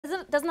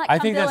doesn't that I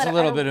come think Bill, that's at a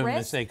little a bit of a risk?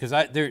 mistake because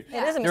there It is a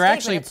are mistake,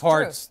 actually but it's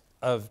parts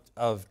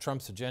of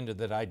Trump's agenda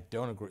that I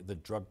don't agree, the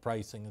drug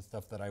pricing and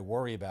stuff that I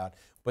worry about,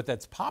 but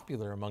that's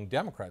popular among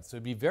Democrats. So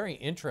it'd be very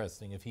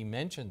interesting if he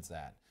mentions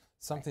that,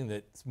 something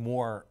that's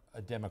more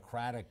a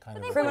Democratic kind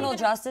of criminal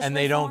justice and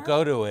they don't reform?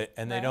 go to it,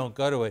 and they Right. don't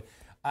go to it.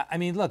 I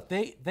mean, look,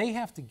 they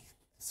have to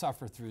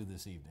suffer through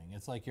this evening.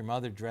 It's like your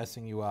mother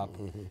dressing you up,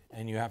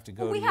 and you have to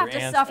go to your aunt's party.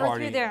 We have to suffer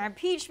through their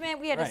impeachment.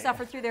 We had to Right.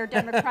 suffer through their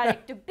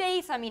Democratic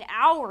debates. I mean,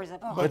 hours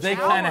of But they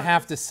kind of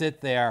have to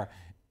sit there,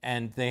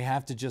 and they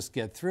have to just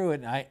get through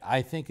it. And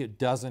I think it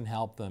doesn't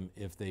help them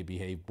if they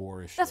behave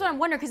boorishly. That's what I'm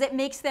wondering, because it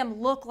makes them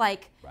look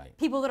like Right.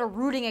 people that are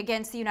rooting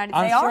against the United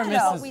I'm States. sure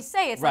That's what Mrs. we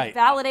say. It's Right. like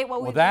validate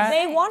what we that-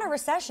 They want a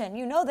recession.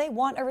 You know they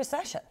want a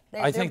recession.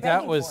 I think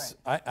that was,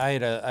 I I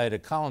had a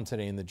column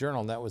today in the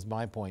Journal, and that was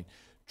my point.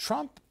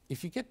 Trump,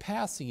 if you get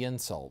past the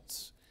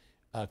insults,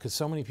 because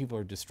so many people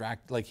are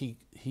distracted, like he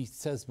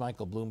says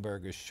Michael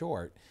Bloomberg is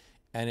short,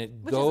 and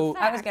it goes.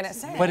 I was going to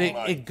say. But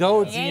it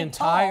goes the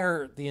ain't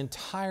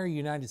entire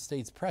United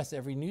States press,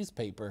 every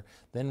newspaper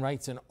then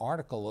writes an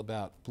article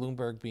about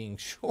Bloomberg being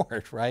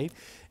short, right?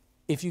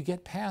 If you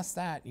get past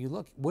that, you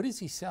look, what is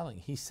he selling?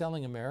 He's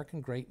selling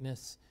American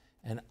greatness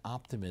and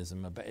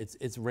optimism.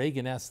 It's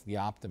Reagan-esque, the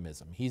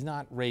optimism. He's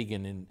not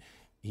Reagan, and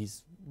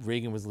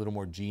Reagan was a little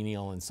more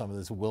genial and some of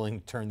this willing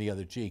to turn the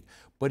other cheek.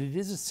 But it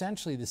is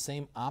essentially the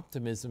same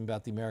optimism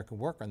about the American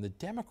worker. And the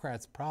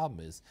Democrats'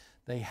 problem is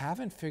they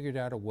haven't figured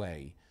out a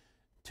way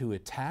to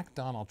attack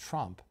Donald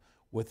Trump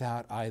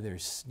without either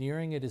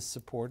sneering at his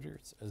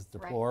supporters as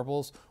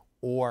deplorables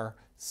or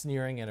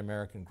sneering at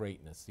American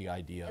greatness, the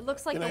idea. It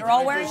looks like They're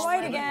all wearing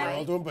white They're all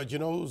again. doing, but you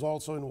know who's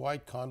also in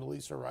white?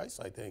 Condoleezza Rice,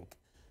 I think.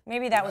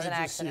 Maybe that was Did an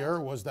I just see accident. her?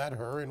 Was that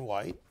her in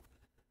white?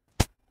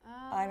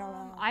 I don't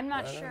know. I'm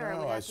not I don't sure. know.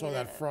 We'd I have to saw get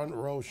that it. front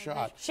row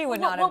shot. She would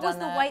What not have was done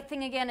the that. white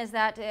thing again? Is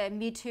that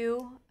Me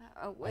Too?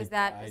 Is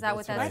that what that's that's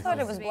what I thought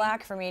it supposed was to be?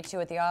 black for me too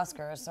at the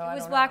Oscars. So It I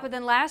was don't black, know. but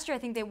then last year I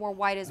think they wore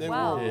white as They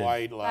well. wore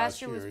white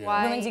last year was year, yeah.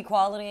 white. Women's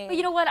equality. But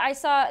you know what? I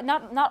saw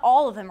not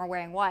all of them are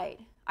wearing white.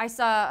 I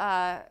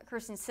saw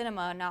Kirsten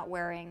Sinema not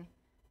wearing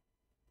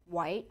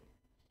white.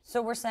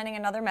 So we're sending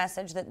another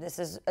message that this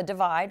is a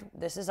divide.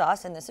 This is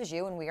us and this is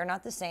you, and we are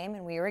not the same,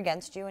 and we are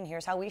against you, and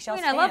here's how we shall I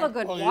mean, stand. I love a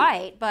good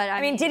white, but I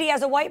mean, Diddy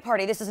has a white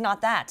party. This is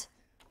not that.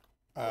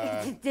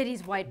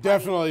 Diddy's white. Party.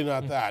 Definitely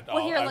not that.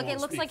 Well, here, I look. won't It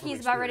looks speak like from he's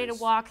about ready to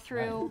experience. walk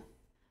through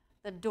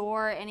the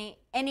door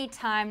any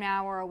time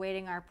now. We're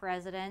awaiting our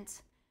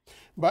president.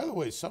 By the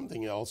way,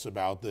 something else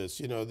about this,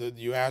 you know,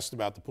 you asked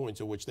about the points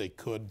at which they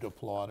could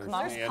applaud or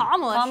There's stand.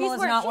 Kamala.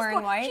 Kamala's not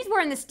wearing white? She's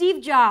wearing the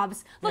Steve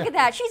Jobs. Look at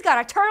that. She's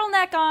got a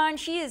turtleneck on.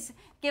 She is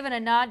giving a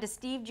nod to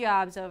Steve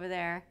Jobs over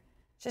there.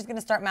 She's going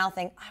to start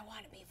mouthing, I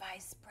want to be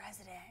vice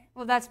president.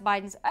 Well, that's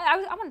Biden's. I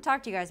want to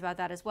talk to you guys about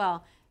that as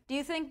well. Do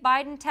you think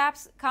Biden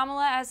taps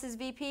Kamala as his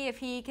VP if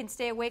he can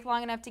stay awake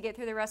long enough to get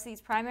through the rest of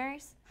these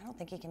primaries? I don't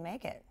think he can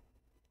make it.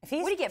 If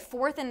he's What do you get,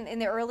 fourth in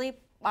the early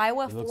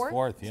Iowa? He looks fourth?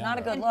 fourth, it's yeah. not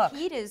a good And look.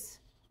 Pete is.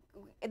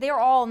 They're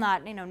all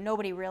not.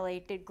 Nobody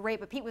really did great,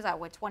 but Pete was at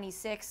what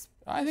 26.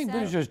 I think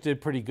Buttigieg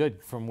did pretty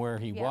good from where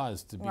he Yeah.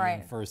 was to be in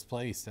Right. first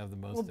place, to have the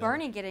most. Well,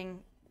 Bernie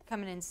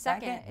coming in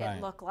second. Second? It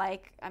Right. looked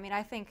like. I mean,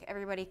 I think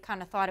everybody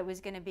kind of thought it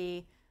was going to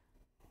be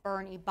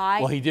Bernie Biden.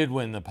 Well, he did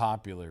win the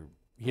popular.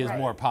 He has Right.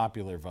 more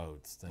popular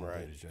votes than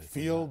Right. Buttigieg.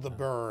 Feel the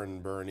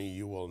burn, Bernie.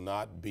 You will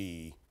not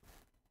be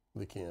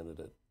the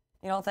candidate.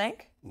 You don't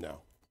think?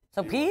 No.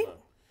 So You will Pete? not.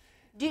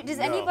 Does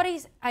No. anybody?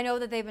 I know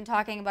that they've been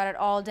talking about it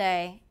all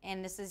day,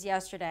 and this is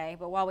yesterday.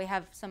 But while we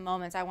have some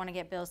moments, I want to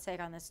get Bill's take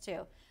on this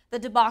too. The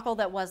debacle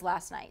that was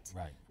last night.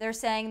 Right. They're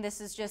saying this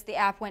is just the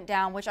app went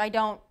down, which I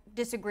don't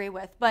disagree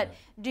with. But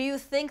do you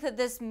think that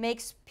this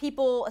makes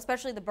people,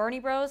 especially the Bernie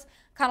bros,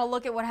 kind of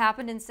look at what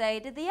happened and say,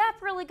 did the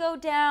app really go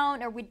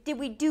down, or did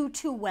we do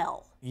too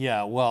well?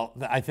 Yeah, well,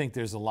 I think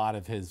there's a lot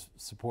of his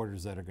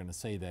supporters that are going to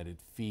say that it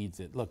feeds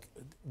it. Look,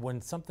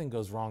 when something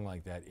goes wrong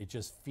like that, it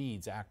just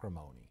feeds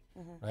acrimony,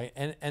 right?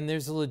 And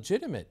there's a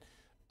legitimate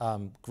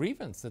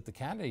grievance that the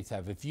candidates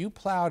have. If you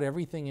plowed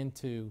everything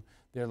into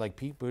there like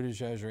Pete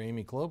Buttigieg or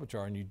Amy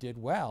Klobuchar and you did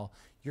well,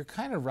 you're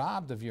kind of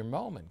robbed of your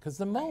moment. Because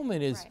the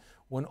moment is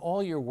when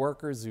all your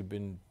workers who've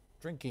been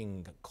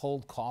drinking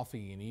cold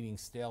coffee and eating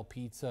stale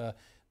pizza,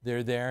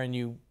 they're there and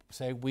you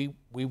say, we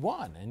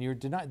won. And you're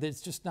denied.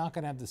 It's just not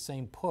going to have the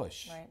same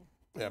push. Right.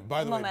 Yeah,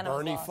 by the way, Momentum's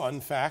Bernie, lost.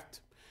 fun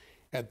fact,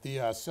 at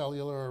the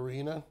Cellular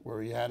Arena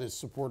where he had his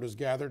supporters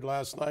gathered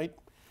last night,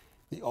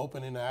 the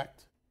opening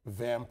act,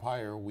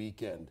 Vampire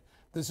Weekend.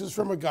 This is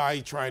from a guy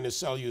trying to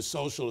sell you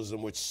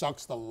socialism, which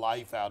sucks the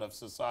life out of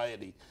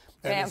society.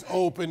 And his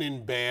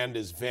opening band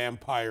is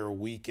Vampire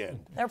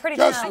Weekend. They're pretty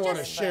Just talented, want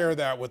to but- share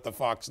that with the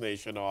Fox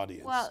Nation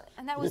audience. Well,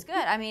 and that was good.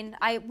 I mean,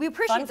 we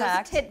appreciate Fun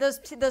fact.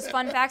 those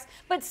fun facts.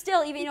 But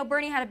still, even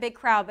Bernie had a big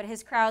crowd, but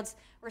his crowds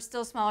were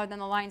still smaller than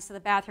the lines to the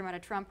bathroom at a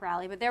Trump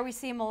rally. But there we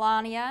see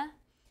Melania.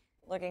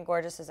 Looking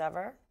gorgeous as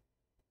ever.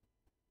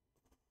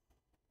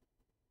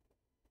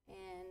 And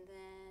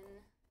then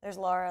There's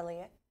Laura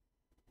Elliott.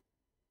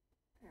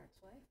 Eric's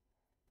wife.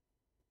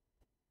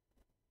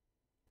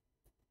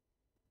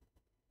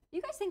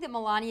 You guys think that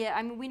Melania,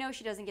 I mean, we know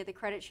she doesn't get the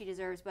credit she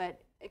deserves,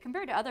 but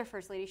compared to other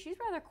first ladies, she's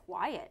rather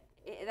quiet.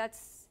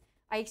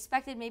 I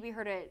expected maybe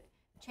her to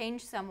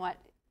change somewhat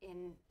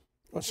in.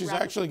 Well, she's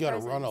actually got to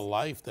run a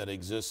life that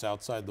exists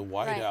outside the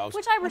White House.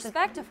 Which I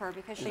respect of her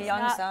because she's a young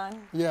not,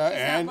 son.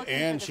 Yeah, she's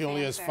and she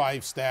only has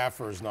 5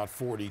 staffers, not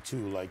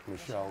 42 like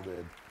Michelle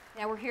did.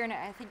 Yeah, we're hearing it.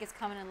 I think it's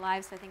coming in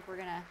live, so I think we're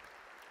going to.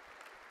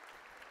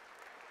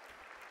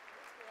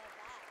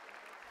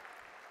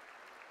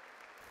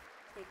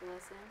 Take a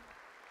listen.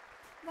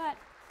 But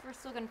we're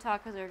still going to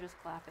talk because they're just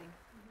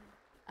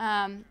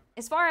clapping.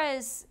 As far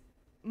as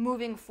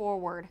moving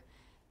forward,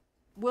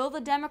 will the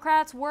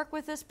Democrats work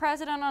with this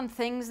president on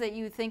things that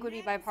you think would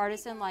be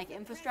bipartisan, like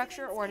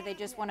infrastructure, or do they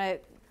just want to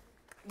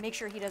make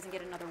sure he doesn't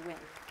get another win?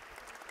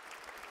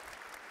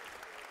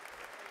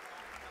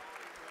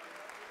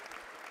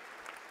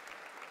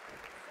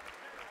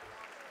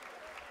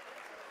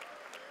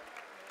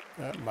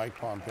 Mike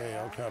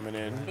Pompeo coming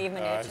in. Steve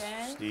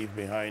Mnuchin. Steve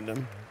behind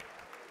him.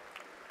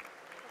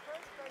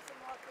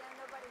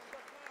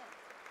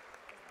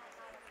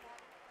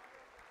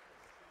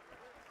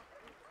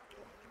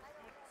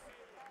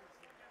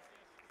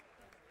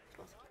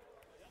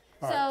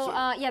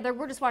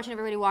 We're just watching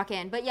everybody walk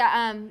in. But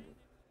yeah,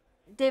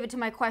 David, to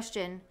my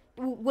question,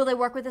 will they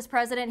work with this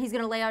president? He's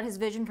going to lay out his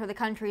vision for the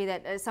country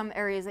that some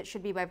areas that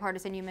should be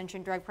bipartisan. You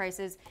mentioned drug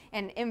prices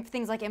and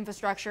things like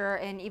infrastructure,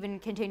 and even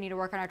continue to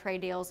work on our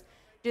trade deals.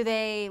 Do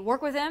they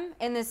work with him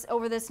in this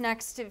over this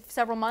next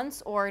several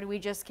months, or do we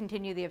just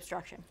continue the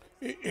obstruction?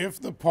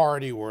 If the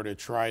party were to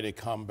try to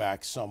come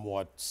back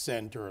somewhat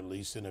center, at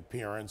least in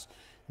appearance,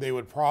 they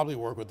would probably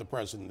work with the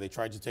president. They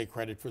tried to take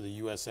credit for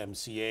the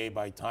USMCA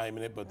by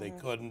timing it, but they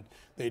couldn't.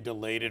 They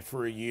delayed it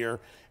for a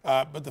year.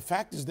 But the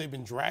fact is they've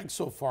been dragged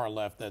so far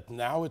left that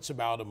now it's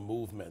about a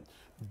movement.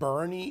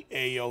 Bernie,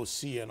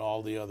 AOC, and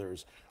all the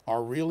others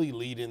are really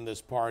leading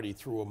this party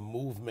through a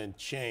movement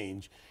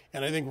change.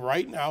 And I think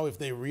right now, if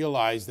they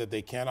realize that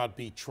they cannot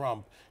beat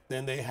Trump,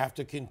 then they have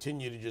to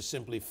continue to just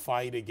simply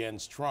fight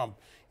against Trump.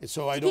 And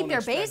so I don't keep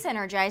their base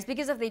energized,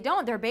 because if they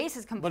don't, their base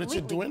is completely gone.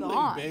 But it's a dwindling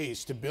gone.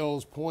 base, to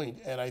Bill's point,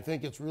 and I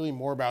think it's really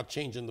more about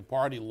changing the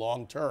party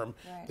long term.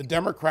 Right. The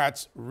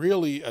Democrats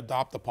really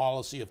adopt the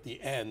policy of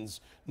the ends,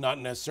 not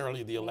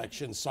necessarily the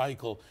election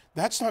cycle.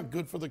 That's not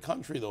good for the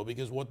country, though,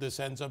 because what this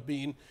ends up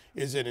being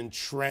is an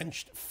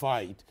entrenched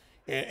fight.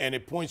 And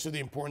it points to the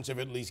importance of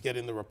at least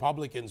getting the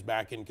Republicans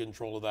back in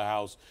control of the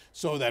House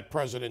so that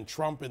President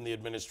Trump and the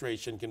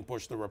administration can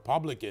push the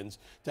Republicans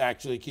to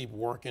actually keep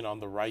working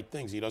on the right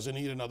things. He doesn't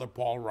need another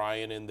Paul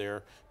Ryan in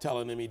there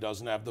telling him he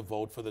doesn't have the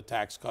vote for the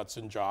Tax Cuts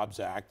and Jobs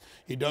Act.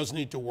 He does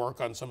need to work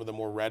on some of the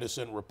more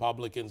reticent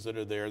Republicans that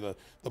are there,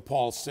 the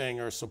Paul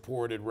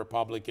Singer-supported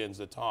Republicans,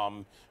 the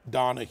Tom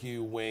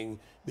Donahue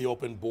wing, the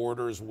Open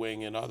Borders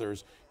wing, and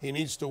others. He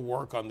needs to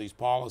work on these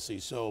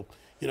policies. So,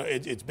 you know,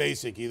 it's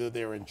basic. Either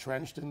they're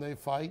entrenched and they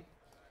fight,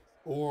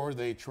 or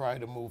they try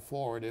to move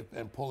forward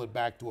and pull it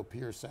back to a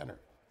peer center.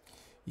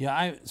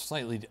 Yeah,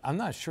 I'm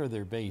not sure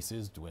their base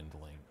is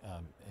dwindling.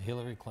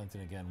 Hillary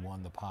Clinton, again,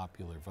 won the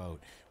popular vote.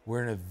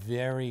 We're in a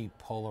very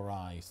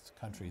polarized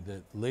country.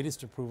 The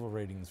latest approval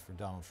ratings for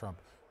Donald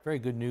Trump, very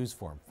good news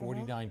for him,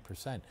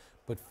 49%.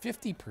 But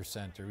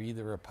 50% are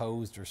either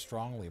opposed or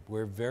strongly.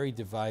 We're a very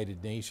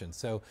divided nation.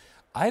 So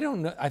I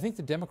don't know. I think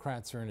the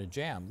Democrats are in a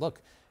jam.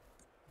 Look,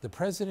 the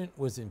president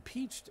was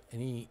impeached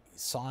and he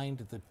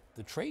signed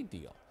the trade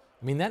deal.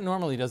 I mean, that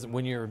normally doesn't,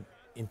 when you're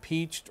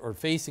impeached or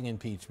facing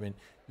impeachment,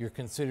 you're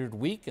considered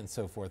weak and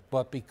so forth.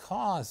 But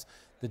because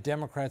the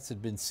Democrats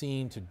had been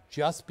seen to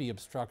just be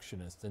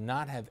obstructionists and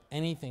not have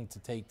anything to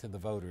take to the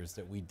voters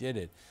that we did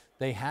it,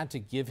 they had to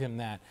give him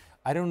that.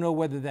 I don't know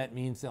whether that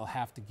means they'll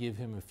have to give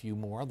him a few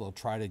more. They'll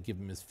try to give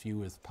him as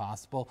few as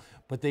possible.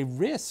 But they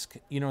risk,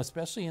 you know,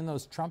 especially in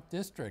those Trump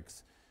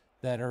districts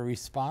that are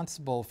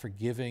responsible for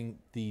giving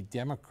the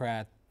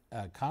Democrat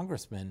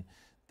congressmen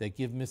that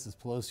give Mrs.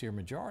 Pelosi her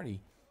majority,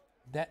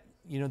 that,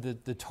 you know,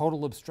 the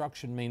total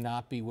obstruction may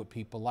not be what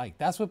people like.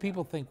 That's what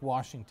people think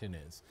Washington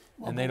is,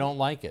 and they don't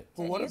like it.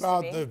 But what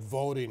about the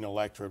voting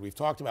electorate? We've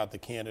talked about the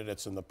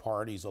candidates and the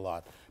parties a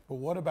lot, but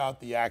what about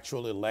the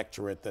actual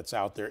electorate that's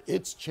out there?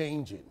 It's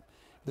changing.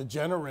 The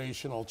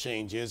generational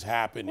change is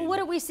happening. Well, what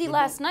did we see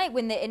last night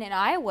when in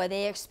Iowa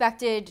they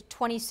expected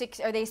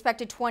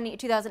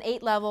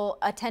 2008 level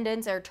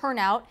attendance or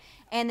turnout,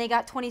 and they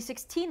got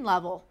 2016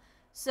 level.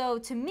 So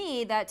to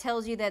me, that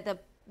tells you that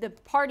the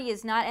party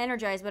is not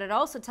energized, but it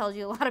also tells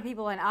you a lot of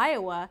people in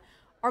Iowa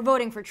are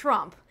voting for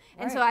Trump.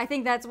 And so I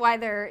think that's why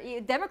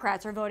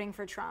Democrats are voting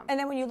for Trump. And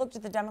then when you looked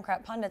at the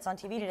Democrat pundits on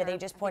TV today, they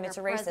just pointed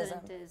to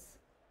racism.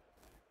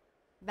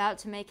 About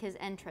to make his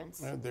entrance.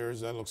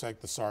 That looks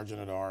like the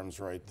Sergeant at Arms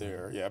right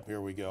there. Yep,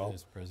 here we go.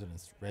 There's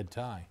President's red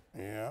tie.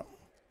 Yeah.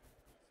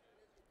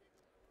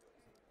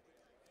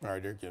 All right,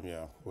 here, Kim,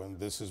 yeah.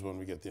 This is when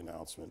we get the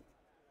announcement.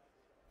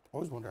 I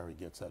always wonder how he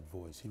gets that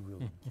voice. He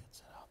really gets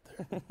it out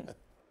there.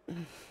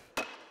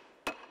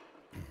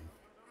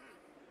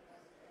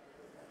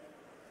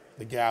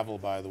 The gavel,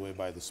 by the way,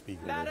 by the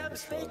speaker. Madam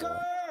Speaker,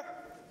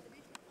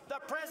 the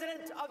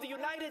President of the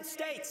United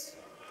States.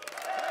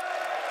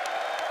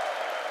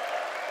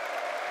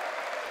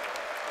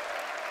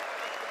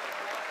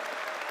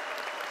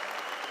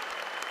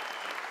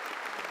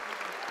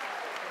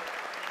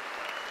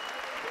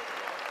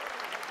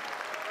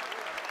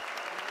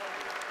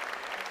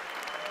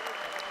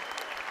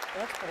 He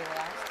looks pretty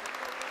relaxed.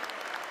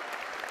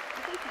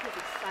 I think he's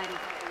excited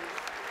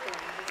about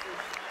what he's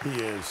doing. He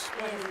is.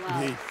 This is what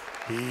he loves.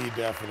 He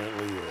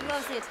definitely is. He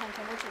loves the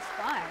attention, which is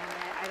fine. I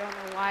mean, I don't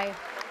know why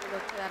we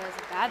look at that as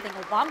a bad thing.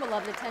 Obama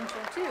loved attention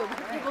too, but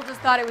people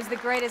just thought it was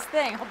the greatest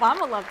thing.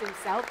 Obama loved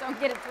himself. Don't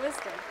get it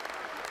twisted.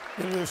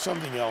 You know, there's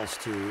something else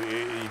too.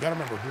 You got to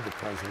remember who the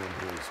president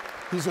is.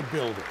 He's a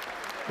builder.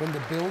 When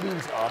the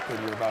building's up and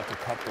you're about to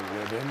cut the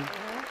ribbon,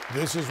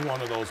 this is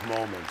one of those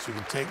moments. You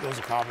can take those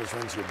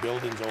accomplishments. Your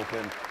building's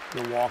open.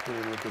 You're walking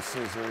in with the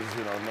scissors.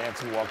 You know,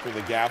 Nancy walked with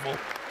a gavel.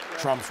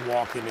 Trump's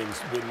walking in,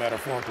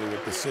 metaphorically,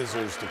 with the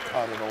scissors to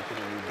cut and open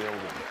a new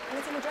building. And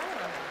it's an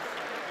adrenaline rush.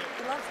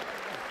 He loves it.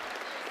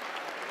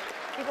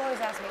 People always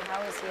ask me,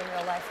 how is he in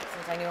real life,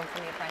 since I knew him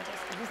from The Apprentice?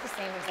 And he's the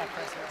same exact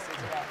person I see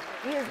today.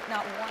 He is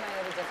not one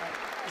iota different.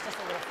 He's just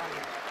a little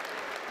funnier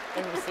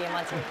than you see him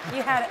on TV.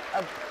 He had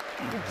a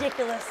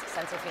ridiculous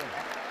sense of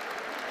humor.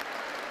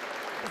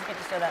 He doesn't get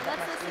to show that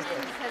Let's much these listen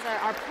in days. because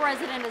our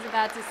president is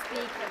about to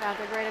speak about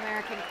the great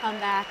American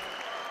comeback.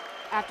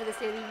 After the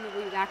State of the Union,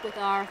 we'll be back with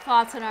our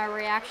thoughts and our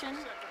reaction.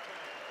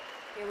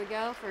 Here we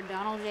go for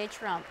Donald J.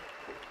 Trump.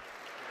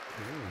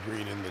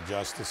 Greeting the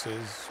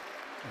justices.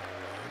 All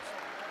right.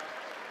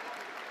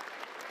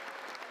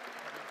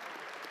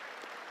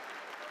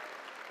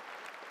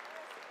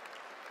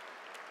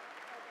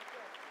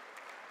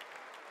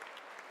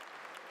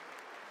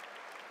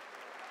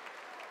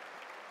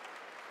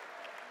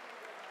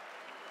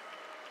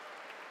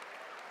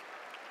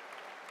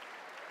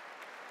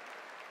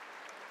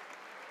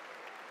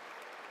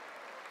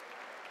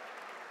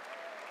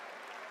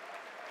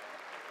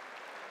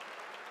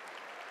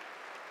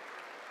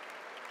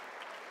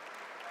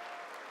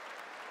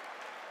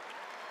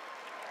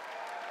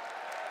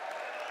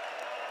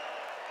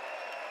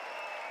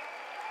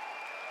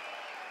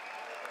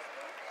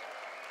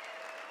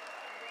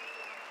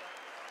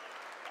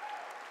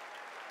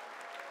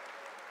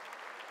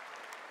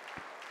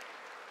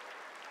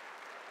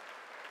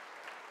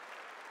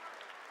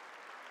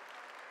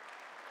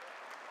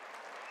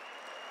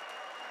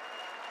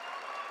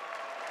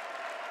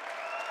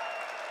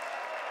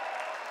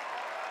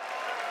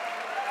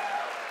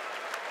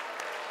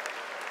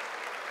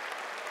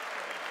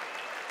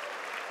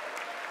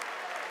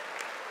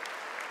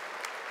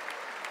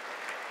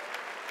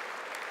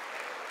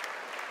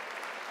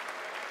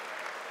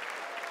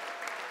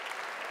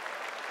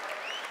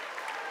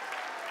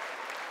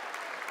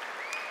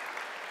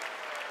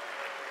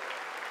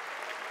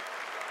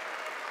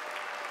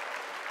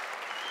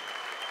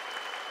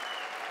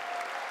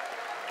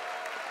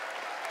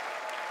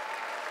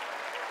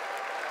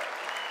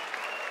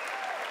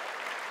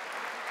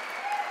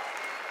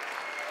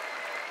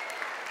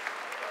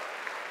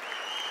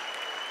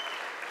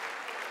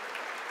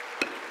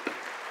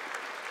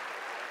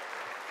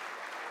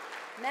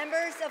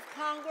 Members of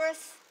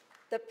Congress,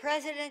 the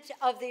President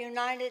of the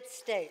United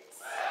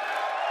States.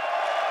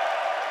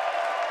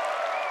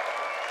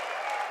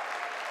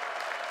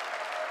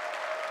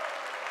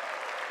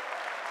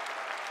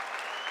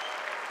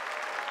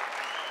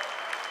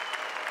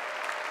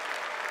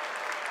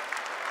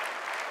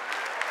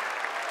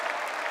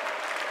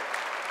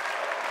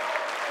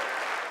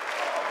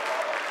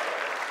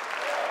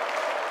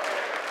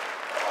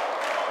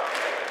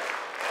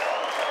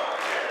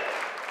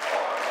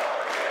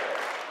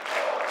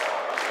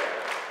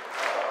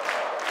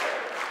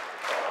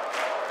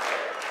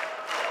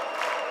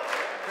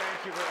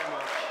 Thank you very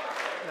much.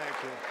 Thank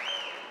you.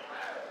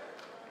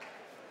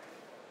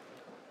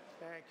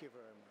 Thank you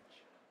very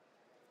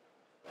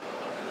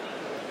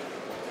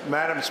much.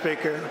 Madam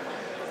Speaker,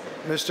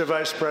 Mr.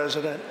 Vice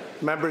President,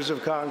 members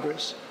of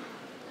Congress,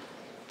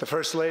 the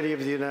First Lady of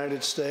the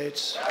United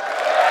States.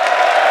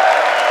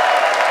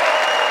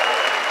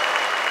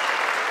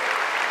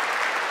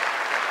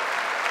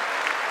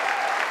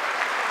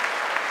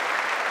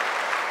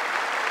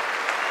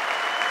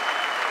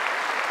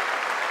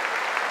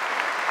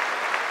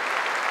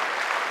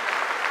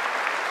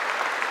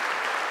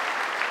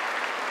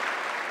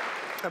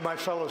 And my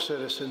fellow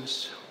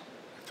citizens,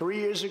 3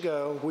 years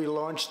ago, we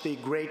launched the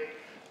Great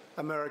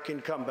American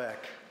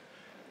Comeback.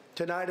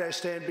 Tonight, I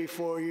stand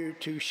before you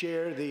to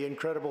share the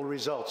incredible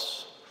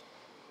results.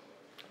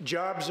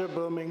 Jobs are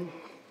booming,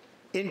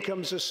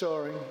 incomes are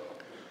soaring,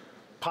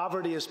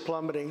 poverty is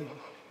plummeting,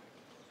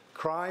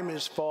 crime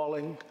is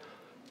falling,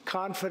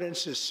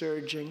 confidence is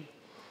surging,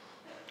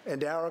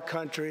 and our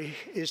country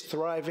is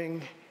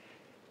thriving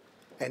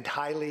and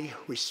highly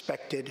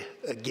respected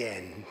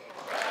again.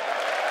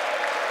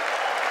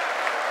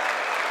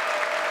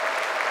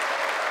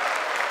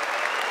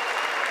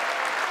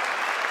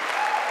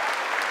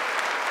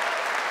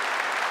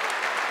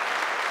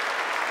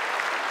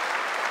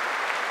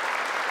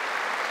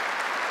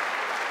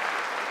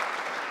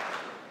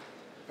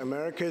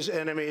 America's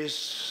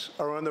enemies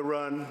are on the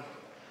run.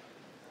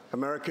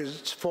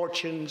 America's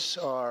fortunes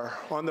are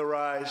on the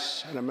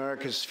rise, and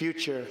America's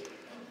future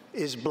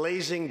is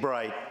blazing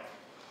bright.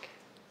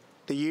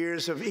 The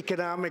years of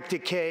economic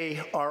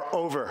decay are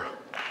over.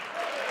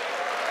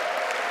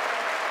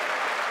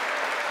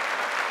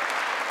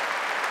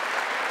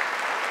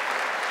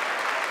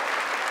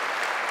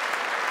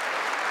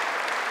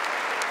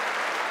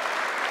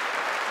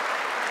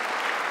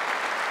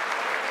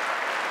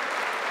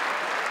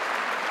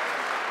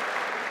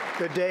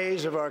 The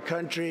days of our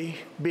country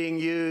being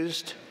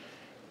used,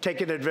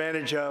 taken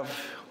advantage of,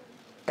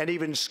 and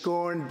even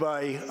scorned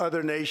by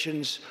other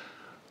nations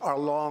are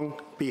long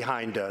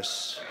behind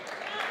us.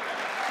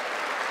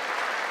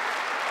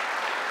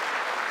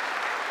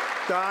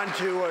 Gone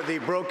too are the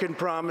broken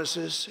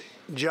promises,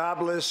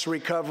 jobless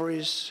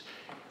recoveries,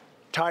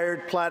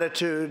 tired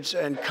platitudes,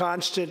 and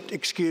constant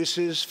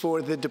excuses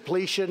for the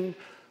depletion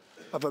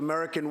of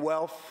American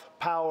wealth,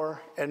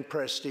 power, and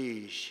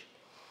prestige.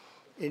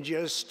 In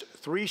just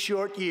 3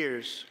 short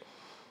years,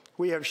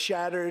 we have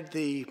shattered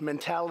the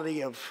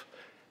mentality of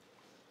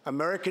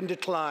American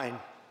decline,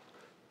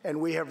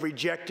 and we have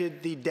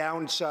rejected the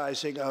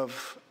downsizing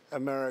of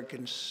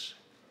Americans'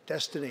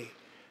 destiny.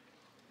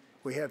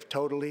 We have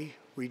totally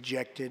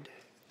rejected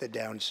the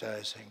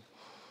downsizing.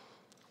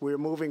 We're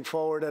moving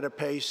forward at a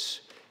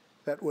pace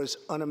that was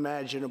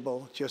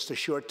unimaginable just a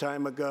short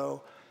time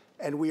ago,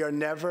 and we are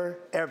never,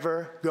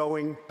 ever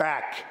going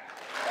back.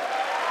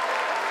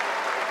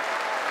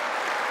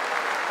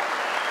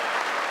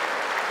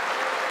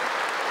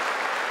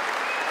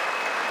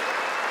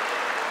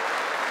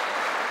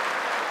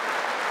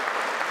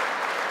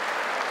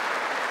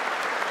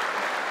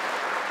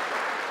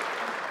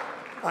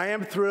 I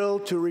am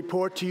thrilled to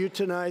report to you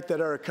tonight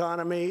that our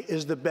economy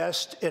is the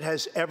best it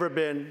has ever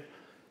been.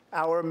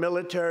 Our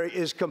military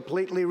is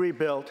completely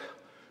rebuilt,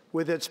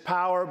 with its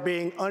power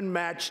being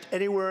unmatched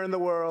anywhere in the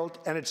world,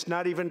 and it's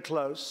not even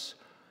close.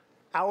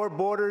 Our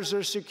borders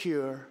are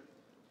secure.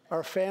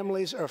 Our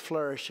families are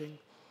flourishing.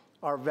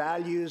 Our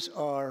values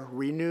are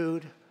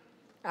renewed.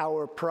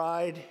 Our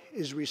pride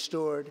is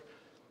restored.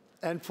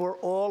 And for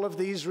all of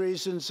these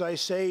reasons, I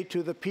say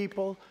to the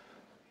people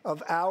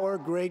of our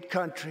great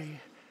country,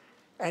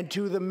 and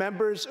to the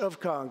members of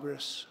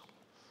Congress,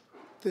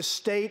 the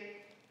state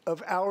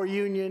of our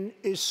union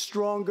is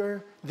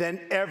stronger than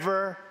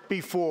ever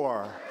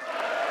before.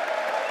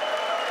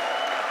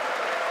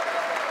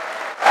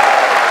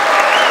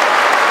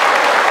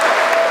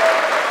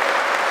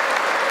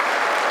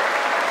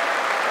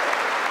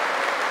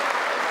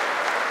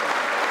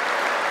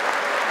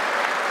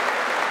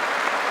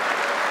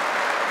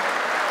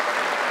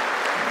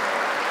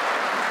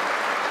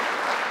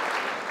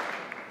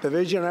 The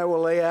vision I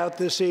will lay out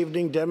this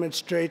evening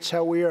demonstrates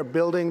how we are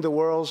building the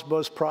world's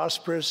most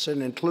prosperous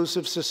and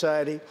inclusive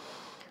society,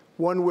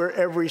 one where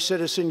every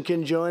citizen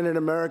can join in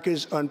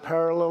America's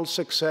unparalleled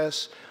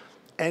success,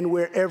 and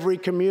where every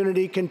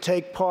community can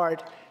take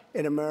part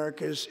in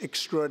America's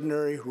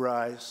extraordinary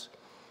rise.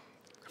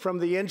 From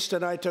the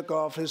instant I took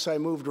office, I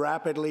moved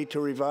rapidly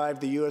to revive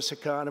the U.S.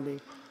 economy,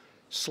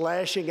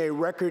 slashing a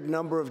record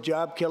number of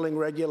job-killing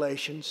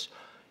regulations,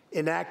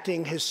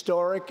 enacting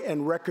historic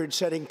and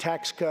record-setting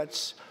tax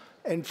cuts,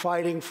 and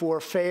fighting for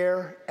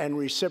fair and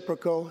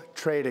reciprocal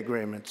trade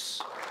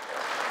agreements.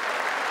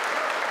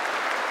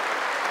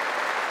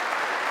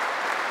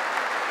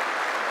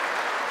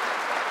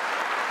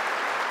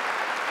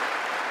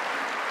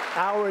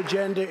 Our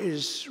agenda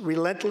is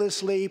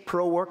relentlessly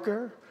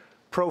pro-worker,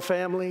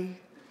 pro-family,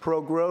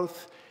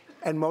 pro-growth,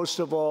 and most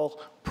of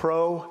all,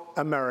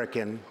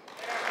 pro-American.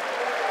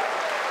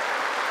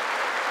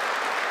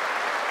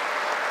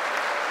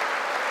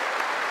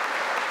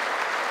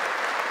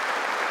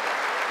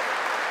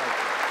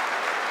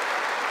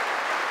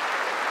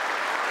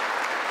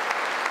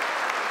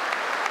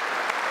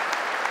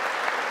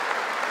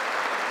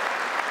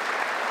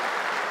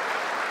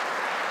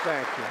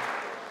 Thank you.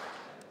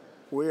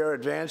 We are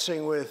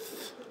advancing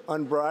with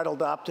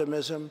unbridled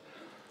optimism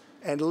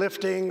and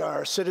lifting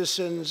our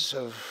citizens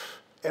of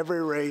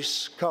every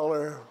race,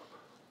 color,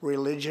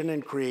 religion,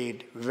 and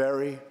creed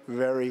very,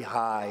 very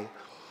high.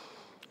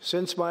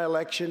 Since my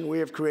election, we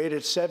have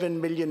created 7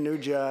 million new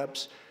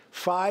jobs,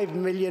 5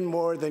 million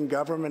more than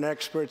government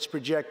experts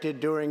projected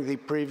during the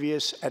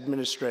previous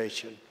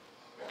administration.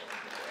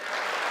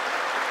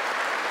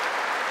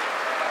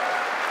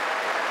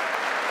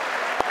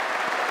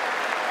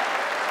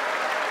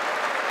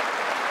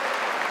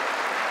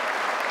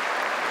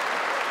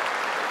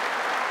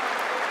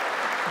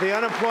 The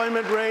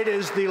unemployment rate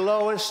is the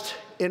lowest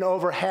in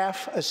over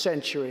half a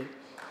century.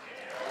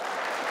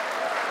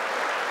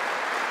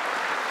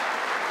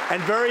 And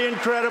very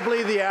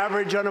incredibly, the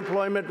average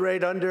unemployment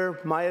rate under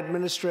my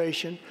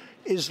administration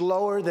is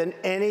lower than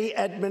any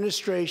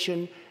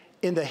administration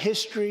in the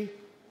history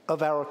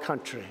of our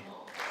country.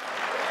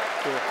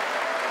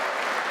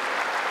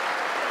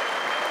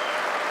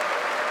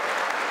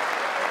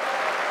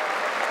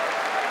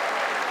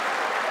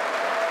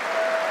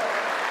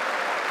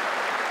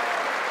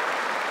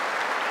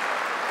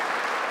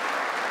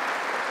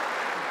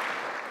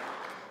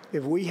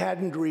 If we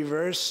hadn't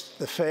reversed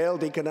the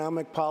failed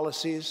economic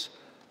policies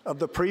of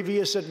the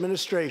previous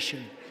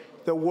administration,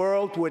 the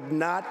world would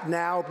not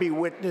now be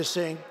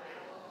witnessing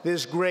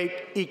this great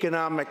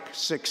economic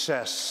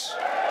success.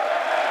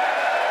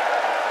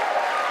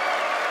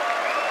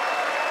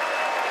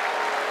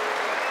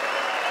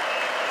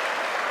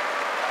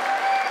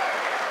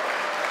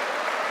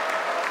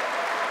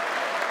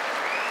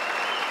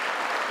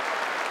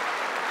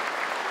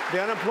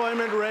 The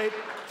unemployment rate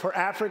for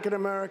African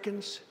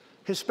Americans,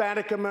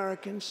 Hispanic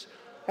Americans,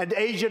 and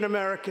Asian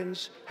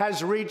Americans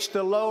has reached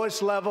the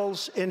lowest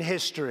levels in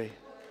history.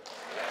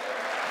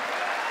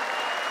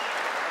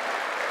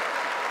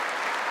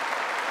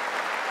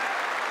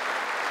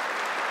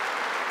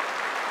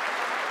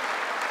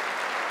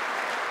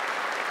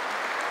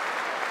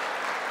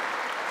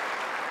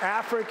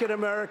 African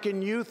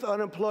American youth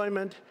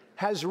unemployment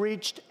has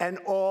reached an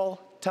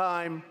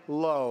all-time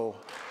low.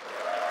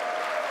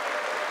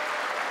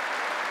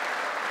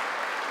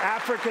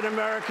 African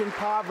American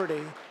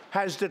poverty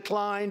has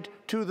declined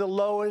to the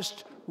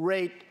lowest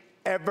rate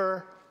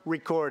ever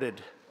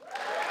recorded.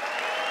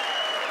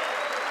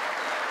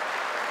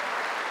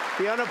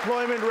 The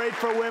unemployment rate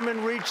for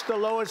women reached the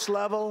lowest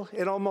level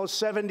in almost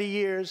 70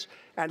 years,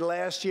 and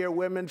last year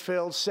women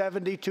filled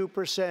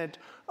 72%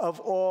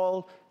 of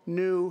all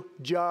new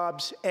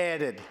jobs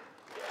added.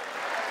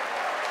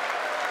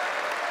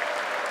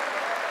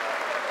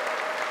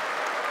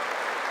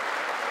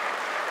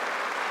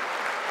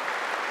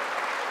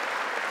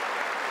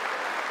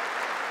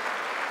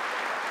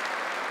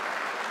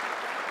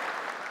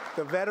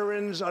 The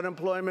veterans'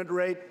 unemployment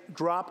rate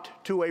dropped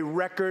to a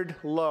record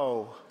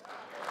low.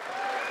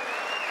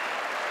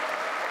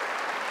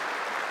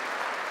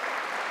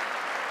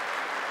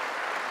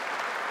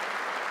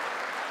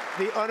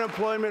 The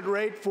unemployment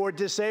rate for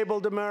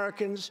disabled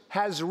Americans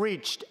has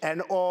reached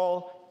an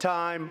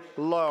all-time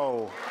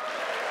low.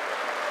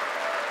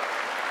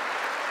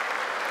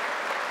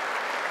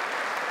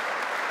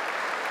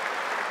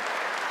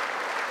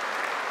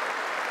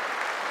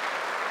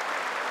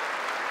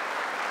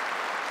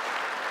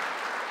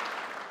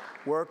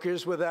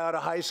 Workers without a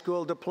high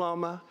school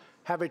diploma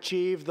have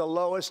achieved the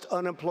lowest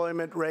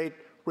unemployment rate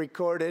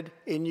recorded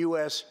in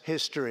U.S.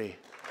 history.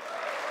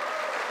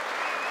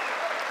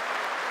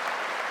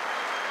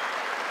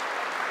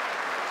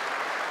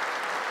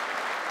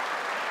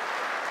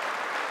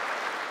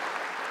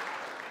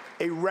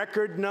 A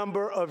record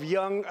number of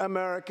young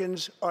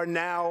Americans are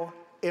now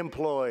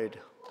employed.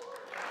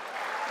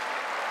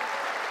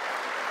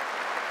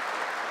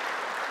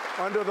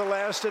 Under the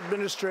last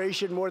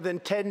administration, more than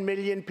 10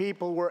 million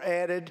people were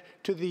added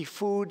to the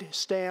food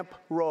stamp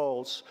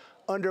rolls.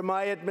 Under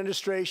my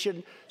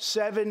administration,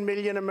 7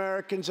 million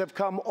Americans have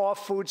come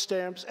off food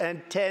stamps,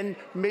 and 10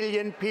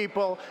 million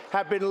people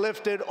have been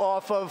lifted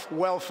off of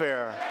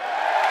welfare.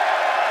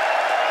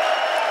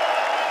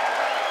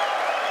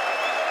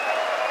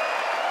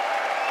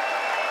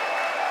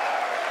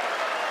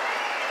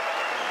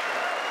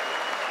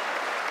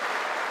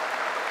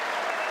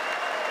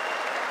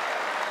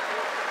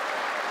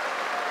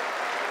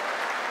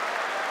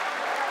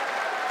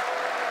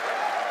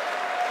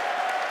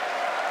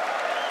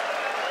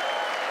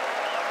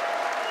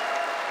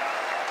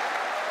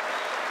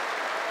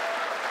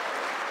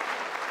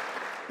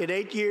 In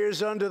 8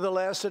 years under the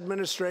last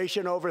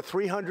administration, over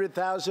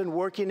 300,000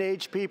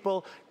 working-age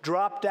people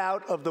dropped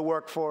out of the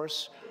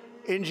workforce.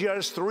 In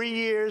just 3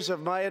 years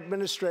of my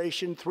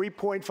administration,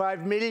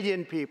 3.5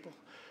 million people,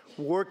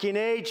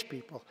 working-age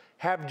people,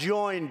 have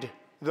joined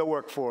the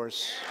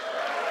workforce.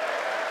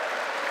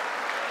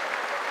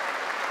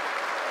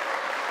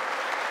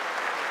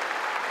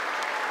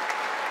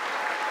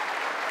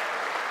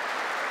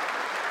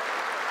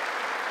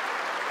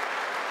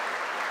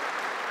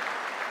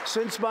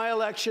 Since my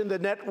election, the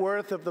net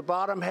worth of the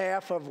bottom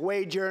half of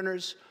wage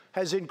earners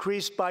has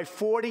increased by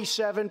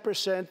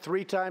 47%,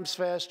 3 times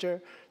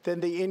faster than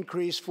the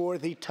increase for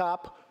the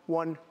top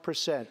 1%.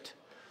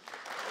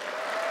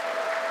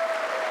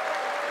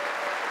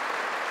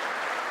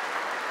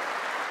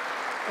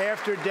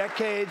 After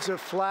decades of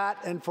flat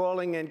and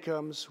falling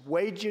incomes,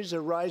 wages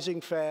are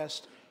rising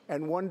fast,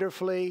 and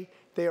wonderfully,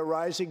 they are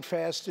rising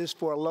fastest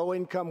for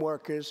low-income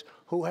workers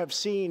who have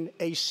seen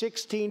a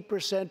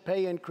 16%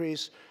 pay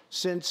increase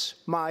since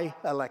my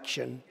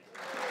election.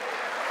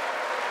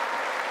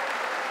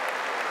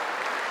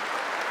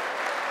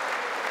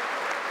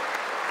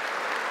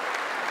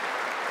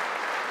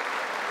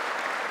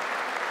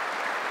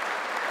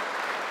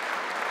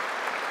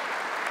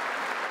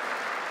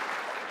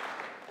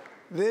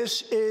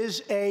 This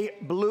is a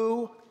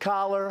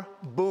blue-collar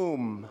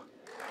boom.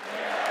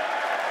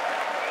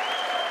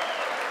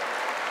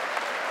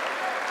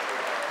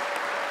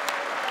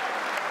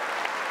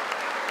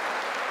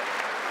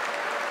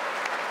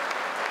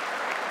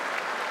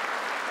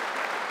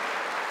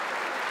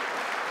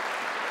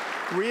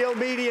 Real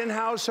median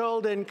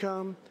household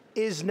income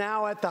is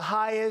now at the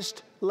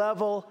highest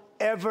level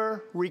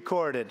ever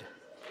recorded.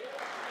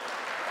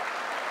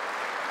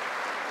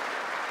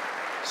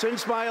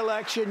 Since my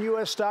election,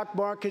 U.S. stock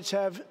markets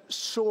have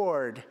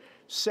soared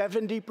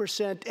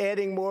 70%,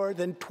 adding more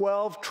than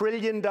 $12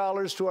 trillion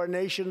to our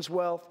nation's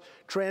wealth,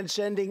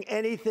 transcending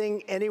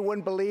anything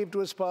anyone believed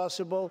was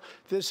possible.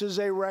 This is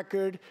a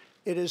record.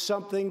 It is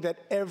something that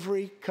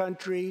every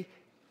country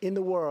in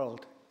the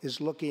world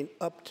is looking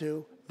up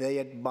to. They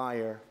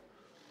admire.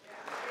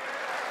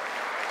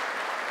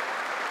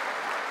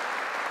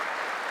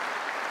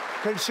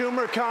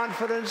 Consumer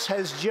confidence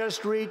has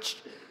just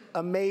reached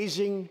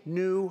amazing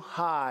new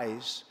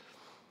highs.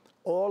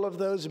 All of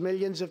those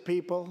millions of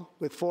people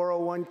with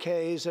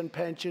 401ks and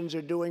pensions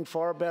are doing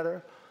far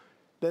better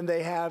than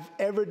they have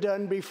ever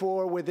done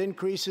before, with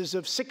increases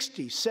of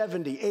 60,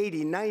 70,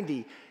 80,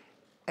 90,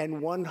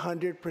 and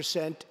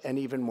 100% and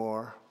even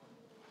more.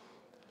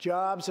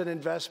 Jobs and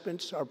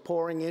investments are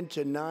pouring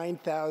into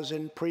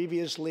 9,000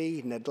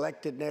 previously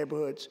neglected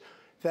neighborhoods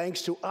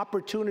thanks to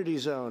Opportunity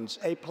Zones,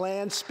 a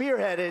plan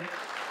spearheaded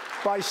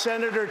by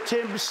Senator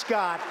Tim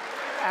Scott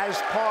as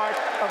part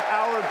of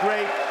our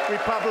great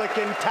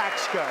Republican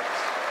tax cuts.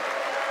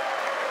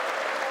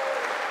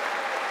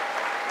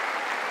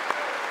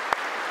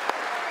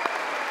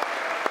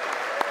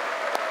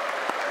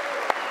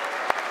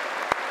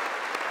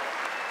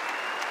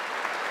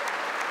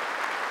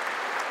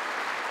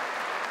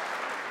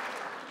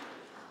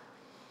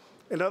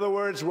 In other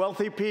words,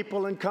 wealthy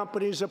people and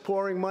companies are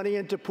pouring money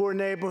into poor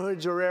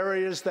neighborhoods or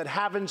areas that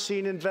haven't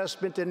seen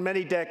investment in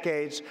many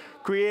decades,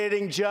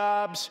 creating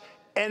jobs,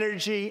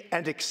 energy,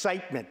 and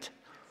excitement.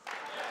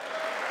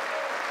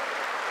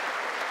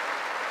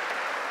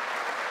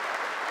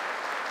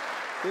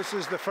 This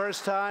is the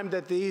first time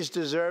that these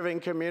deserving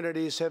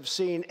communities have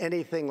seen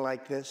anything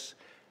like this.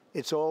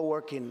 It's all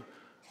working.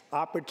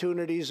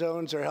 Opportunity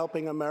Zones are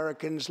helping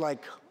Americans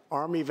like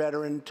Army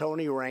veteran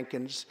Tony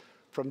Rankins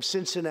from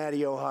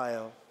Cincinnati,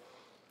 Ohio.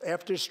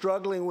 After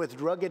struggling with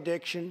drug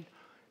addiction,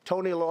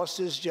 Tony lost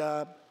his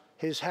job,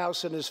 his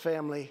house, and his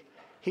family.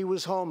 He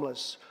was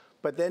homeless,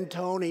 but then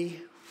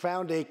Tony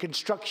found a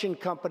construction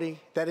company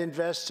that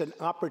invests in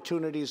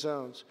Opportunity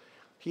Zones.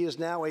 He is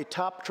now a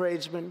top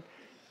tradesman,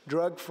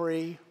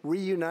 drug-free,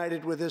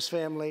 reunited with his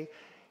family,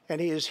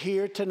 and he is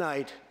here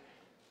tonight.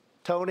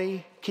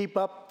 Tony, keep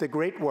up the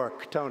great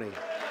work, Tony.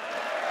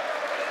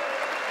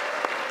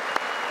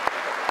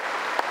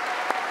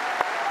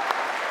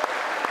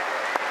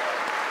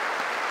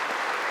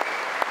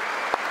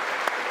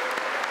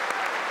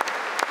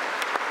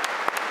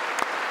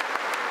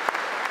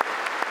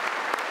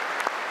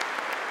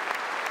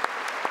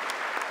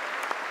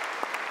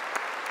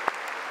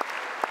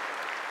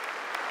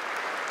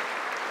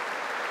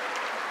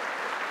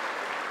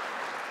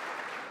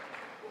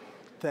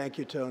 Thank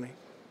you, Tony.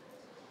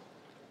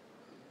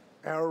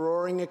 Our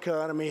roaring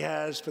economy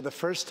has, for the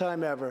first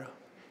time ever,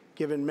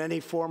 given many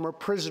former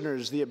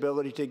prisoners the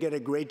ability to get a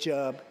great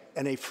job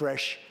and a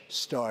fresh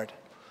start.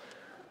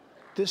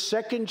 This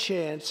second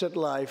chance at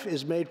life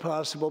is made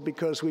possible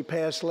because we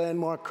passed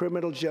landmark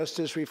criminal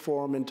justice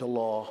reform into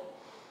law.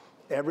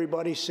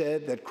 Everybody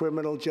said that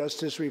criminal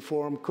justice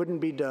reform couldn't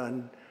be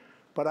done,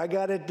 but I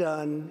got it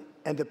done,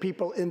 and the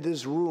people in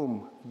this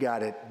room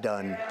got it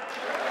done.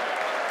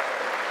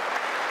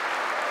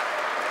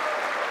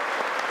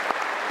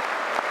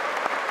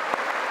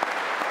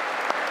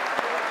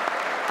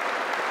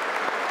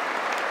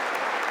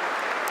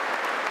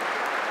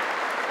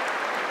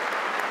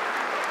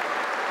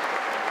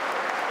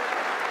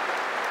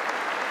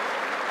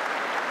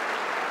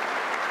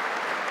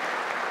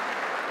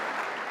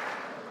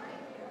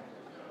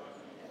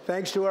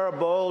 Thanks to our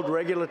bold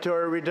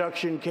regulatory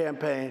reduction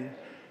campaign,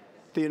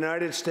 the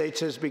United States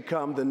has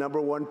become the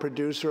 #1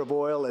 producer of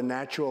oil and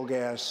natural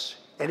gas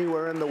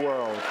anywhere in the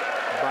world,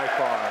 by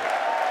far.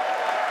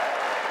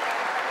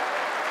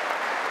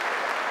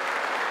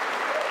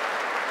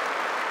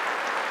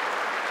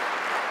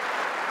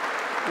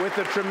 With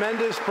the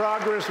tremendous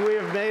progress we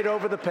have made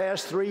over the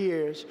past 3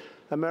 years,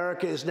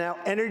 America is now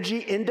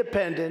energy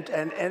independent,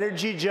 and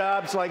energy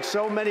jobs, like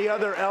so many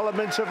other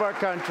elements of our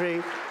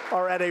country,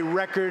 are at a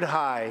record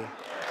high.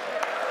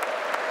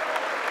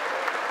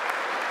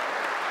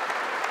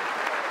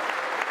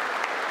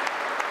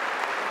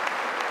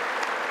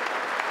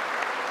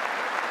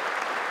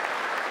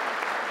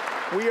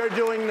 We are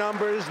doing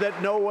numbers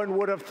that no one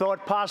would have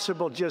thought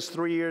possible just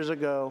 3 years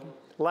ago.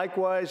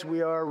 Likewise,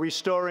 we are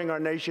restoring our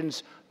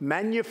nation's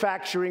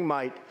manufacturing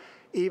might,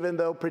 even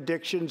though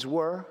predictions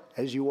were,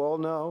 as you all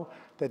know,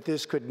 that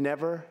this could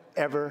never,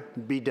 ever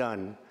be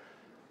done.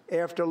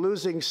 After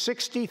losing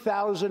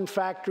 60,000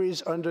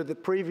 factories under the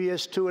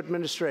previous 2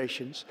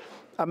 administrations,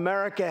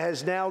 America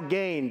has now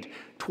gained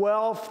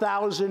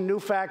 12,000 new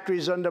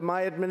factories under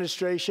my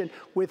administration,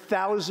 with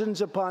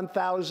thousands upon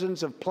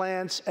thousands of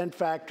plants and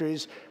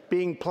factories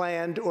being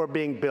planned or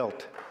being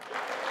built.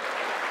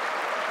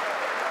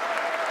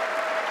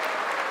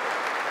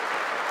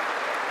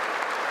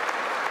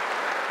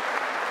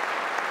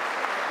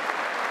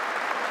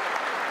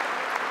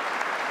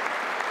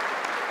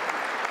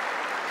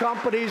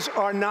 Companies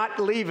are not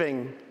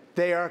leaving.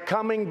 They are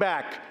coming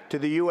back to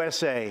the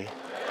USA.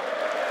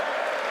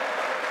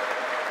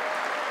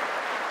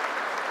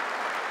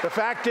 The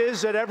fact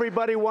is that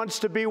everybody wants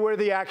to be where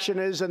the action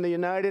is, and the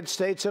United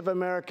States of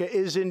America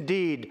is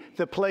indeed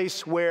the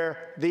place where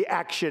the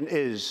action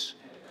is.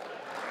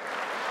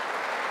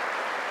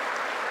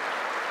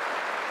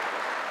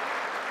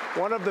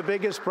 One of the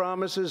biggest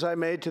promises I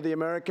made to the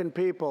American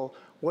people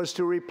was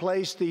to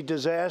replace the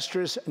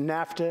disastrous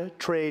NAFTA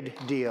trade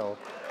deal.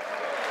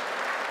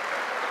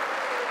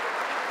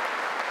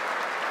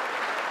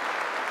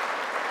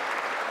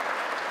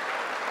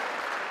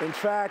 In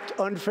fact,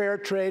 unfair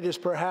trade is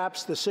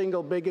perhaps the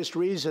single biggest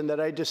reason that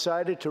I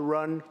decided to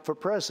run for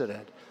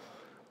president.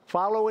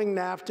 Following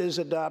NAFTA's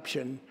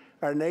adoption,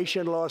 our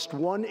nation lost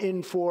 1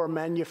 in 4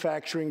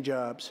 manufacturing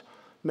jobs.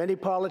 Many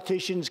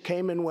politicians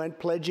came and went,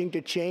 pledging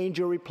to change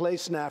or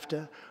replace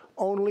NAFTA,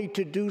 only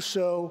to do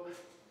so,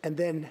 and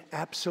then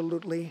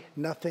absolutely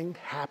nothing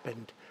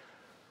happened.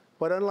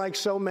 But unlike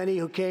so many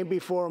who came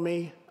before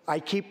me,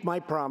 I keep my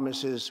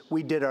promises.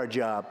 We did our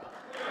job.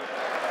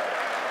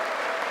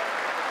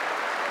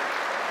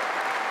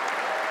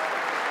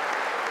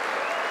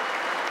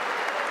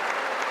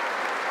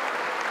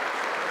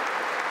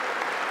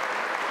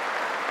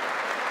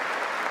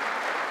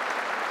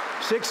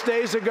 Six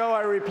days ago,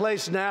 I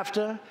replaced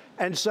NAFTA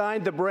and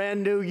signed the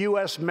brand new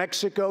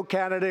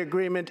U.S.-Mexico-Canada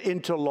agreement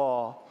into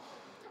law.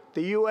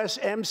 The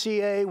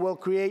USMCA will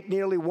create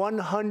nearly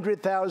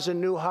 100,000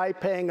 new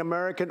high-paying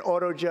American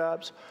auto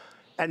jobs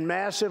and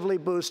massively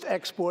boost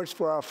exports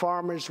for our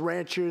farmers,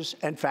 ranchers,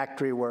 and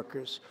factory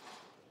workers.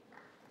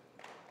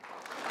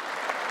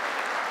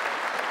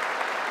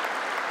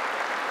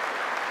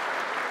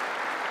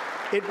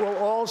 It will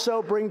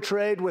also bring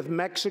trade with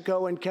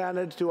Mexico and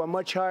Canada to a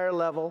much higher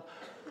level,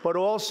 but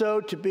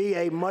also to be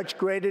a much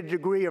greater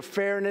degree of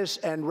fairness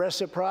and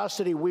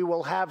reciprocity. We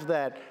will have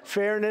that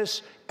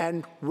fairness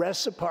and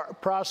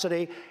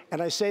reciprocity,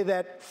 and I say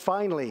that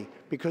finally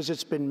because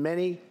it's been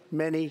many,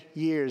 many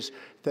years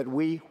that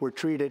we were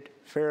treated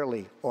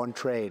fairly on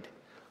trade.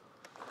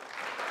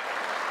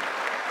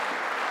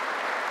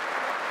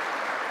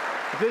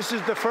 This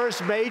is the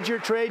first major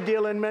trade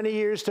deal in many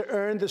years to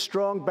earn the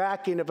strong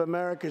backing of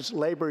America's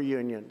labor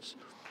unions.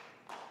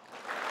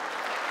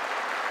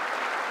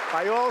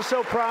 I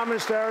also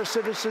promised our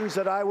citizens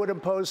that I would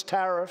impose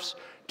tariffs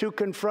to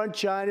confront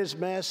China's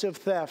massive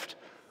theft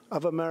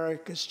of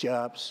America's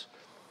jobs.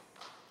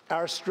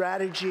 Our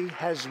strategy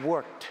has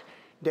worked.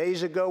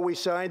 Days ago, we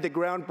signed the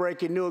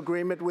groundbreaking new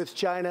agreement with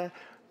China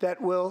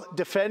that will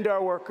defend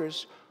our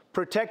workers,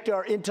 protect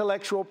our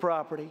intellectual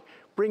property,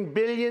 bring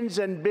billions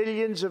and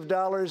billions of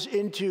dollars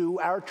into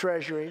our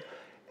treasury,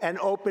 and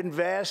open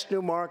vast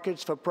new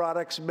markets for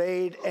products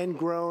made and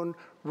grown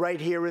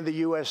right here in the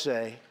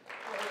USA.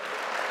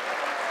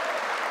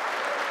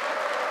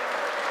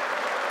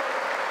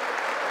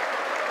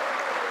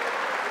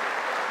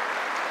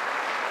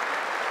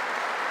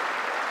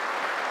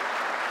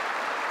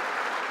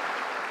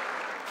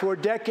 For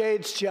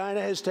decades,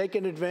 China has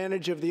taken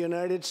advantage of the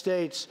United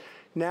States.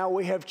 Now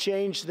we have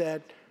changed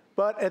that.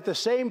 But at the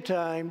same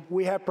time,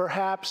 we have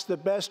perhaps the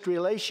best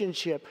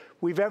relationship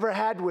we've ever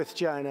had with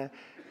China,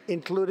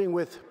 including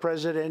with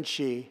President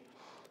Xi.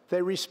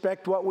 They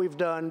respect what we've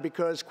done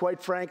because,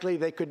 quite frankly,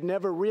 they could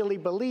never really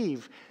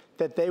believe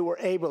that they were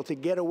able to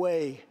get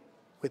away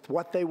with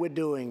what they were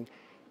doing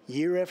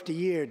year after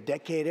year,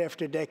 decade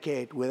after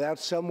decade, without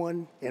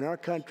someone in our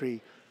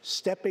country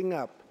stepping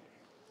up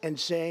and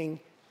saying,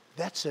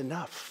 "That's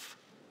enough."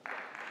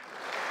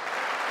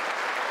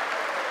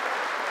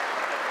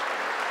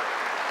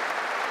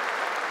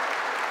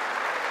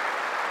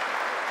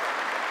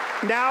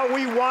 Now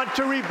we want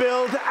to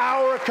rebuild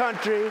our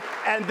country,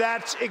 and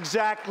that's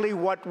exactly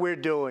what we're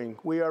doing.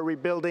 We are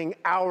rebuilding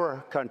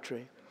our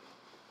country.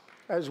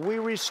 As we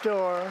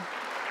restore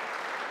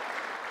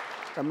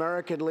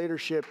American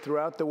leadership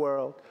throughout the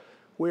world,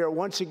 we are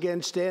once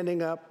again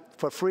standing up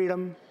for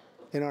freedom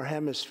in our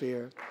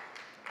hemisphere.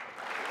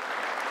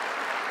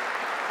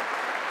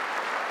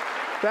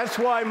 That's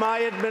why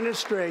my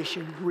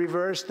administration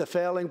reversed the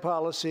failing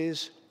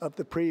policies of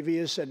the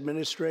previous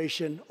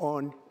administration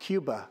on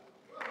Cuba.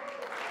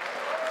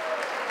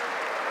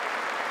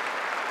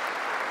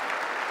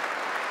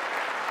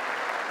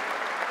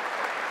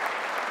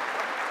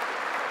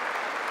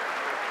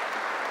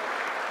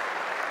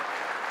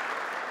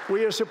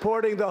 We are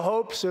supporting the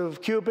hopes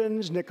of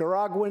Cubans,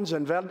 Nicaraguans,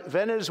 and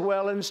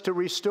Venezuelans to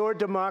restore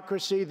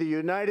democracy. The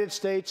United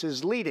States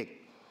is leading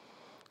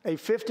a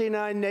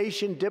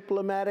 59-nation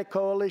diplomatic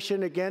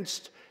coalition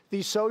against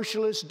the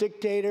socialist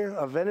dictator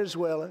of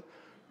Venezuela,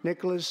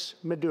 Nicolas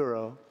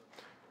Maduro.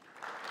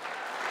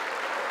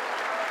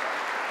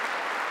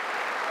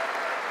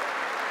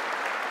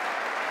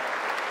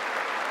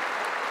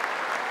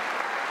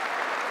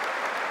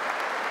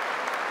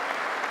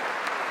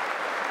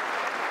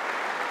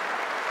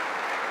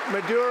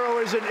 Maduro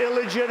is an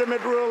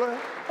illegitimate ruler,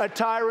 a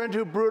tyrant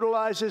who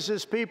brutalizes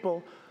his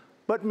people,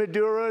 but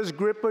Maduro's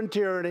grip on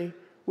tyranny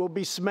will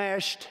be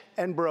smashed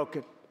and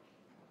broken.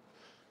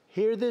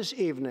 Here this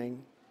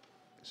evening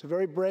is a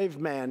very brave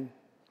man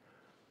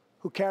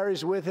who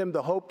carries with him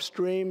the hopes,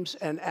 dreams,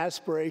 and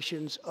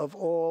aspirations of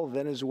all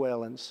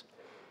Venezuelans.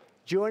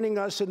 Joining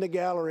us in the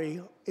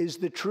gallery is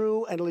the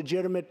true and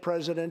legitimate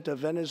president of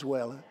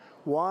Venezuela,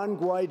 Juan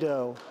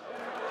Guaido.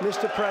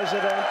 Mr.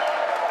 President,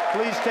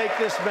 please take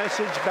this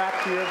message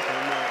back to your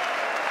family.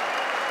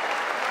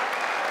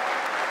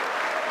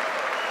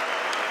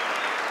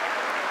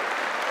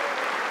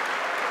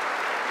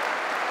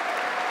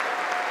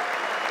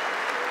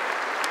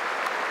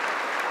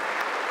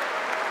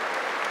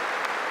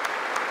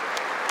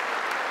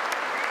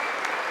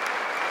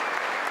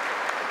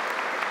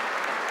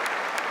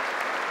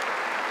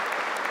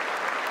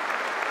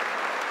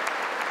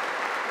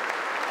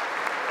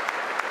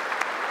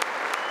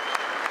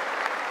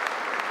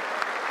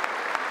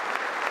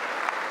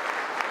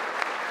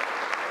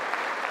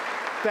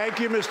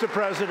 Thank you, Mr.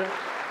 President.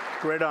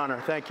 Great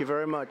honor. Thank you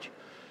very much.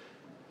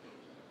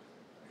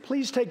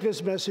 Please take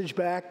this message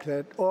back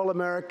that all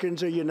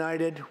Americans are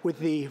united with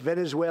the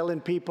Venezuelan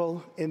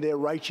people in their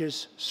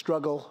righteous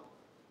struggle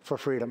for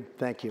freedom.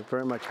 Thank you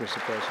very much, Mr.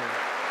 President.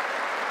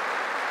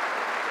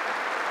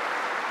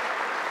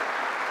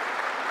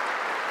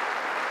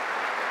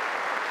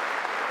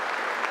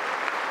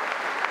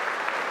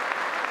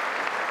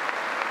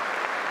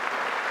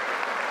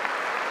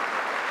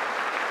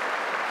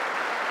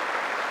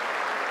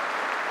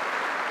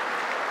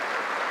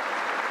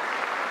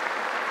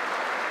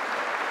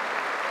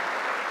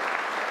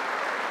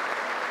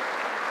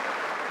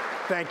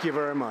 Thank you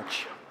very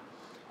much.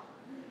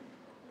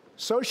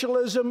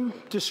 Socialism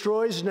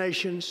destroys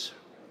nations,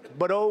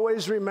 but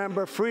always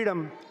remember,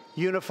 freedom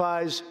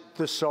unifies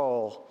the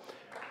soul.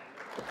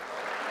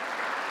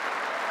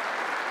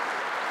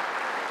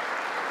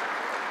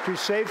 To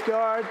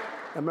safeguard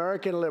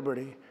American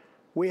liberty,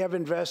 we have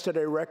invested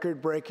a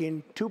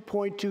record-breaking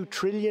 $2.2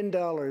 trillion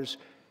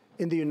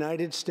in the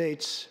United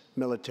States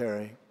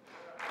military.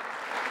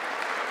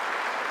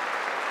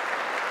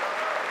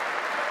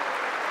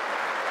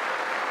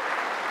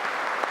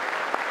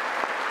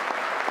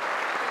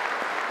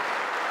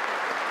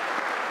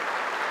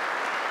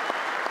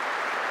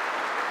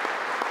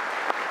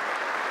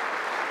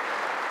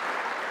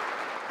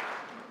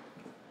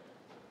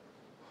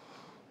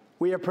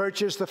 We have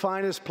purchased the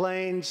finest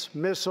planes,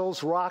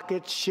 missiles,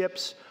 rockets,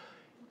 ships,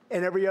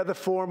 and every other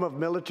form of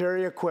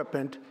military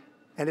equipment,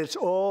 and it's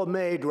all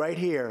made right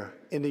here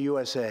in the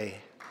USA.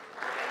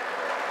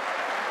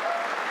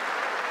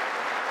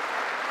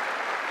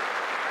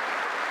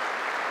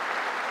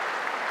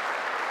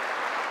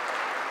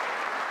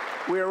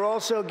 We are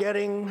also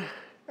getting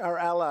our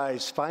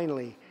allies,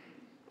 finally,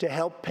 to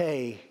help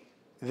pay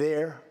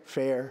their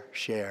fair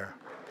share.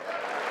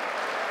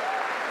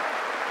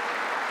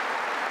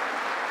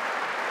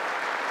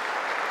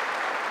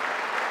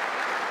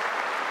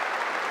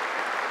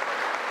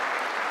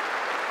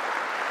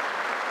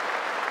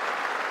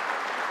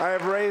 I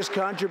have raised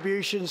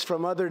contributions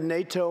from other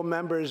NATO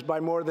members by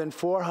more than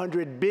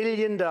 $400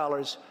 billion,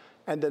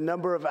 and the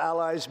number of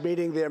allies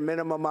meeting their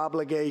minimum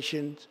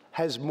obligations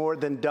has more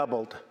than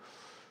doubled.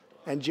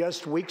 And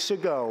just weeks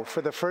ago,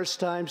 for the first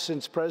time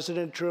since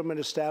President Truman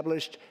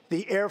established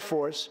the Air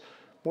Force,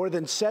 more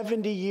than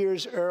 70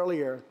 years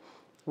earlier,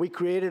 we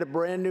created a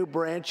brand new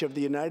branch of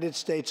the United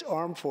States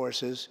Armed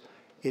Forces.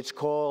 It's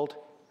called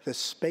the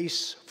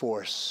Space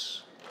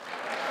Force.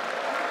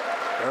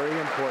 Very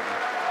important.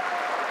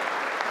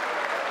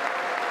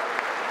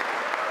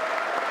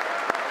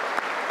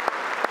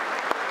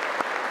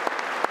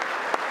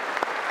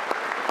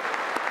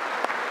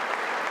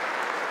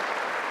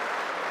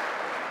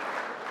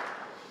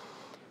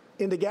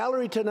 In the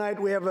gallery tonight,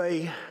 we have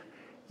a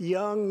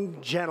young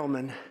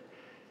gentleman,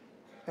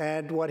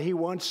 and what he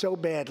wants so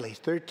badly,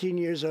 13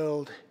 years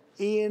old,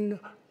 Ian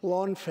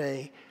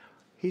Lawnfay.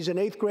 He's an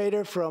 8th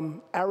grader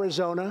from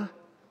Arizona.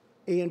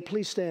 Ian,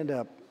 please stand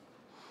up.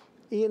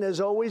 Ian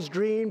has always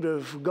dreamed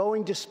of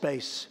going to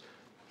space.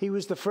 He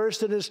was the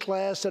first in his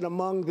class and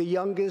among the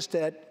youngest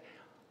at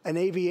an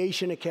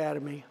aviation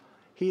academy.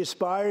 He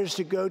aspires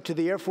to go to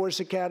the Air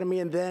Force Academy,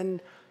 and then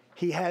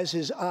he has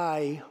his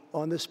eye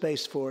on the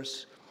Space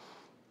Force.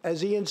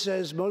 As Ian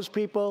says, most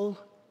people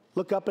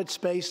look up at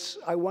space.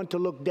 I want to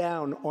look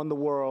down on the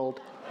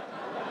world.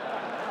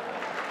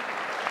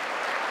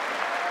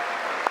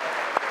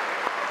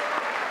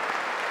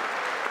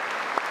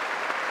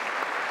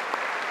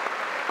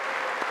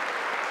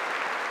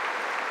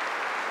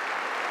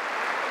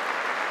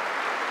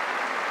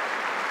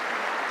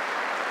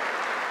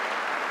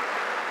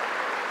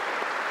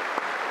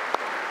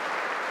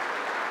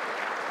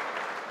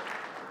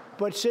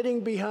 But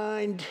sitting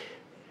behind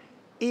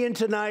Ian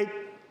tonight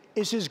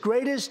is his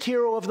greatest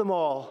hero of them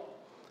all.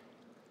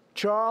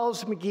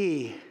 Charles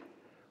McGee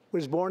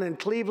was born in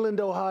Cleveland,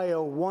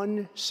 Ohio,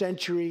 1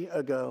 century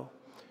ago.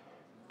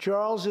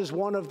 Charles is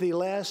one of the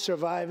last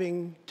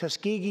surviving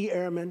Tuskegee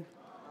Airmen,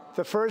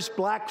 the first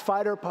black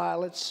fighter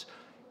pilots,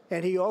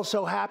 and he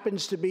also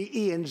happens to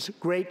be Ian's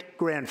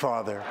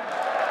great-grandfather.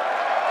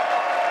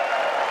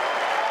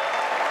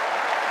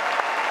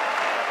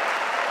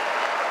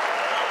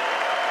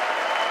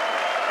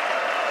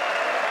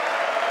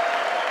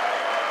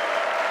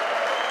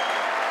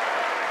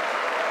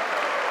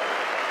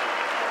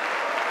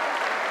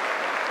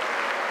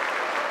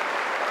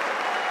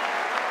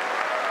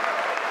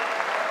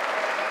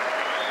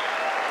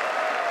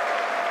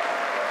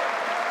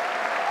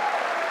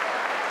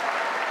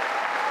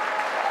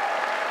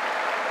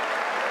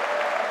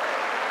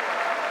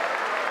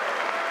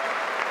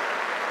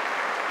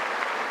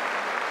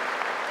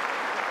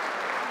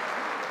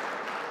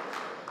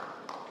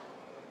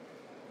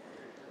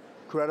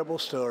 Incredible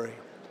story.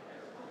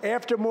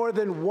 After more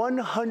than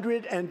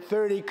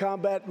 130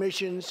 combat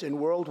missions in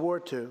World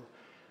War II,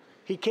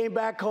 he came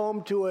back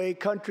home to a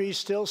country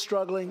still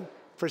struggling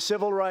for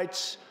civil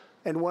rights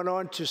and went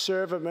on to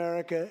serve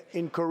America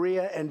in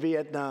Korea and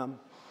Vietnam.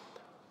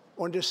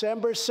 On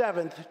December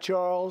 7th,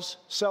 Charles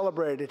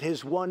celebrated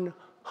his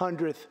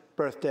 100th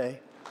birthday.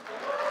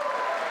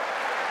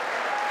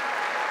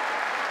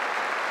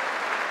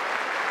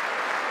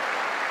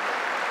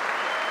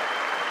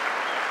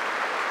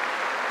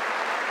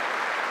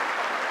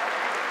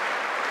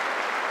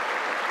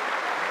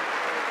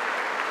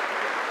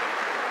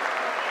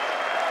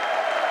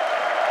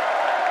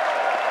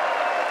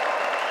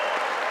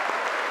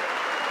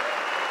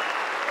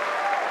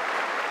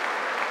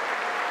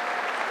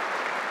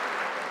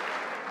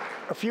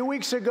 A few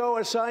weeks ago,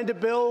 I signed a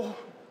bill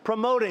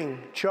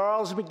promoting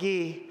Charles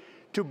McGee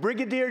to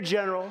Brigadier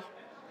General,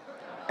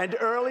 and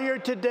earlier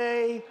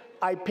today,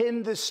 I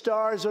pinned the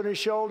stars on his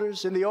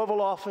shoulders in the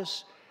Oval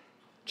Office.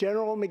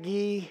 General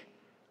McGee,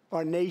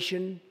 our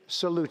nation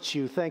salutes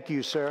you. Thank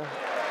you, sir.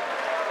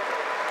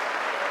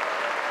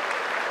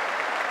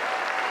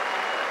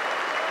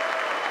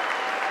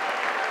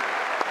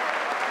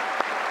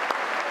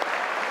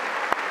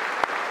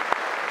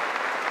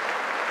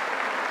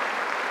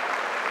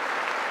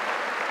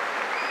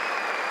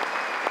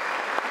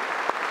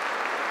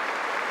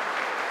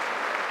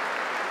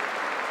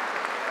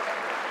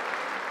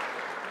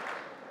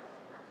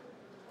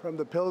 From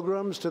the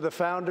Pilgrims to the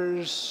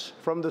founders,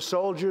 from the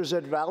soldiers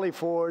at Valley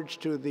Forge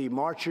to the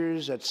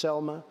marchers at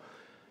Selma,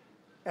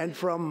 and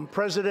from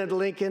President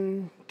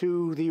Lincoln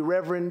to the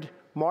Reverend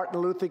Martin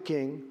Luther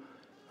King,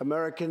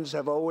 Americans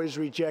have always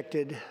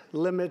rejected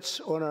limits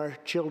on our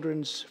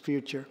children's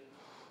future.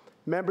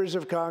 Members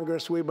of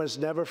Congress, we must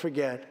never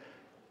forget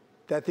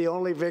that the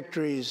only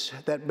victories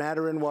that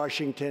matter in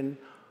Washington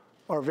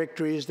are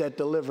victories that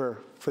deliver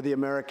for the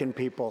American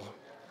people.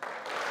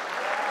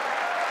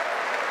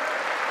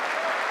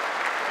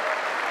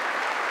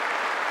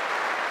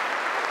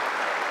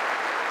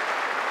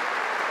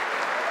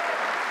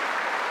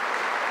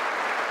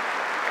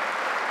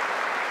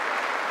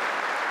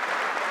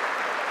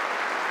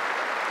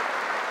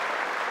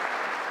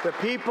 The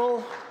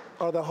people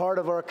are the heart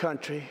of our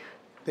country.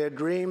 Their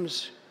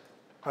dreams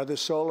are the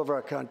soul of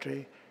our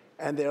country,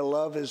 and their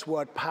love is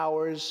what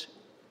powers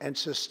and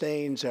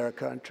sustains our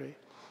country.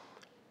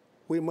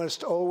 We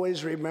must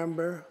always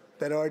remember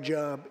that our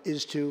job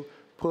is to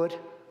put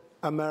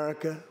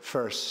America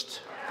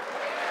first.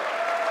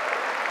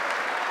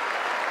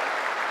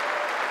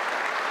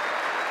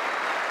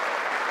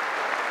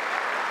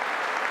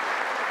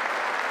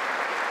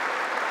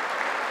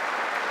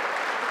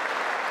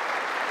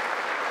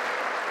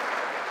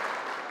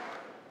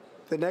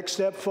 The next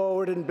step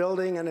forward in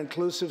building an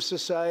inclusive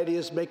society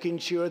is making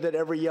sure that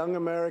every young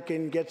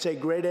American gets a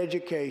great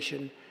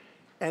education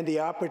and the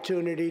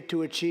opportunity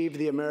to achieve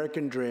the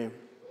American dream.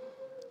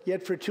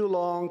 Yet for too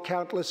long,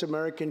 countless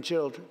American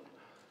children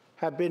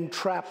have been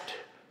trapped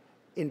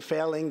in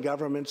failing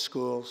government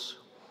schools.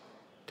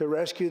 To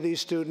rescue these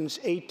students,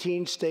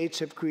 18 states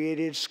have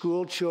created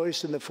school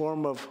choice in the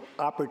form of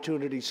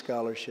opportunity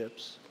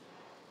scholarships.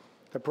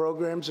 The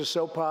programs are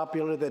so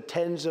popular that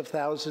tens of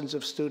thousands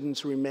of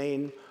students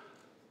remain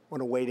on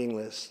a waiting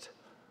list.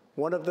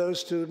 One of those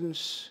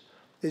students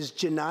is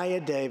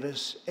Janiyah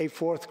Davis, a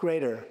fourth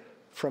grader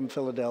from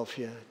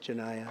Philadelphia.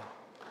 Janiyah.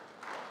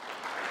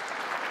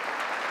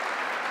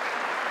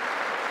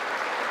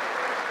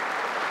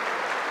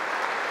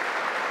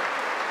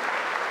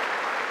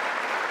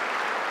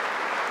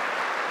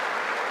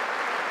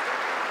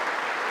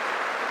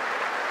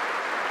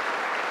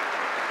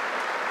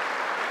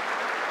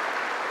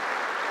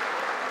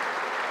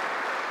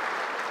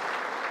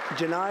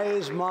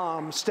 Janiyah's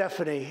mom,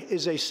 Stephanie,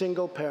 is a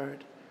single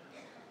parent.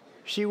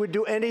 She would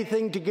do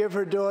anything to give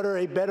her daughter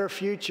a better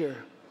future.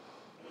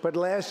 But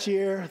last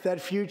year, that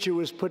future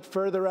was put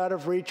further out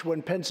of reach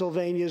when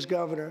Pennsylvania's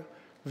governor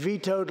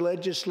vetoed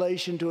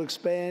legislation to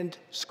expand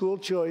school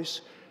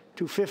choice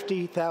to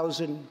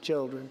 50,000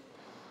 children.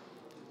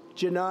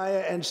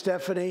 Janiyah and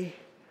Stephanie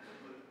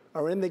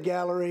are in the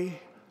gallery.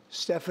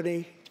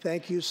 Stephanie,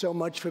 thank you so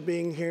much for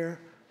being here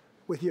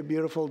with your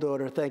beautiful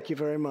daughter. Thank you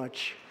very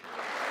much.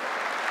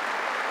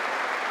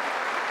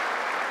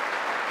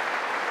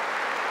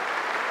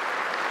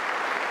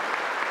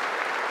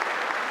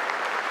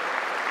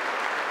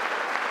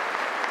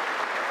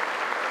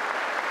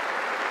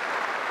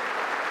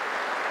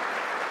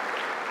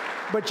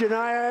 But Janiyah,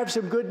 I have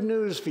some good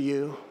news for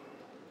you,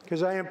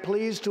 because I am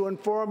pleased to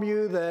inform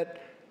you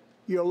that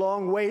your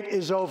long wait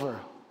is over.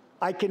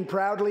 I can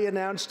proudly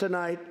announce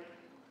tonight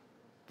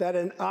that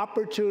an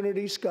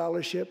opportunity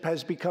scholarship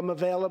has become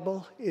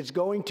available. It's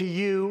going to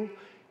you,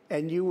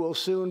 and you will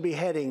soon be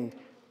heading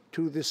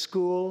to the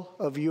school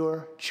of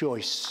your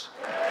choice.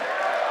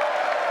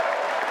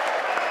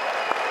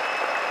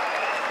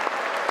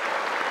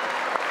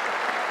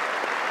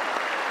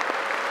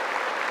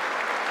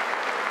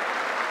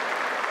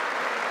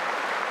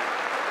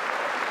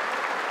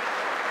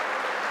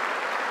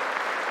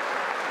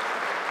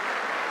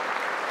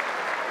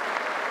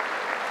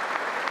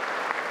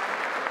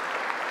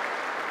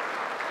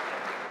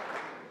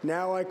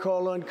 Now I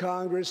call on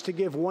Congress to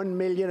give 1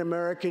 million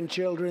American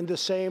children the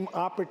same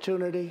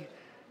opportunity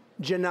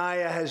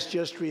Janiyah has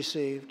just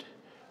received.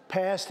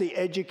 Pass the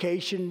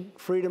Education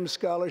Freedom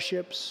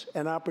Scholarships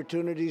and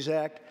Opportunities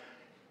Act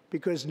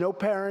because no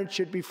parent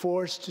should be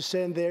forced to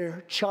send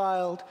their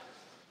child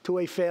to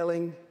a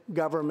failing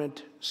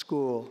government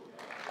school.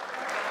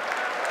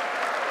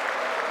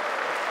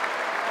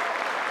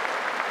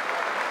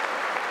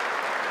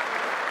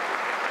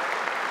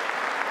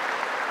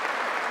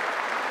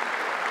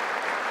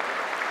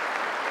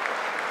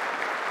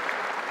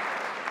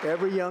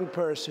 Every young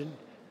person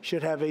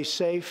should have a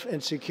safe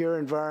and secure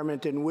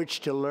environment in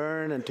which to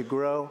learn and to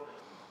grow.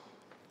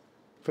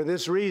 For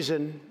this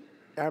reason,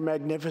 our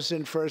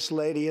magnificent First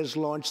Lady has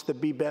launched the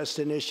Be Best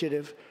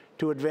initiative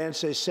to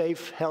advance a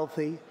safe,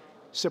 healthy,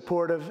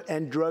 supportive,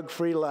 and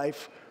drug-free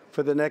life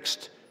for the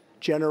next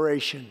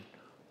generation,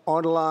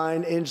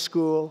 online, in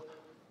school,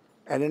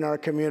 and in our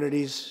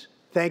communities.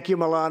 Thank you,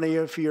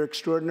 Melania, for your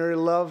extraordinary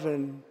love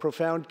and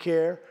profound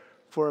care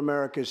for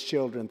America's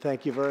children.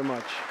 Thank you very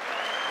much.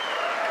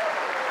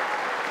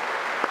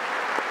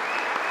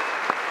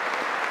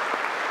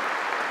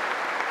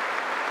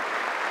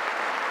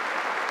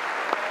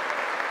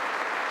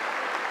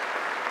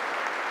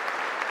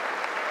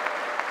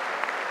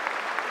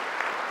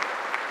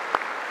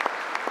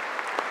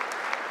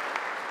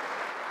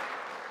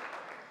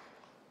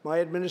 My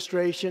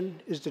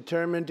administration is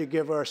determined to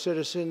give our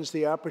citizens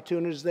the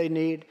opportunities they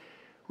need,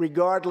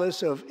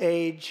 regardless of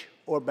age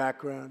or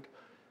background.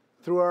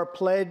 Through our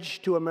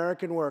pledge to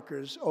American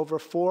workers, over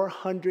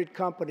 400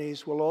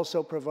 companies will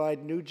also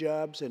provide new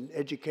jobs and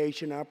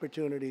education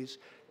opportunities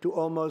to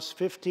almost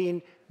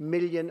 15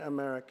 million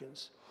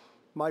Americans.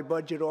 My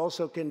budget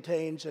also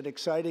contains an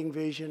exciting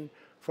vision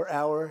for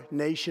our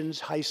nation's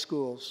high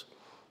schools.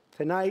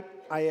 Tonight,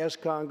 I ask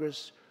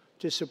Congress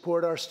to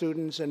support our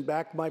students and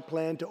back my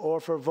plan to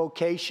offer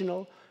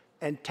vocational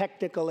and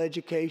technical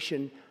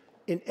education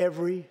in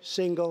every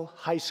single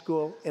high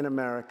school in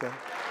America.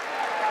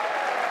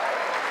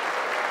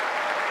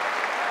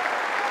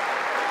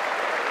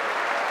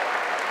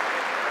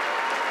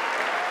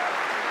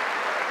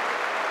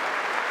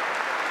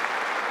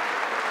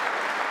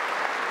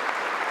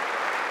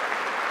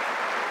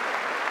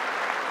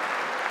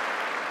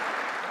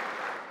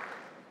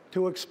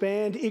 To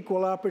expand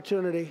equal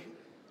opportunity,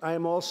 I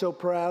am also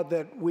proud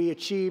that we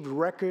achieved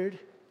record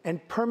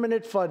and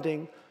permanent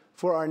funding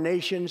for our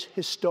nation's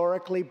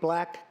historically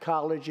black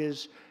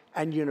colleges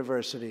and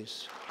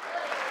universities.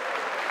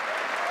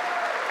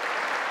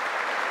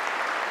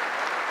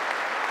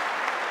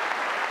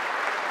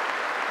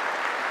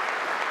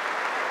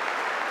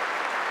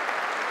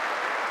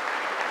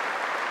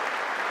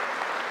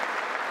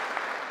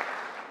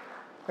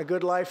 A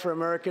good life for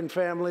American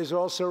families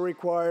also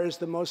requires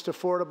the most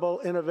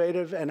affordable,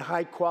 innovative, and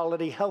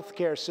high-quality health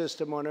care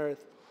system on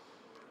earth.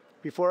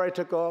 Before I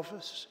took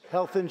office,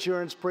 health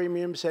insurance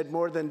premiums had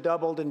more than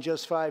doubled in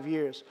just 5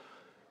 years.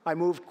 I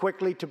moved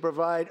quickly to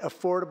provide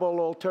affordable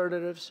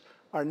alternatives.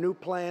 Our new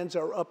plans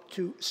are up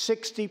to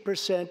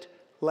 60%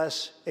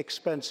 less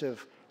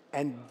expensive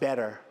and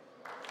better.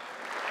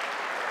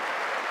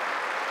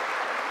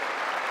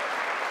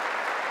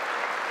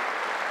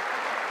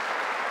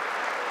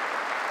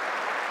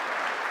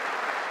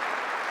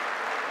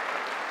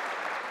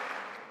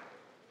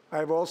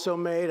 I've also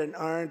made an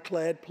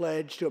ironclad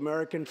pledge to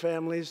American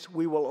families.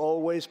 We will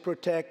always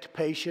protect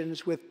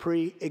patients with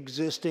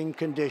pre-existing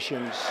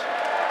conditions.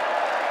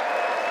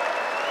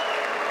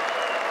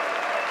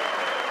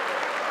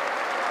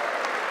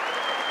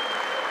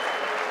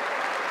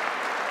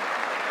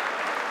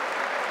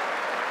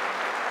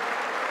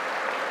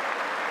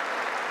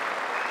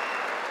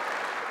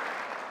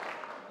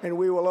 And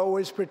we will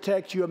always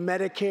protect your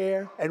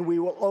Medicare, and we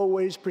will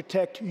always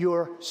protect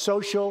your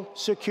Social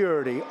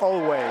Security,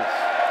 always.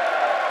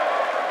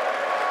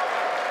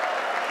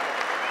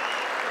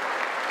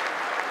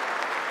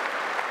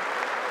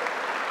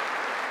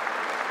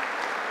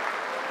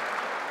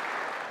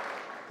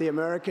 The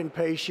American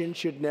patient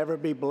should never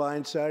be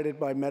blindsided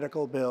by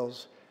medical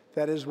bills.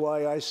 That is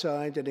why I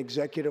signed an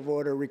executive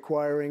order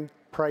requiring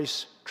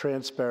price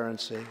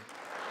transparency.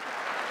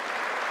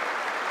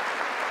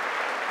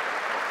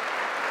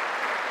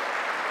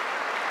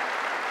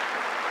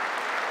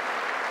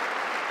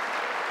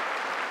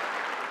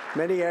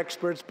 Many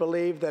experts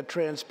believe that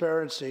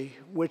transparency,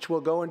 which will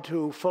go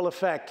into full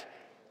effect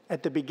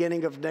at the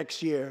beginning of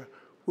next year,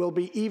 will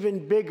be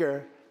even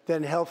bigger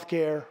than health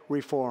care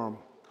reform.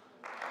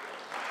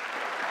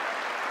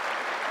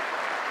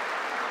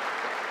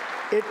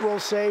 It will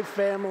save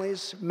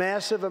families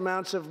massive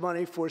amounts of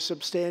money for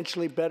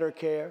substantially better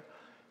care.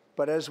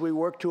 But as we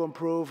work to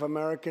improve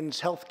Americans'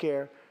 health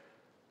care,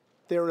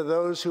 there are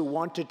those who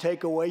want to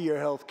take away your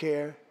health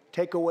care,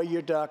 take away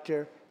your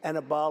doctor, and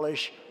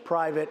abolish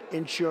private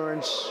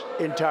insurance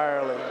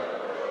entirely.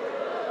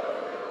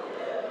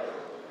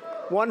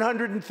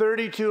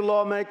 132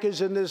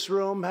 lawmakers in this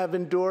room have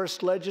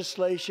endorsed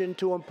legislation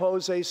to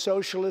impose a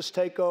socialist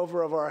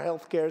takeover of our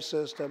health care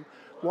system,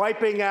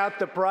 wiping out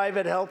the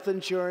private health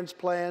insurance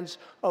plans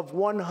of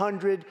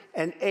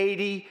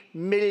 180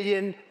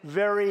 million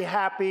very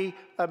happy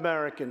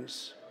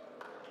Americans.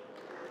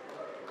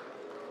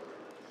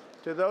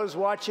 To those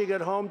watching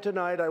at home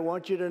tonight, I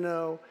want you to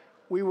know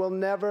We will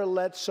never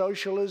let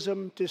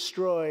socialism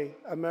destroy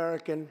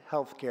American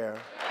health care.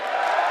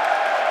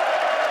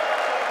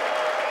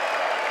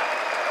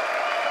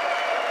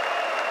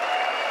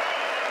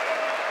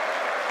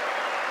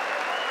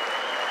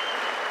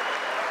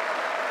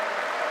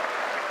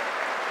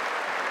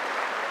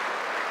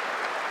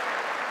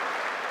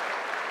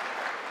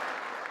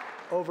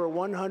 Over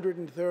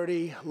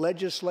 130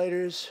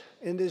 legislators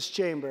in this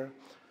chamber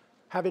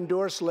have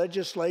endorsed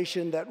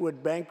legislation that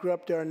would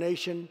bankrupt our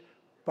nation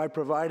by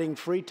providing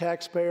free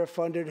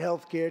taxpayer-funded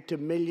health care to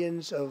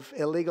millions of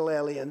illegal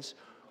aliens,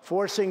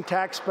 forcing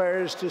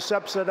taxpayers to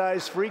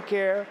subsidize free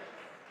care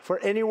for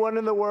anyone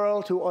in the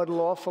world who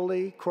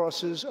unlawfully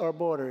crosses our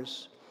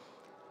borders.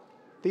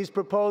 These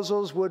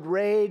proposals would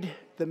raid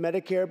the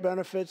Medicare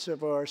benefits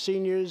of our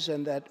seniors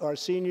and that our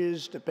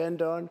seniors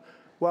depend on,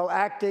 while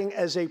acting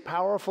as a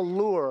powerful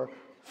lure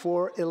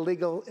for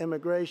illegal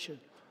immigration.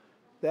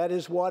 That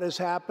is what is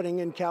happening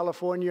in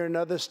California and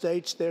other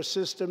states. Their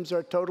systems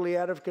are totally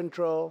out of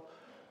control,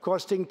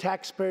 costing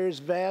taxpayers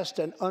vast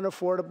and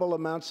unaffordable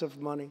amounts of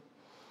money.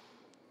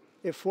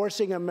 If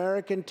forcing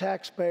American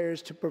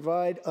taxpayers to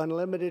provide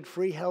unlimited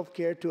free health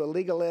care to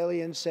illegal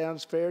aliens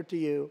sounds fair to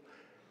you,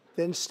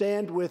 then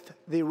stand with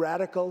the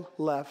radical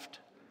left.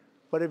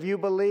 But if you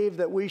believe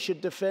that we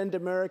should defend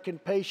American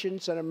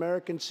patients and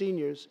American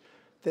seniors,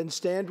 then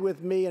stand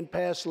with me and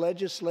pass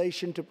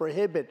legislation to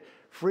prohibit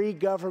free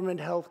government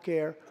health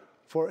care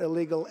for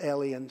illegal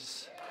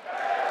aliens.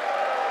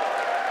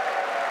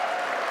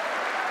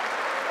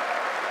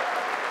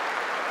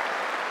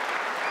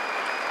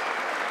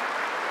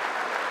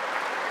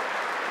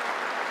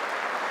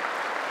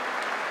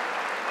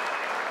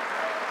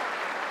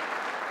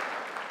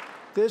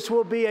 This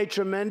will be a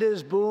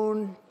tremendous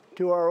boon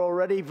to our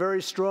already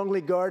very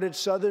strongly guarded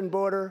southern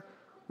border,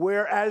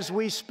 where, as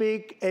we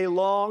speak, a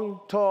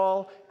long,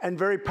 tall, and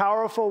very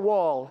powerful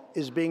wall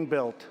is being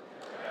built.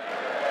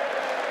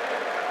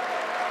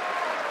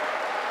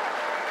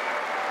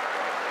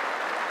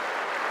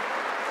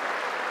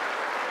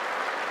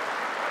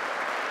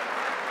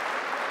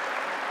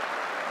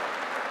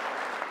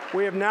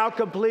 We have now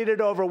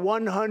completed over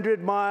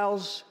 100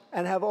 miles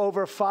and have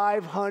over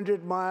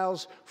 500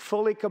 miles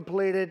fully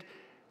completed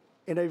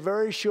in a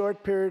very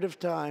short period of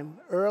time.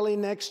 Early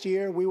next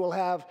year, we will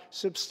have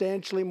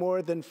substantially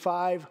more than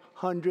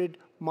 500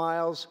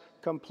 miles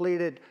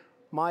completed.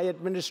 My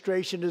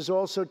administration is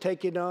also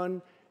taking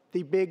on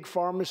the big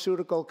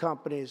pharmaceutical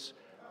companies.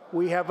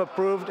 We have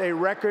approved a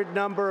record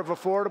number of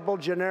affordable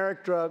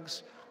generic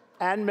drugs,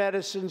 and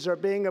medicines are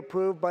being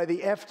approved by the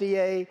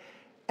FDA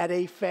at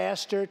a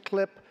faster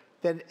clip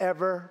than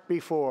ever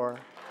before.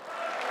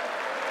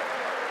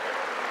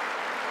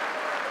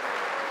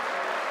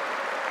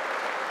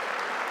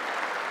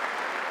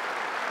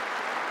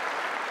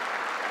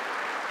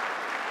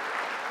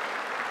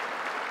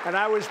 And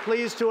I was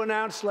pleased to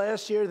announce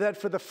last year that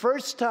for the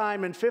first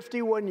time in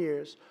 51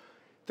 years,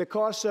 the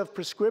cost of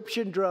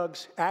prescription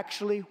drugs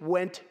actually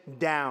went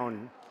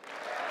down.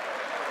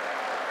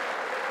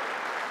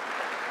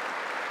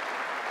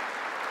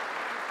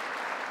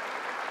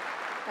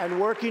 And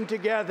working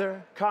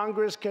together,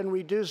 Congress can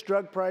reduce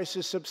drug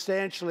prices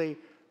substantially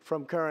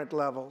from current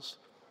levels.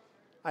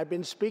 I've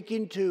been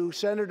speaking to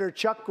Senator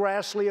Chuck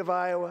Grassley of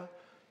Iowa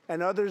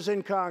and others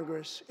in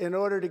Congress in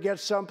order to get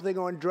something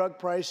on drug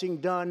pricing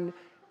done,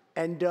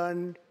 and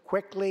done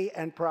quickly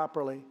and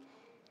properly.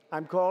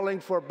 I'm calling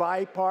for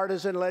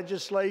bipartisan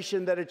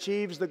legislation that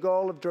achieves the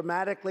goal of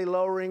dramatically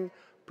lowering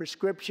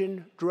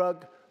prescription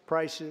drug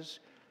prices.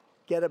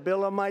 Get a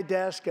bill on my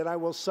desk and I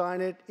will sign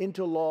it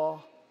into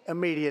law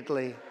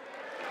immediately.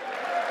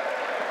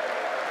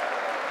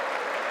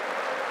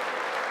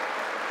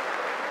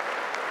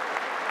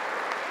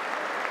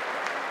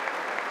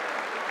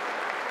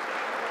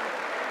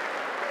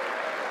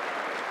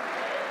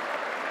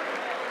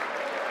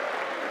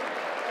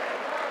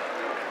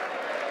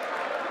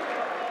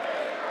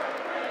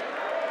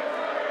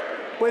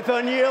 With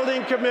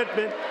unyielding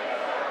commitment,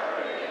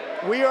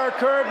 we are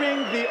curbing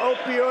the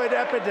opioid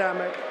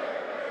epidemic.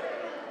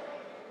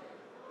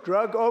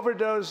 Drug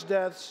overdose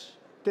deaths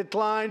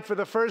declined for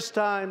the first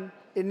time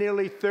in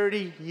nearly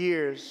 30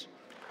 years.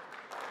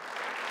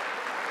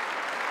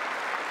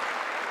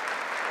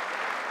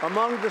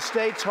 Among the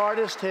states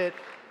hardest hit,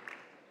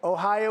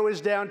 Ohio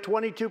is down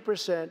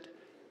 22%,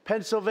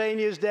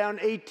 Pennsylvania is down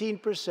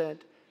 18%,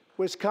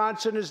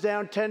 Wisconsin is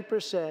down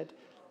 10%,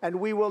 and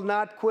we will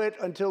not quit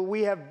until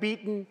we have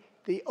beaten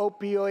the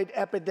opioid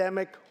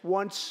epidemic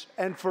once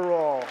and for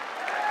all.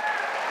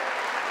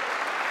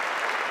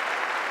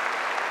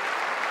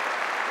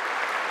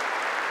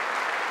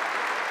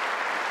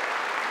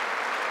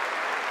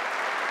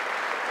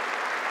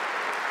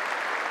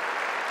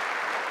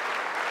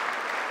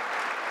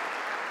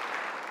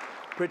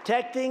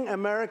 Protecting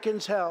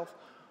Americans' health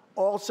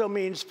also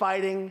means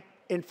fighting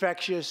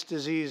infectious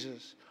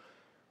diseases.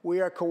 We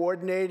are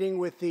coordinating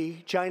with the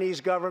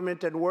Chinese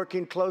government and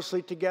working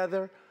closely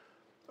together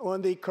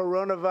on the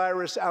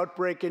coronavirus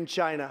outbreak in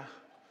China.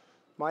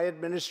 My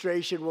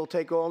administration will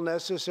take all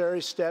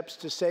necessary steps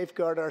to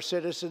safeguard our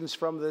citizens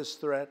from this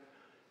threat.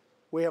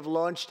 we have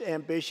launched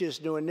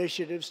ambitious new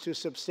initiatives to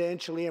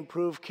substantially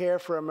improve care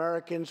for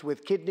Americans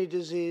with kidney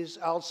disease,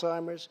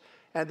 Alzheimer's,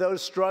 and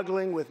those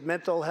struggling with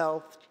mental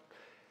health.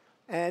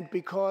 And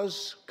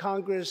because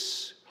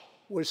Congress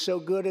was so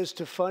good as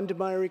to fund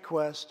my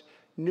request,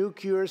 new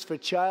cures for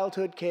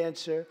childhood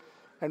cancer,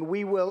 and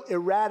we will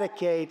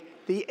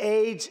eradicate the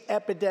AIDS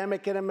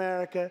epidemic in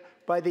America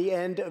by the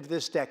end of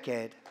this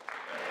decade.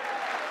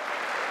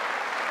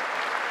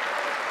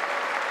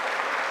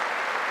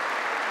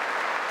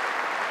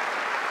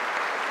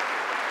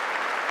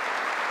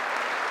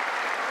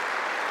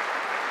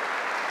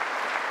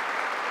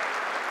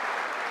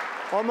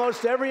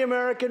 Almost every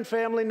American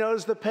family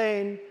knows the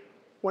pain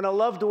when a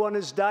loved one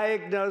is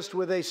diagnosed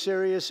with a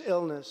serious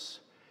illness.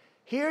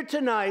 Here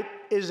tonight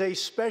is a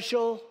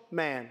special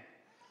man,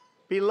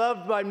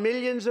 beloved by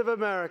millions of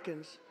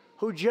Americans,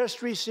 who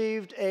just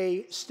received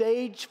a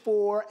stage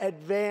 4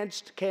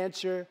 advanced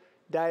cancer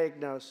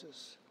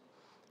diagnosis.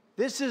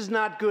 This is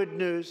not good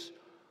news,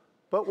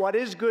 but what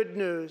is good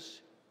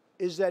news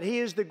is that he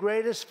is the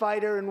greatest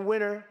fighter and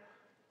winner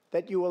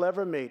that you will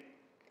ever meet.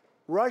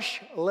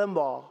 Rush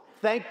Limbaugh,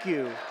 thank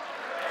you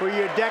for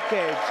your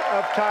decades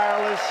of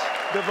tireless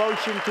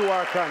devotion to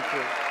our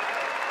country.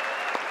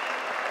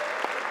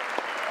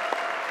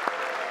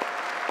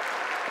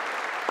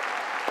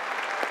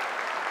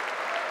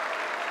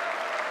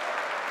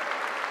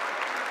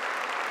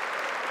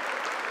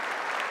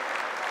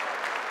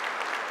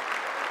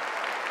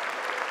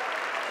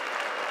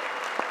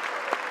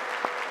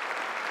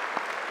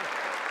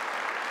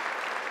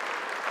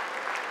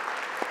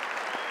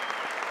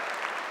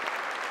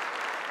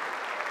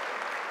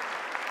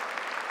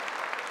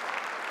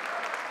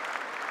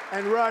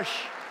 And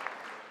Rush,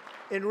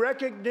 in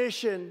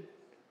recognition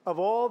of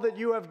all that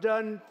you have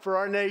done for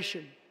our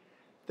nation,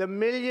 the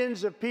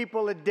millions of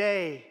people a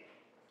day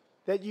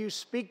that you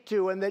speak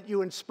to and that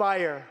you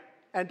inspire,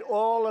 and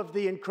all of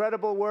the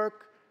incredible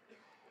work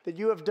that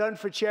you have done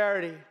for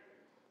charity,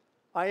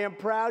 I am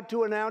proud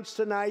to announce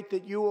tonight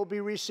that you will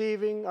be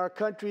receiving our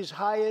country's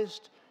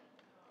highest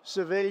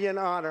civilian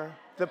honor,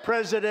 the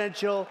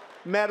Presidential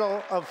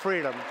Medal of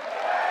Freedom.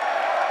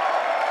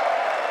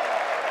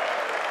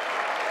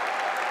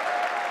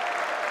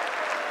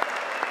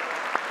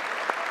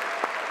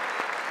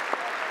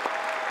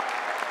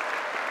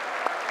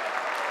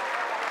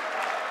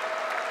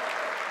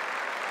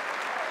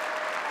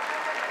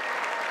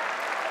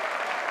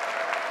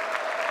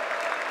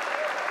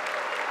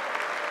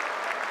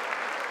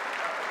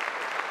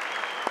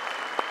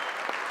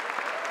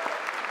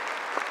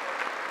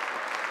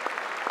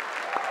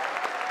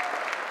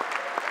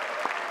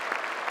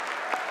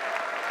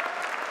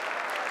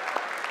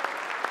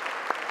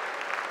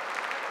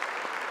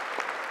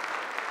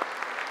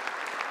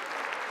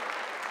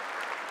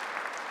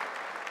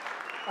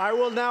 I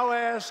will now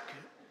ask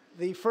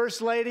the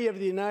First Lady of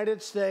the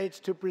United States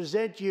to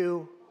present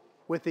you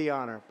with the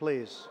honor,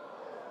 please.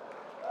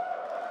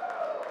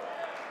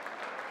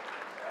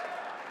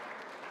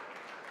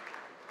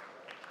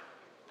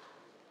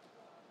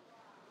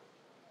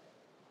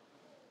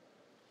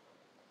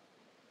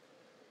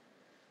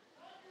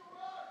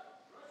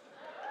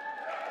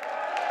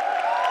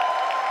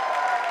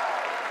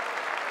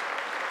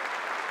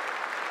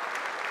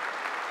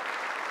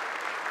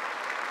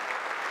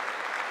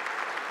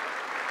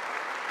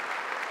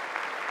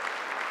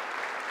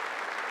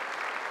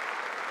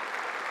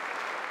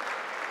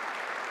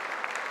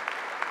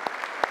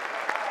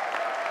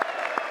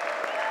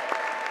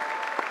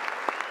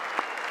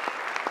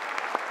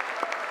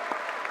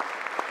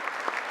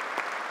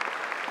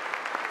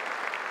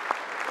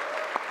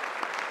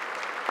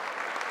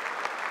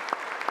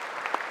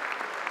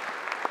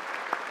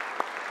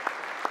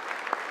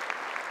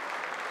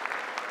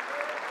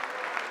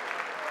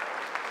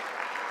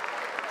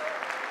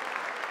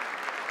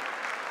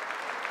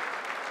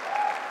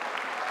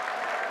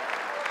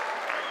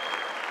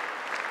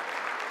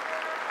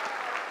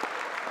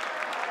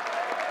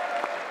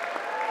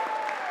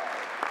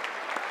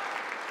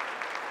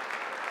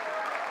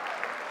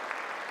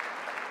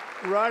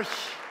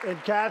 Rush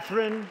and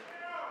Catherine,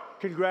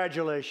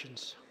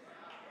 congratulations.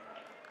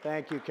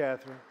 Thank you,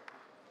 Catherine.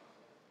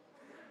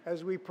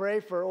 As we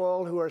pray for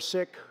all who are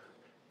sick,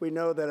 we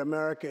know that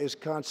America is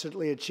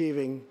constantly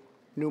achieving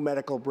new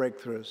medical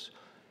breakthroughs.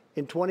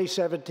 In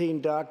 2017,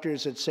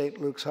 doctors at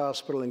St. Luke's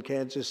Hospital in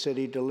Kansas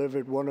City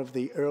delivered one of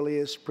the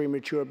earliest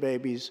premature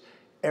babies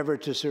ever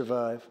to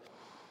survive.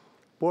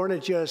 Born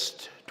at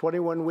just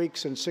 21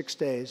 weeks and 6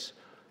 days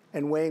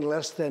and weighing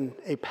less than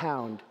a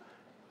pound,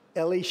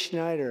 Ellie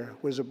Schneider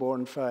was a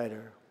born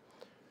fighter.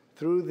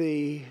 Through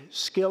the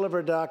skill of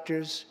her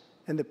doctors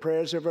and the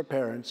prayers of her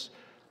parents,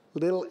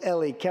 little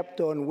Ellie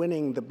kept on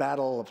winning the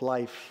battle of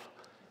life.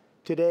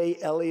 Today,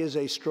 Ellie is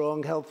a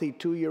strong, healthy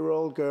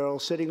 2-year-old girl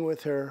sitting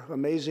with her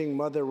amazing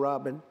mother,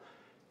 Robin.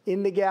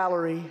 In the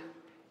gallery,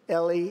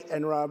 Ellie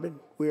and Robin,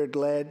 we are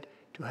glad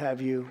to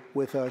have you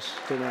with us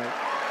tonight.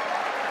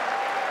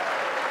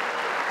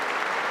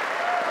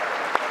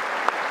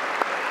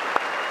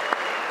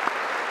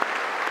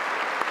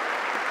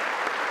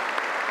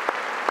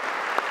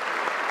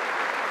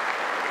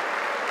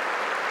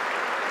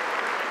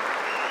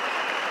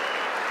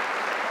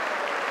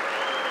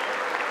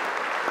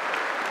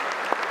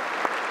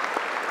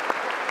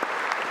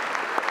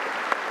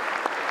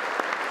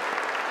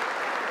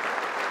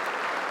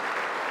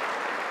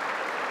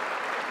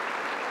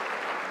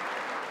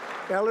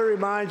 Ellie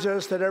reminds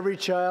us that every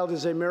child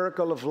is a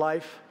miracle of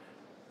life.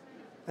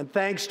 And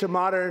thanks to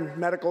modern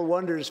medical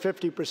wonders,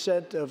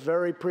 50% of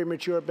very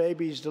premature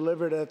babies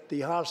delivered at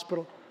the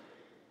hospital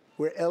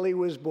where Ellie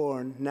was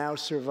born now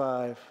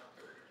survive.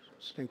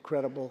 It's an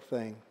incredible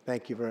thing.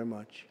 Thank you very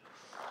much.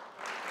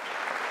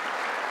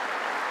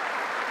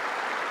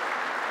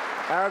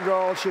 Our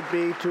goal should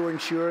be to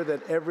ensure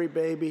that every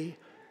baby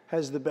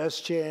has the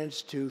best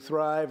chance to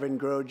thrive and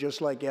grow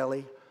just like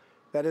Ellie.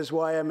 That is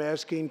why I'm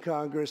asking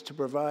Congress to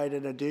provide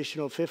an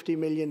additional $50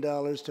 million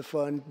to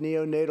fund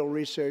neonatal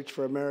research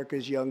for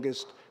America's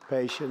youngest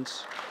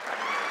patients.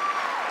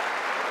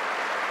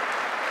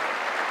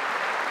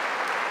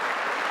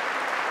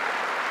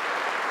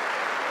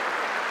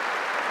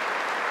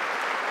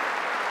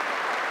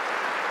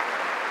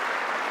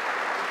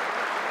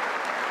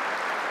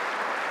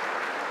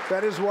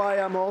 That is why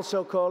I'm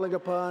also calling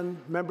upon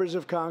members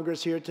of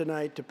Congress here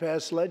tonight to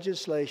pass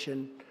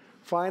legislation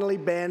finally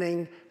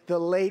banning the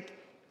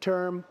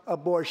late-term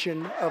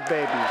abortion of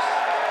babies.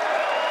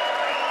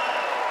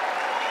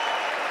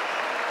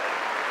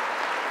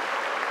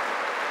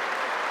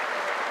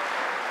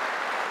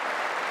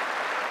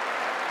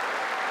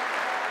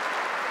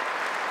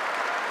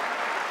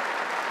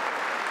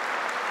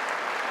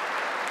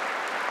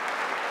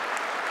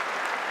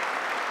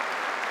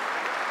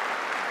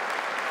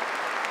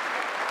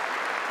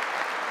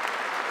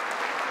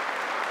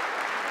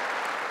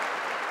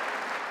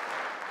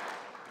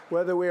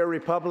 Whether we are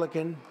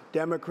Republican,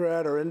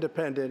 Democrat, or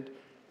Independent,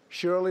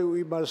 surely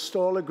we must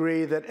all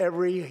agree that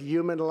every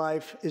human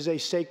life is a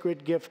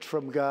sacred gift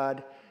from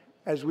God.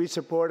 As we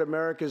support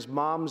America's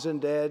moms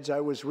and dads, I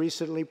was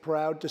recently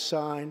proud to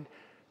sign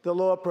the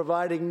law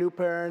providing new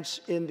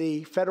parents in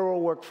the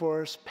federal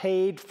workforce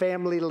paid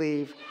family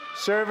leave,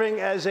 serving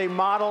as a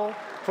model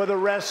for the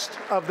rest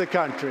of the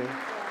country.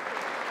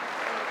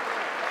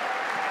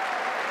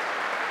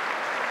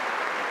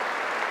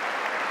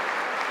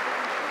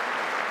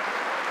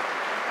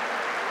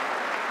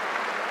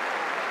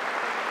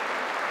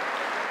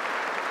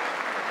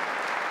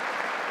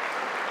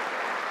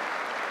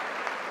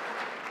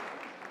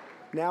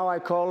 Now I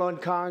call on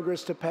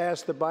Congress to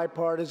pass the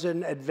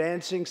bipartisan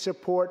Advancing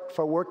Support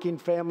for Working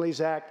Families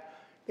Act,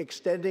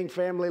 extending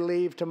family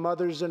leave to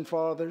mothers and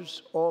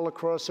fathers all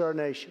across our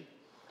nation.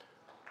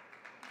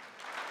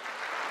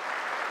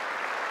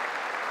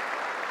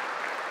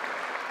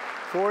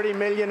 $40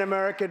 million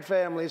American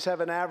families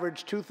have an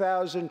average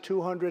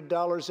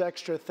 $2,200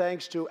 extra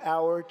thanks to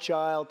our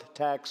child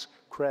tax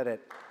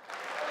credit.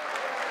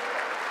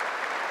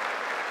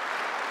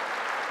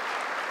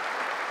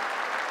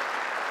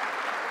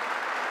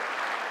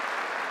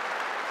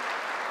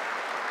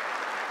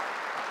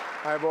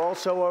 I've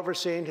also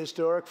overseen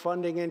historic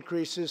funding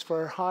increases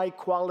for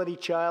high-quality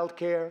child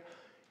care,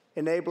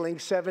 enabling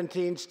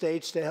 17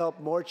 states to help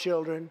more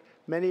children,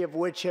 many of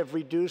which have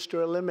reduced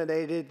or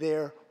eliminated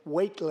their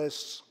wait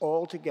lists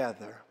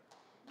altogether.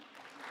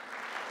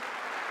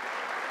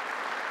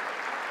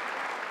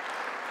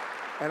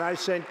 And I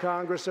sent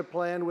Congress a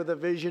plan with a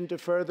vision to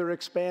further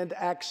expand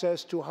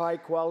access to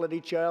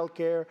high-quality child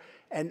care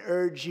and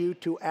urge you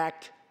to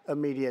act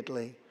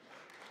immediately.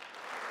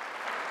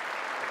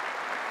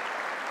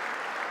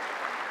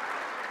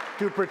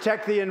 To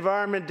protect the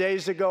environment,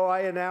 days ago, I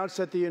announced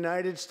that the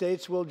United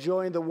States will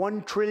join the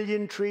 1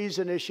 Trillion Trees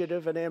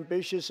Initiative, an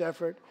ambitious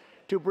effort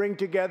to bring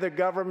together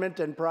government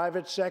and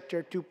private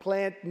sector to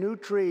plant new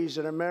trees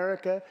in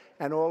America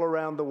and all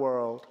around the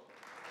world.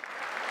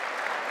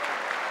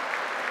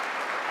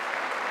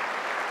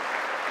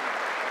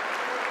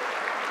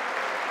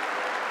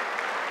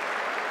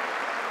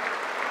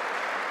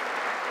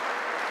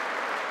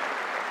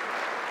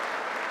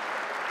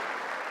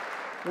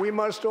 We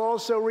must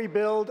also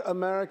rebuild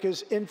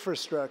America's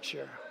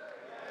infrastructure.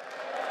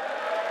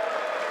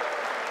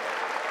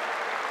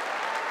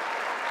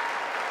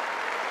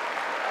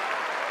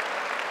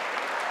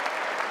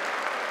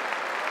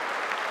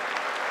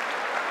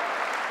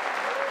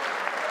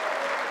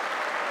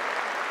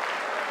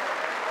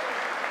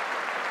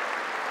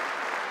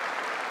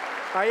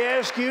 I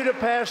ask you to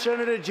pass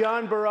Senator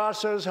John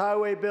Barrasso's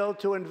highway bill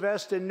to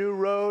invest in new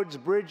roads,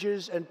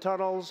 bridges, and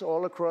tunnels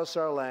all across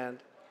our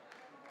land.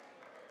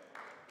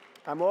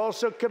 I'm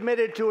also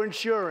committed to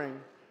ensuring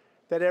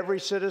that every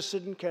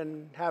citizen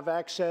can have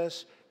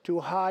access to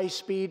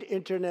high-speed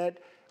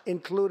internet,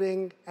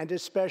 including and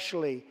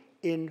especially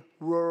in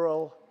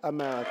rural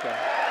America.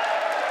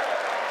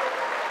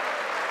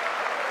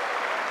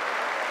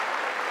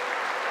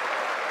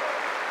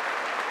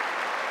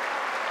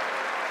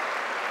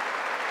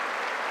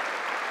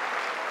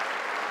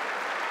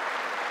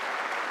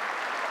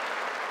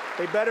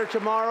 A better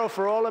tomorrow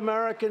for all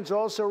Americans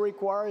also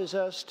requires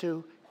us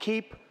to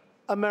keep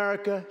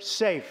America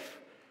safe.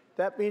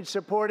 That means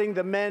supporting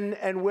the men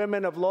and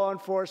women of law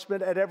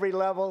enforcement at every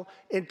level,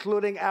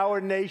 including our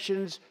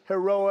nation's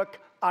heroic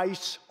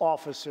ICE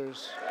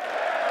officers.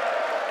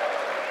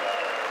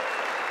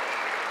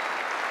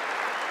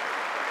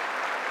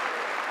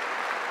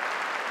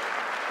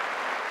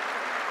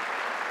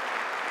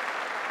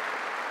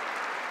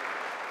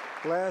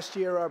 Last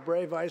year, our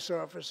brave ICE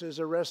officers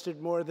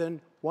arrested more than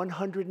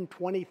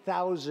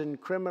 120,000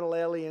 criminal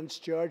aliens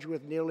charged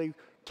with nearly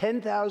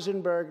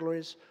 10,000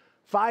 burglaries,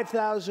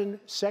 5,000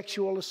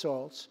 sexual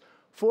assaults,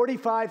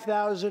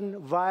 45,000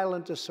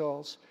 violent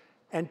assaults,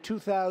 and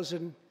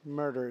 2,000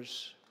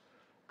 murders.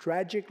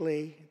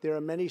 Tragically, there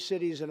are many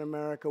cities in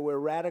America where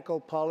radical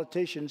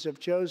politicians have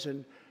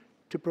chosen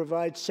to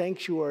provide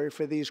sanctuary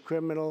for these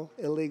criminal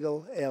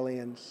illegal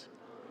aliens.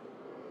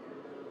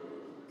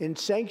 In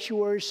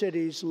sanctuary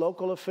cities,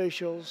 local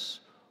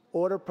officials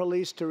order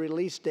police to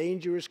release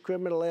dangerous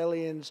criminal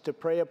aliens to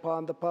prey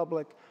upon the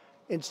public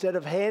instead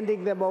of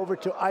handing them over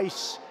to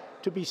ICE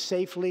to be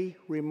safely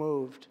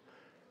removed.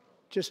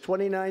 Just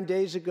 29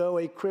 days ago,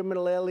 a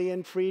criminal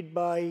alien freed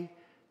by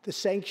the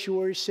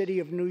sanctuary city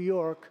of New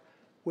York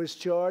was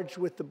charged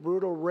with the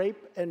brutal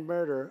rape and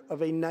murder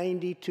of a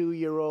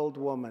 92-year-old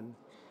woman.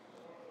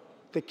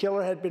 The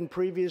killer had been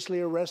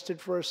previously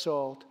arrested for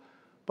assault,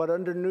 but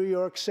under New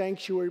York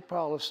sanctuary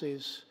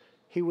policies,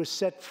 he was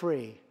set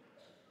free.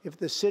 If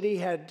the city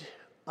had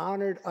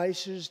honored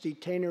ICE's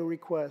detainer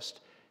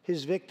request,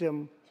 his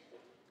victim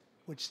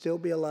would still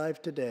be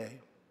alive today.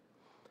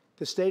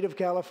 The state of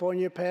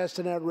California passed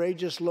an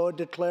outrageous law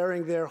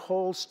declaring their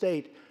whole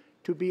state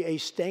to be a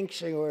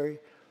sanctuary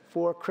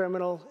for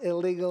criminal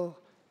illegal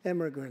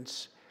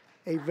immigrants,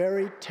 a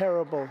very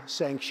terrible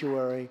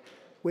sanctuary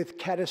with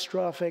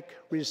catastrophic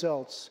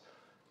results.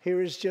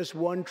 Here is just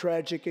one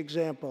tragic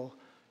example.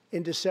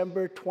 In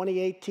December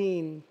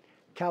 2018,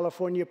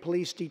 California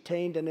police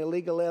detained an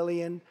illegal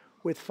alien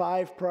with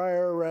 5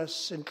 prior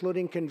arrests,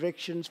 including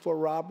convictions for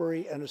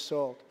robbery and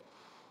assault.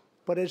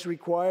 But as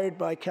required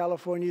by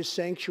California's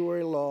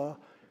sanctuary law,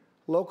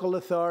 local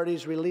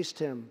authorities released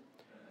him.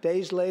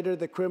 Days later,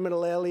 the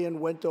criminal alien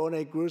went on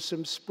a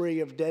gruesome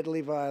spree of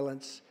deadly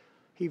violence.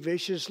 He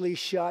viciously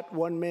shot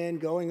one man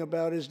going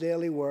about his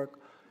daily work.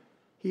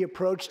 He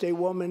approached a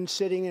woman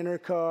sitting in her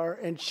car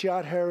and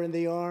shot her in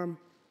the arm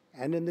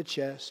and in the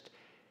chest.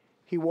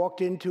 He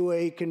walked into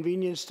a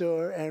convenience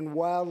store and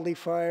wildly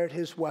fired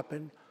his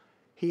weapon.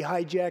 He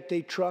hijacked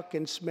a truck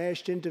and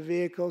smashed into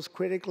vehicles,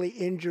 critically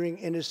injuring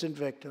innocent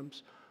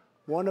victims.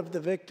 One of the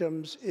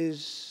victims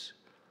is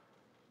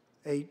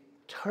a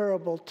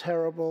terrible,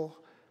 terrible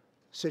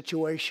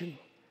situation.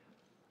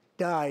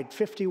 Died,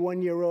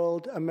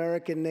 51-year-old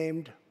American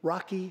named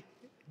Rocky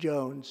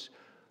Jones.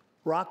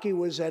 Rocky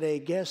was at a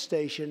gas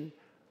station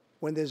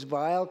when this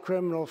vile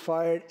criminal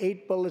fired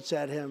 8 bullets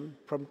at him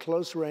from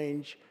close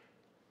range,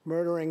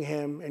 murdering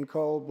him in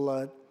cold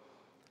blood.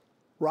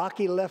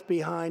 Rocky left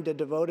behind a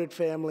devoted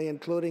family,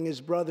 including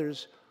his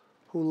brothers,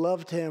 who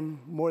loved him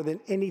more than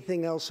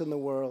anything else in the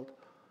world.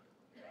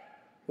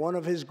 One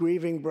of his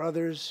grieving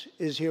brothers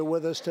is here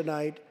with us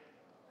tonight.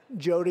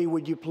 Jody,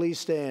 would you please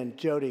stand?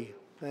 Jody,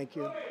 thank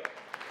you.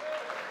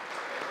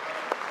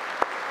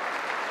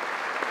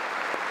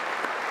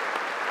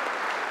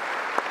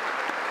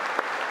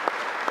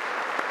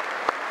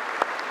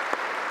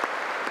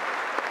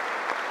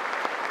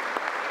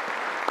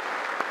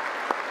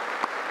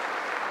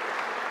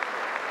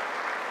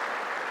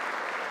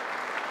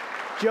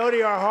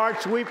 Jody, our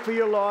hearts weep for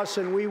your loss,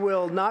 and we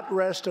will not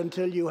rest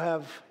until you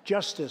have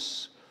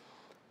justice.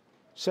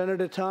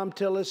 Senator Thom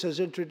Tillis has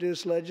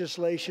introduced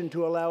legislation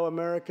to allow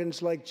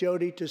Americans like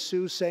Jody to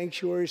sue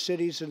sanctuary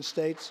cities and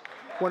states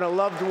when a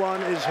loved one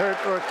is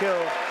hurt or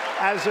killed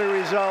as a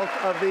result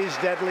of these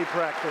deadly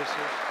practices.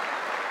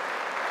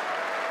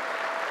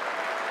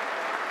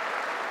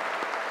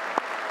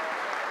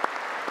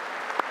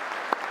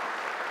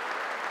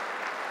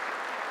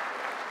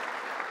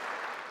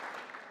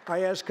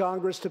 I ask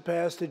Congress to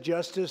pass the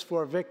Justice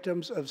for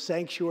Victims of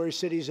Sanctuary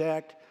Cities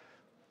Act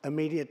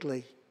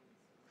immediately.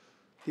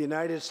 The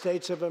United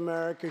States of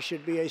America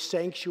should be a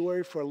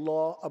sanctuary for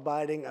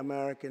law-abiding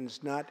Americans,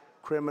 not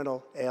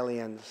criminal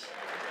aliens.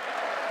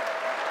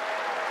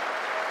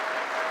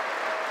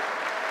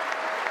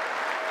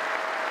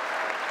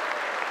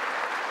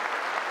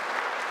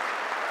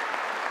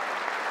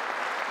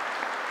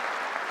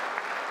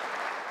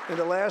 In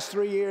the last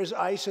 3 years,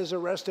 ICE has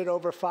arrested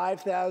over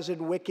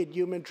 5,000 wicked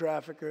human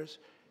traffickers,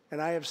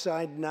 and I have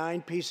signed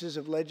 9 pieces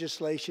of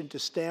legislation to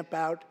stamp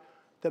out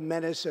the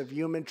menace of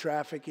human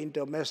trafficking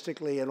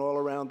domestically and all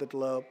around the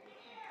globe.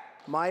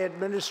 My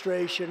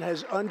administration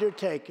has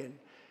undertaken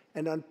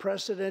an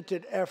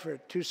unprecedented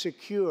effort to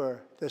secure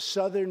the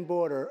southern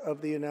border of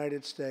the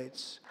United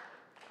States.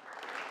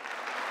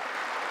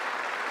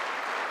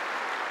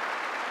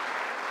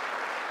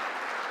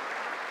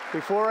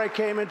 Before I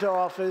came into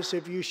office,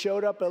 if you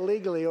showed up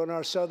illegally on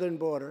our southern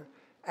border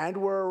and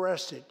were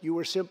arrested, you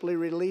were simply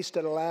released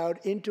and allowed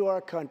into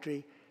our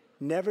country,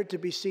 never to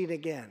be seen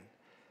again.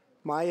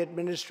 My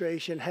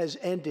administration has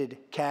ended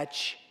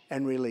catch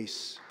and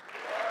release.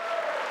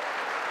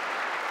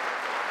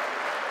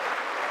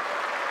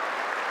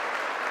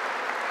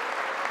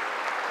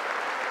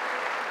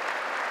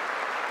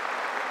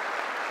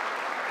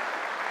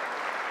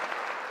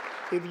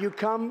 If you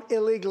come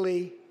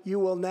illegally, you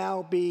will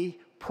now be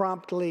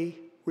promptly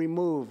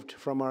removed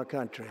from our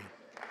country.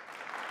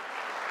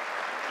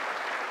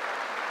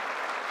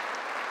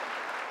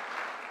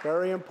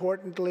 Very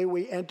importantly,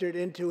 we entered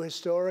into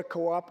historic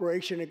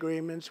cooperation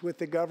agreements with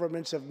the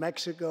governments of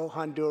Mexico,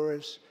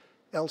 Honduras,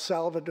 El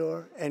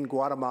Salvador, and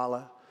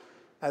Guatemala.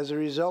 As a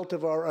result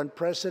of our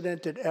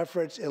unprecedented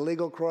efforts,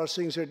 illegal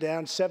crossings are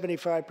down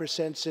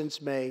 75%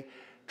 since May,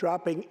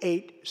 dropping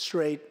 8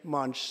 straight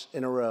months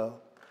in a row.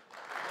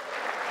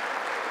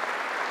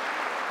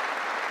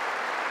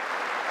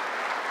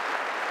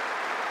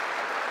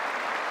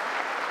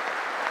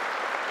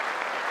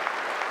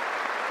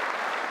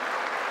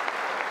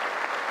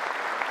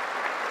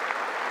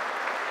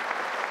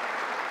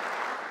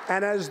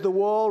 And as the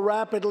wall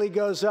rapidly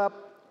goes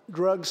up,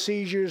 drug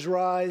seizures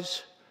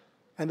rise,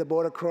 and the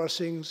border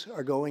crossings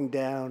are going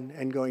down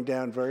and going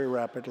down very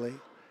rapidly.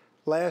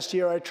 Last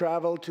year, I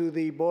traveled to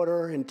the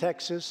border in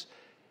Texas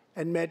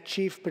and met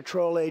Chief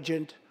Patrol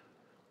Agent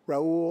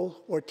Raul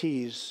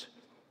Ortiz.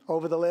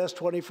 Over the last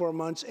 24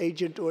 months,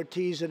 Agent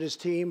Ortiz and his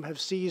team have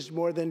seized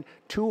more than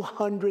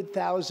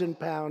 200,000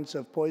 pounds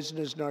of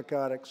poisonous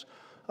narcotics,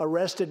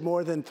 arrested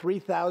more than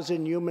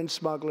 3,000 human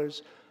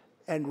smugglers,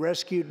 and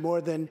rescued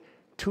more than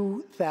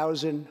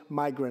 2,000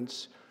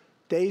 migrants.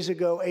 Days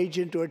ago,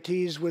 Agent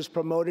Ortiz was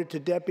promoted to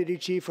Deputy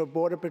Chief of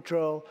Border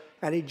Patrol,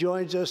 and he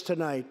joins us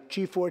tonight.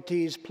 Chief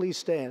Ortiz, please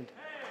stand.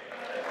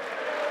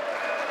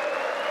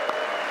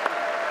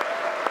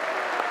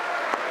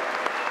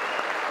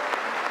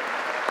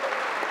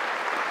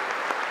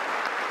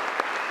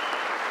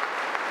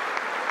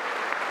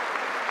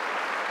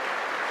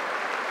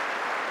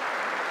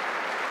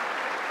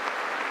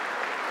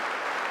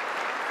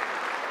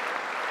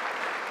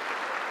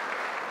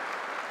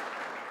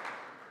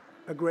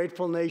 A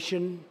grateful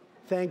nation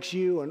thanks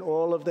you and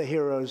all of the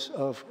heroes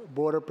of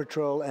Border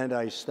Patrol and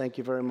ICE. Thank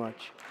you very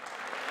much.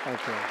 Thank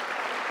you.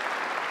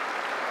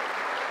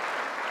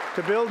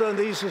 To build on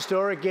these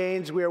historic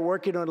gains, we are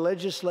working on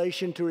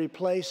legislation to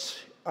replace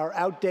our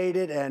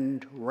outdated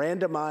and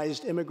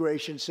randomized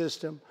immigration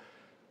system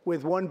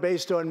with one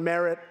based on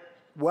merit,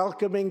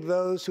 welcoming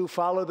those who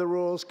follow the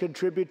rules,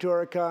 contribute to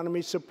our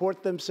economy,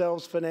 support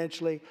themselves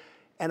financially,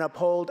 and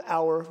uphold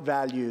our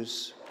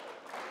values.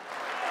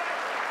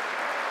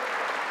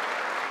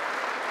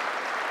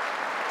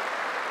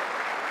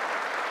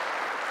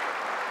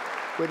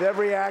 With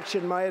every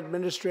action, my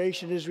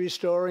administration is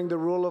restoring the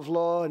rule of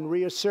law and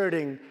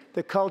reasserting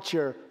the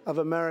culture of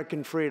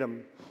American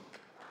freedom.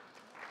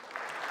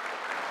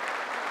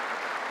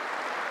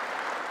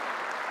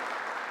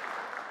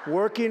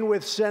 Working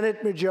with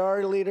Senate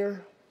Majority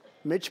Leader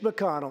Mitch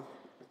McConnell,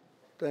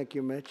 thank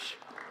you, Mitch,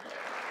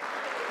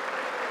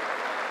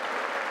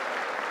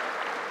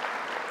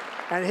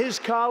 and his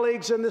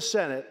colleagues in the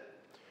Senate,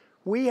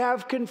 we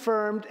have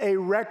confirmed a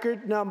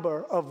record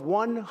number of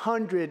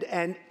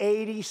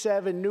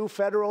 187 new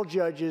federal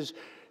judges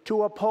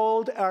to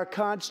uphold our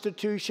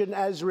Constitution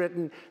as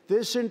written.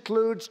 This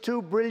includes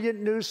 2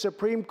 brilliant new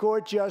Supreme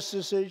Court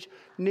justices,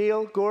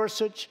 Neil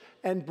Gorsuch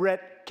and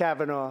Brett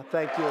Kavanaugh.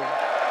 Thank you.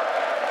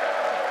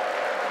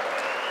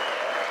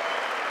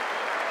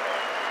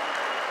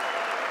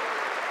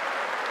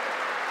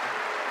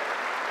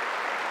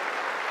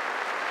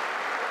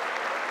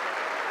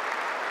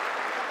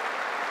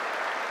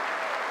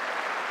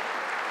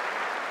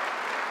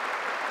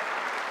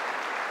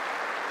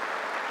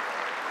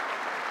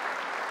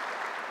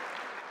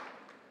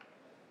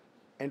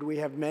 And we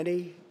have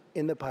many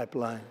in the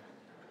pipeline.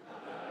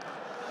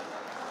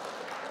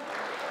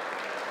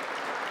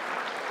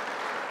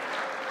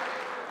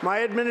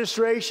 My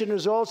administration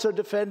is also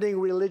defending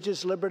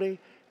religious liberty,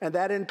 and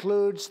that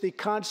includes the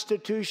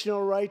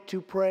constitutional right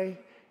to pray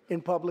in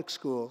public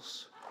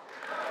schools.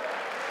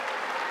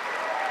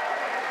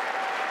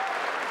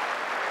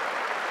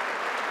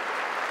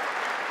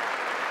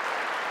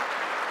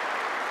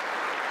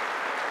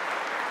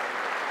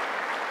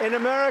 In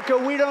America,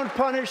 we don't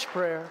punish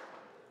prayer.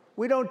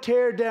 We don't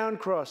tear down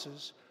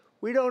crosses.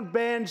 We don't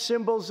ban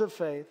symbols of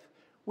faith.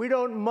 We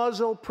don't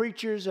muzzle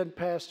preachers and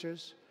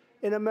pastors.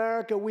 In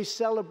America, we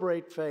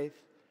celebrate faith.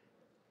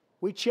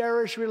 We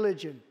cherish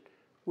religion.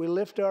 We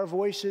lift our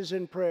voices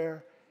in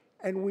prayer,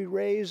 and we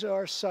raise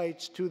our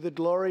sights to the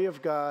glory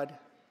of God.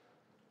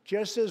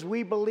 Just as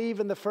we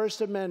believe in the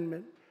First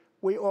Amendment,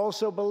 we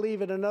also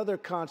believe in another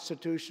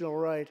constitutional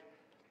right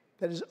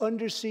that is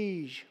under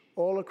siege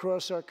all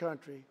across our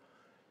country.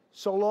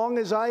 So long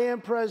as I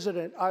am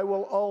president, I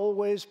will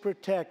always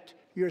protect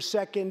your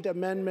Second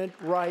Amendment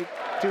right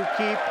to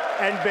keep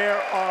and bear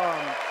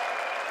arms.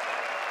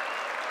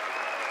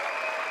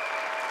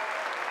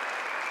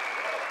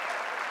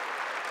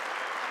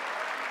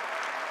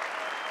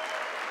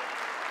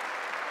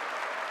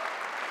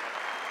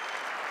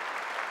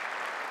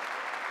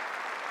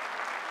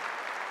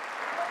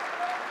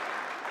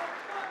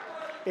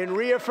 In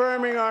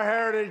reaffirming our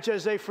heritage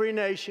as a free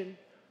nation,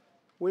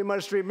 we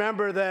must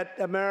remember that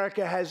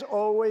America has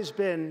always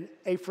been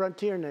a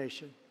frontier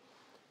nation.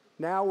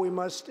 Now we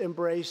must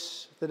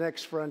embrace the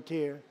next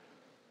frontier,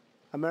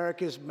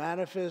 America's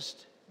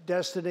manifest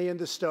destiny in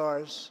the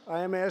stars.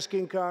 I am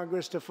asking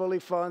Congress to fully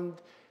fund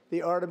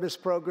the Artemis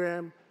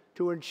program, to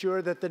to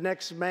ensure that the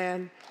next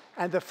man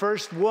and the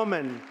first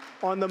woman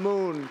on the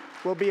moon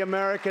will be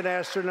American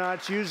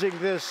astronauts, using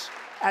this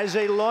as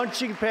a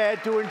launching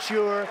pad to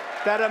ensure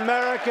that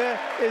America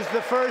is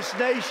the first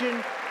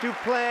nation to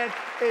plant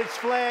its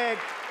flag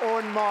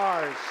on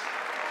Mars.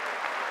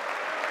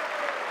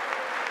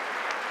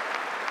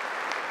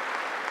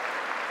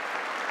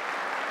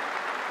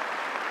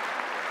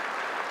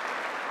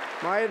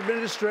 My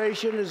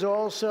administration is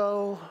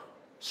also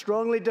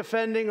strongly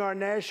defending our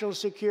national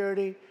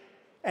security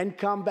and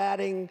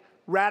combating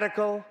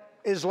radical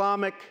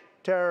Islamic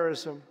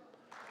terrorism.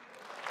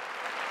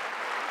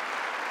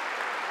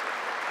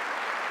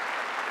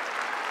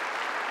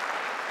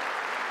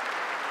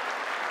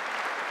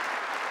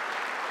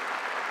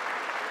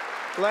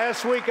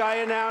 Last week, I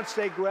announced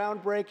a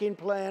groundbreaking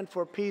plan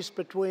for peace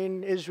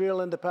between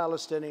Israel and the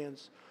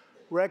Palestinians.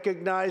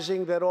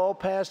 Recognizing that all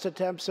past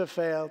attempts have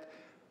failed,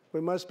 we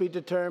must be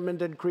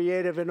determined and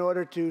creative in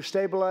order to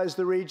stabilize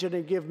the region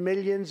and give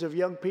millions of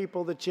young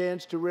people the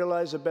chance to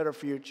realize a better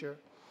future.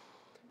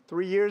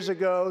 3 years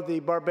ago,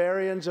 the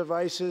barbarians of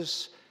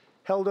ISIS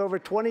held over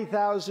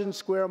 20,000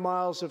 square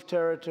miles of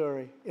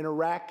territory in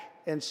Iraq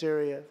and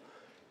Syria.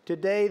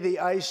 Today, the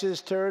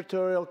ISIS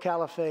territorial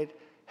caliphate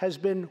has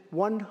been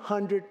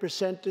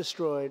 100%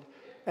 destroyed,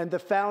 and the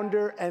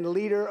founder and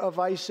leader of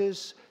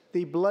ISIS,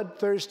 the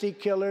bloodthirsty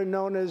killer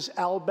known as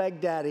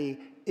al-Baghdadi,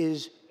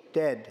 is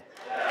dead.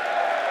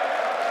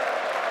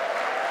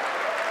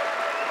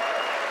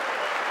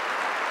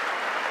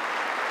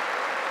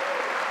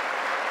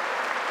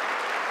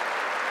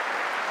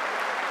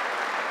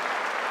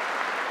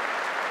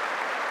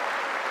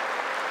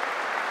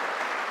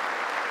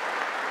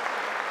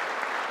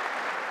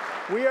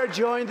 We are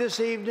joined this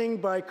evening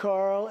by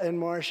Carl and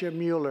Marcia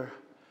Mueller.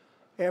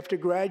 After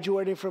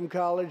graduating from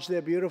college,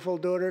 their beautiful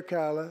daughter,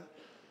 Carla,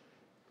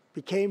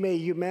 became a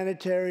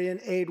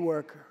humanitarian aid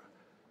worker.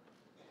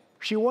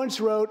 She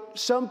once wrote,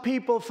 "Some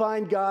people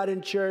find God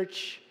in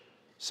church,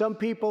 some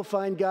people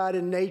find God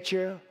in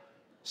nature,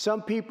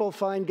 some people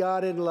find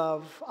God in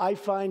love. I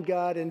find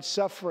God in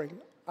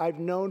suffering. I've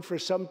known for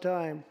some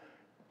time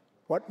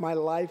what my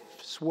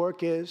life's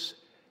work is,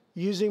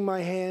 using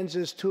my hands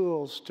as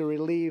tools to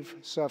relieve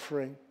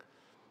suffering."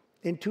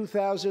 In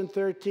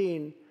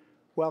 2013,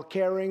 while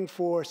caring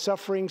for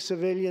suffering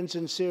civilians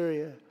in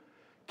Syria,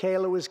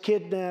 Kayla was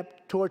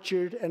kidnapped,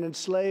 tortured, and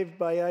enslaved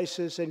by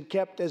ISIS and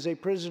kept as a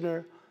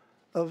prisoner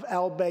of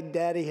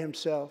al-Baghdadi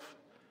himself.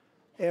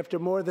 After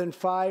more than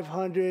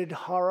 500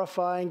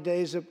 horrifying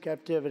days of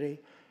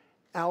captivity,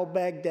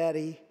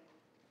 al-Baghdadi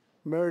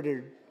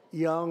murdered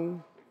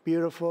young,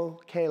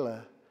 beautiful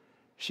Kayla.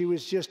 She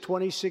was just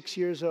 26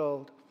 years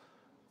old.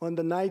 On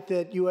the night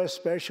that U.S.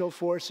 Special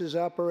Forces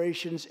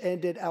operations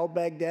ended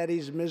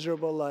al-Baghdadi's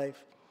miserable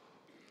life,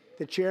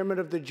 the chairman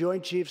of the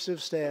Joint Chiefs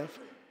of Staff,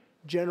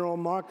 General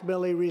Mark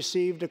Milley,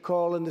 received a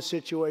call in the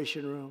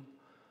Situation Room.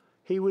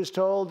 He was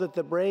told that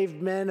the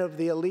brave men of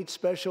the elite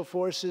Special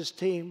Forces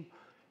team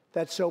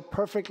that so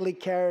perfectly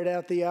carried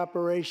out the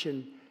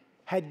operation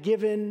had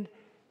given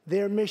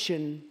their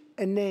mission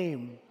a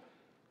name,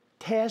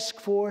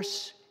 Task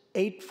Force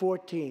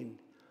 814.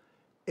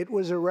 It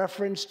was a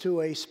reference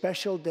to a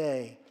special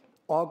day,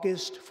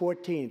 August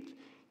 14th,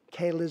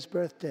 Kayla's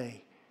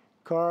birthday.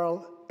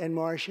 Carl and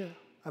Marcia,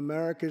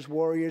 America's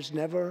warriors,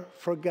 never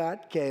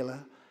forgot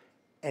Kayla,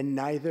 and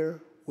neither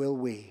will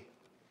we.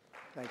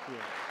 Thank you.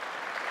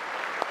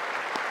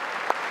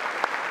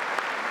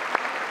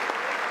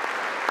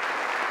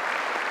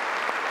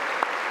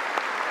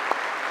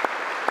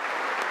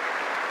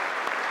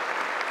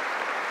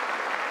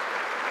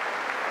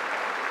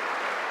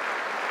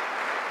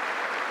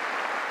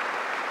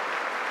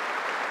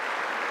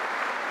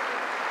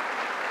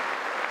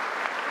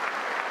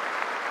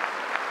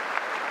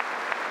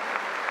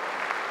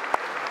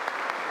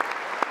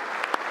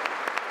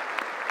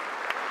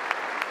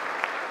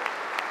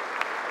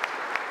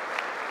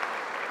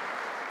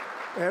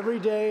 Every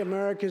day,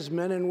 America's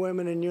men and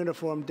women in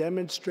uniform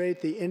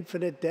demonstrate the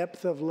infinite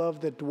depth of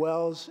love that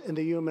dwells in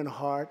the human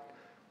heart.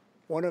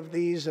 One of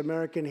these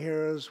American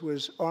heroes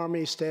was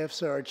Army Staff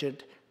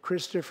Sergeant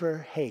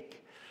Christopher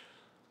Hake.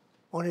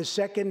 On his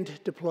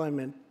second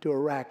deployment to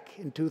Iraq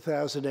in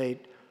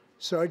 2008,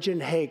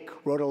 Sergeant Hake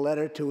wrote a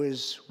letter to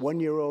his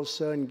one-year-old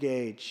son,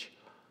 Gage.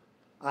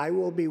 "I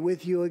will be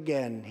with you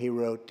again," he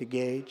wrote to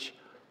Gage.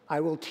 "I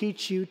will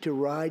teach you to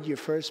ride your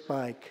first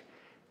bike,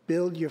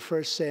 build your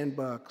first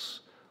sandbox,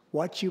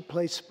 watch you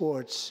play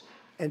sports,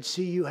 and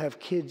see you have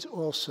kids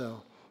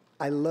also.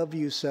 I love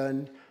you,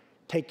 son.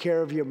 Take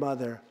care of your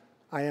mother.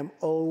 I am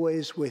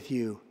always with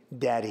you,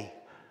 Daddy."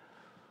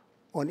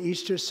 On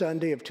Easter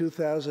Sunday of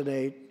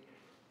 2008,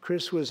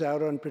 Chris was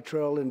out on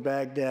patrol in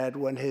Baghdad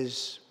when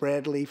his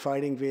Bradley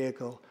fighting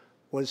vehicle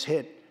was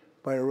hit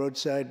by a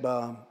roadside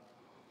bomb.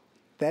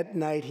 That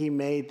night, he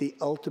made the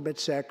ultimate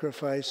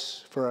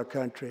sacrifice for our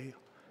country.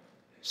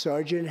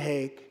 Sergeant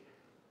Hake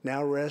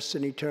now rests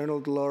in eternal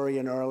glory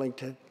in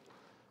Arlington,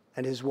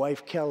 and his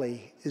wife,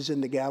 Kelly, is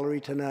in the gallery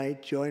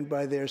tonight, joined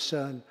by their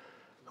son,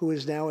 who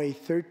is now a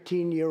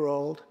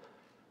 13-year-old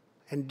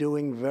and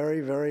doing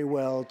very, very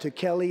well. To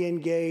Kelly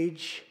and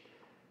Gage,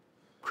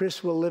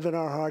 Chris will live in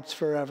our hearts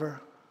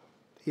forever.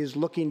 He is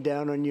looking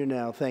down on you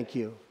now. Thank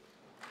you.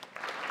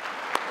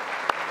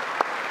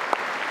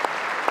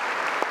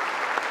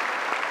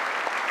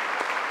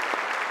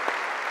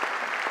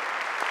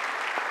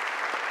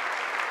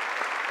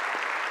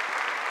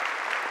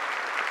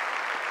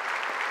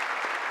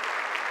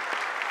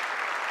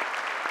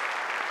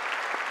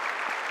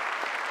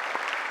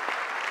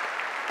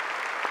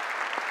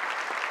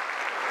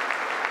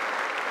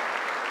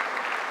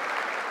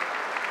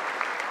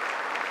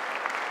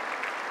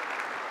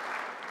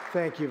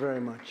 Thank you very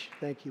much.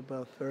 Thank you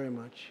both very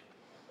much.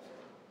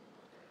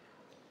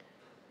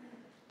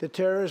 The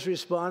terrorist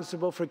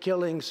responsible for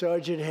killing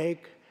Sergeant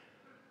Hake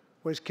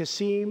was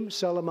Qasem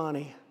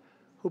Soleimani,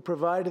 who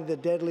provided the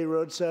deadly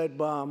roadside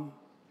bomb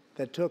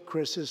that took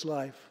Chris's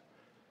life.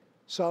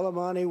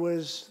 Soleimani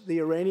was the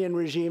Iranian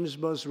regime's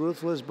most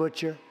ruthless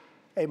butcher,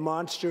 a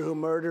monster who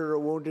murdered or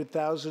wounded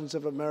thousands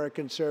of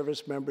American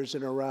service members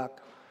in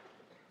Iraq.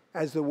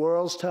 As the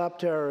world's top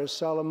terrorist,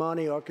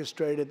 Soleimani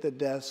orchestrated the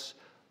deaths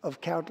of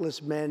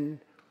countless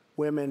men,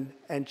 women,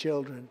 and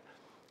children.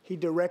 He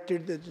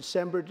directed the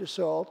December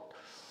assault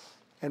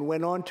and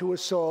went on to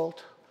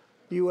assault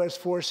U.S.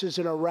 forces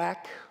in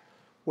Iraq,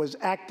 was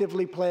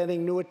actively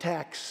planning new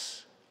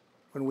attacks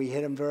when we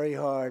hit him very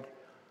hard.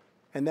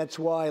 And that's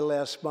why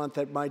last month,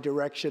 at my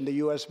direction, the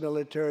U.S.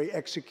 military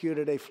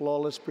executed a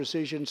flawless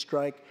precision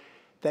strike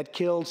that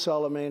killed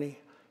Soleimani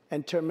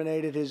and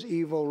terminated his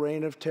evil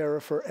reign of terror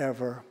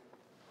forever.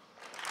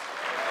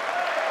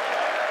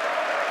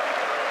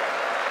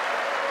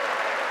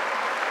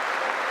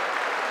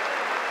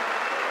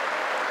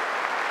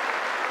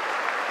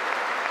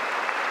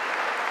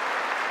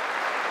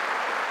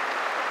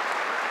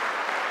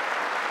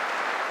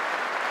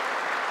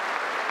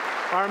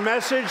 Our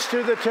message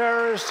to the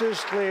terrorists is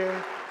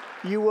clear.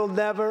 You will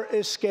never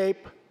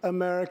escape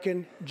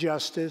American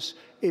justice.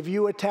 If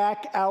you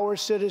attack our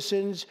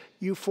citizens,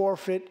 you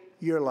forfeit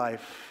your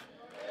life.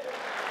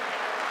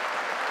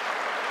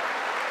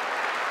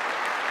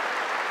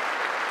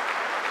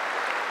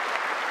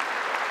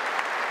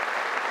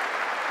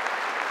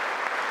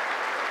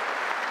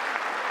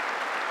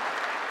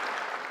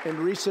 In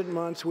recent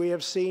months, we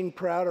have seen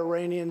proud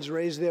Iranians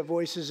raise their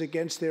voices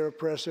against their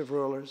oppressive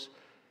rulers.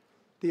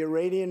 The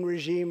Iranian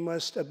regime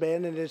must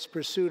abandon its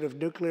pursuit of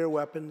nuclear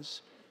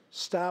weapons,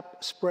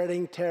 stop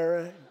spreading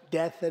terror,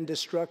 death, and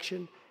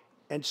destruction,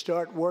 and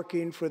start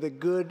working for the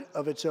good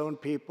of its own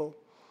people.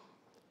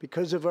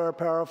 Because of our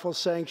powerful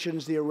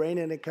sanctions, the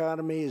Iranian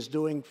economy is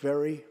doing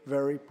very,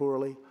 very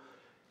poorly.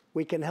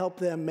 We can help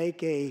them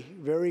make a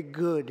very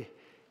good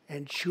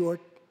and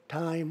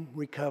short-time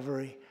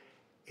recovery.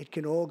 It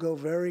can all go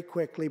very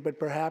quickly, but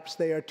perhaps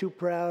they are too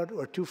proud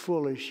or too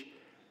foolish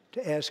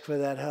to ask for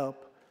that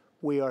help.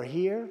 We are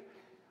here.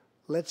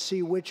 Let's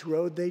see which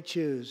road they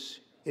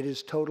choose. It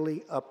is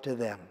totally up to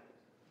them.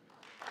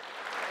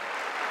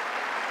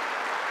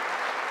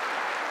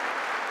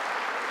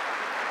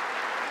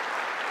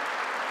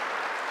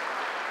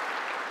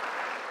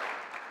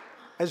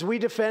 As we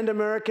defend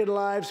American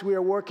lives, we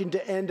are working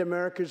to end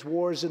America's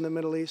wars in the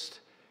Middle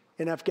East.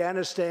 In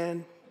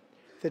Afghanistan,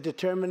 the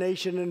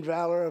determination and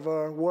valor of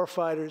our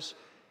warfighters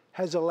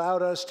has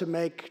allowed us to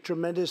make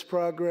tremendous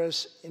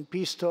progress, and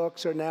peace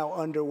talks are now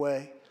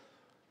underway.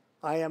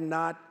 I am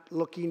not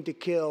looking to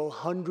kill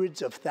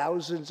hundreds of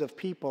thousands of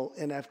people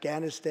in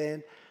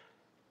Afghanistan,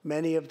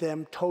 many of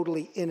them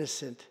totally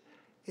innocent.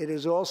 It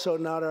is also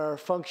not our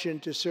function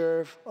to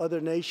serve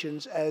other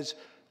nations as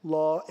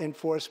law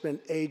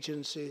enforcement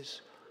agencies.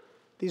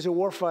 These are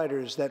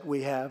warfighters that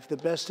we have, the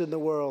best in the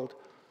world,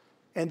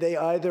 and they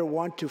either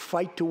want to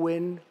fight to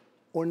win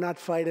or not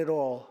fight at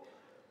all.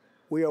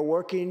 We are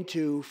working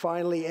to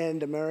finally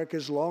end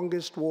America's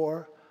longest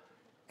war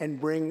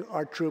and bring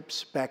our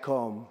troops back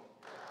home.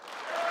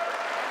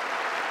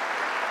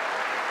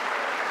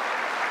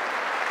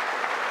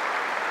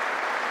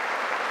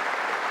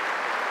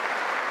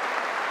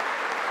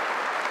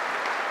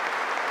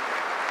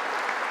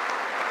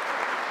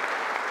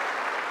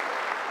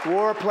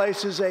 War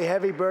places a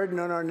heavy burden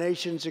on our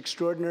nation's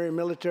extraordinary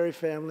military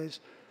families,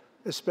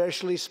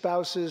 especially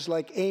spouses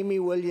like Amy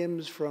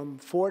Williams from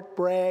Fort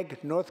Bragg,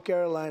 North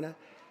Carolina,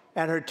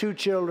 and her two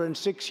children,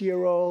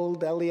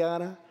 6-year-old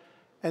Eliana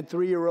and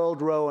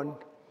 3-year-old Rowan.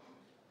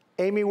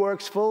 Amy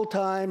works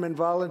full-time and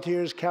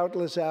volunteers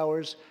countless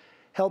hours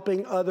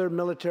helping other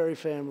military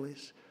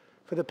families.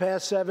 For the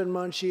past 7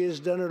 months, she has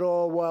done it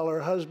all while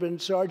her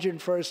husband,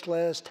 Sergeant First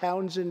Class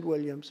Townsend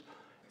Williams,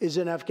 is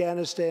in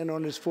Afghanistan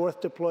on his 4th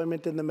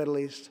deployment in the Middle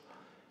East.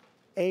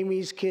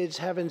 Amy's kids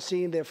haven't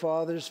seen their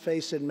father's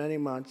face in many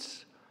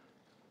months.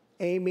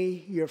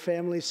 Amy, your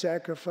family's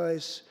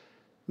sacrifice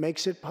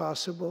makes it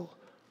possible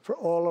for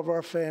all of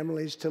our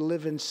families to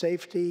live in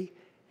safety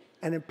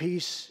and in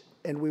peace,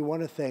 and we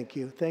want to thank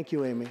you. Thank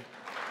you, Amy.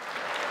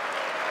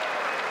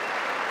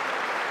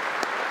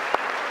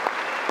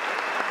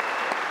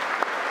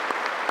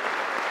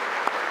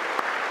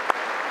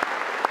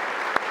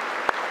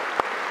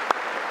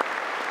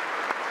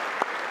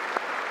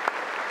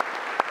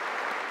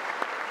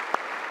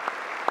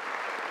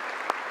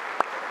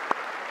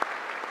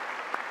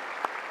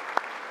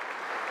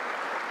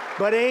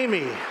 But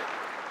Amy,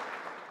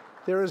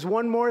 there is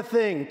one more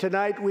thing.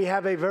 Tonight we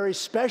have a very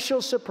special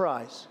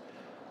surprise.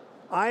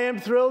 I am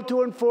thrilled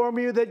to inform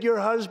you that your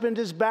husband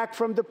is back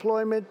from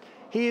deployment.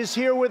 He is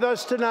here with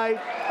us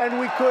tonight, and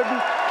we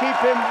couldn't keep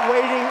him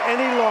waiting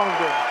any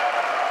longer.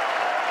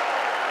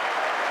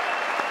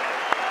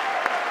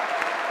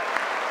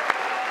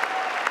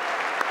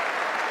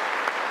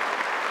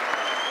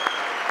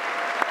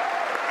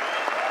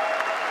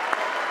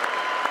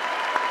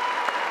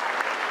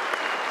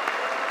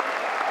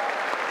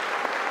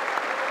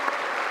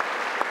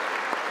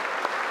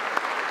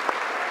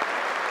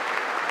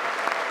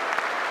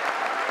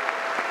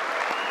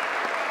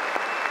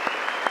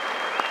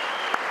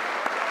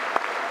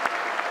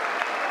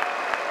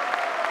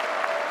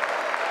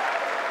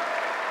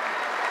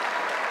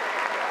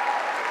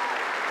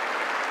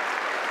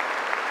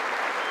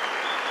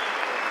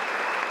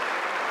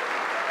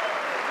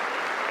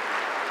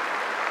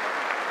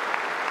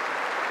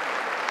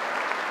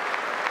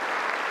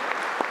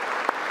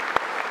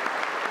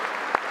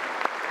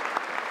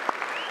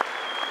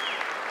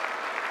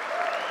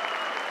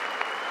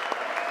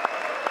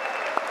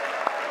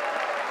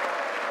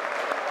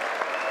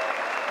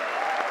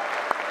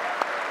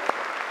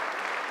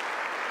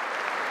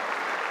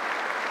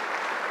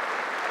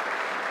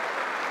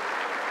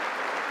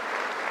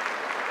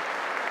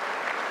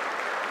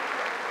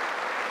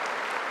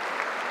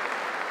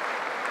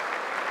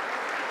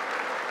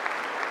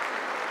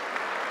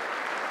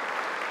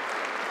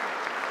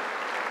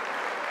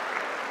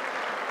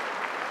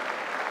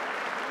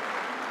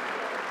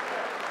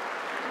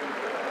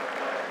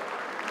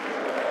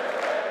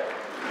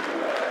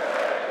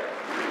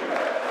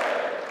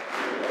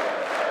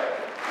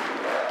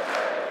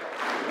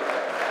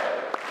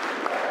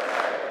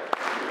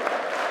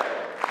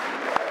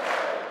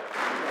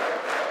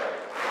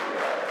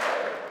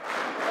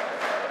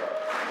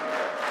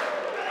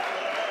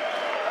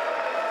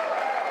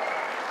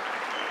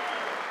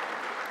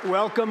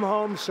 Welcome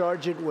home,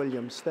 Sergeant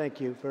Williams. Thank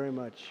you very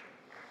much.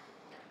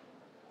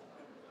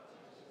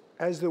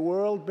 As the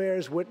world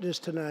bears witness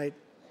tonight,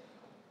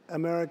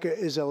 America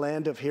is a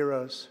land of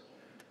heroes.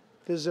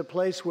 This is a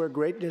place where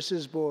greatness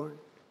is born,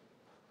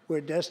 where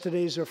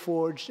destinies are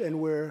forged,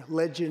 and where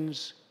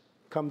legends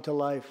come to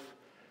life.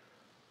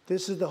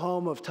 This is the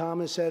home of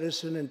Thomas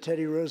Edison and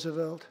Teddy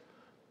Roosevelt,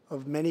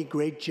 of many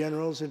great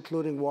generals,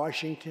 including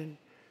Washington,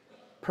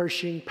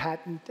 Pershing,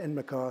 Patton, and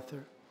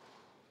MacArthur.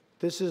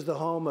 This is the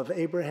home of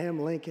Abraham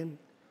Lincoln,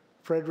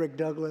 Frederick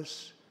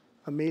Douglass,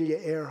 Amelia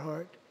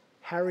Earhart,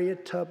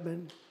 Harriet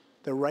Tubman,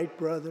 the Wright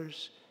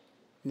brothers,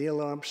 Neil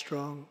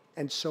Armstrong,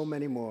 and so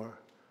many more.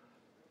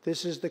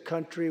 This is the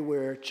country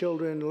where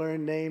children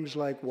learn names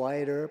like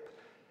Wyatt Earp,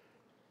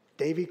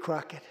 Davy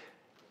Crockett,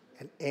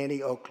 and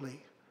Annie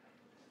Oakley.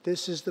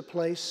 This is the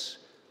place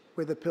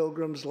where the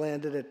Pilgrims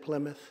landed at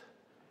Plymouth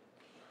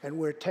and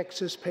where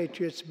Texas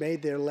patriots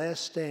made their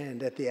last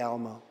stand at the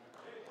Alamo.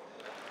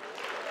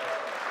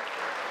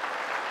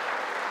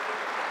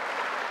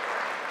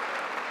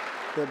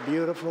 The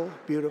beautiful,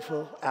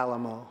 beautiful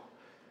Alamo.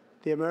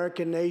 The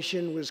American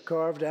nation was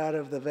carved out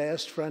of the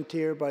vast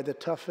frontier by the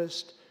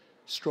toughest,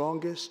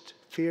 strongest,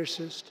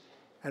 fiercest,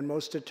 and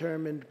most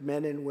determined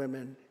men and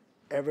women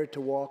ever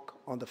to walk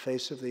on the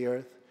face of the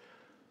earth.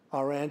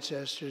 Our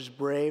ancestors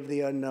braved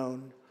the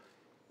unknown,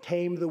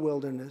 tamed the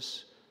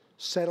wilderness,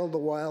 settled the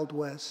Wild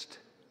West,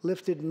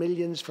 lifted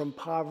millions from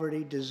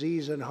poverty,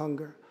 disease, and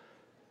hunger,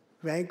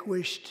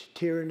 vanquished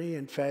tyranny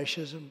and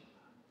fascism,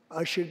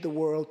 ushered the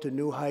world to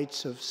new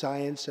heights of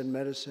science and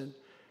medicine,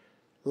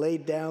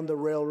 laid down the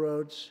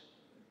railroads,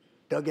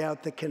 dug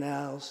out the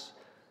canals,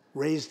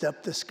 raised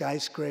up the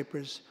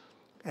skyscrapers,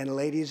 and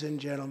ladies and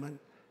gentlemen,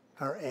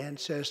 our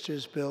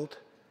ancestors built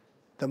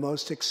the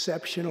most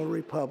exceptional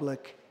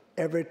republic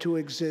ever to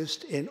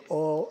exist in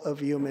all of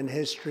human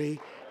history,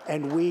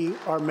 and we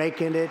are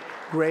making it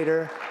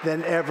greater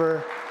than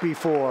ever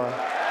before.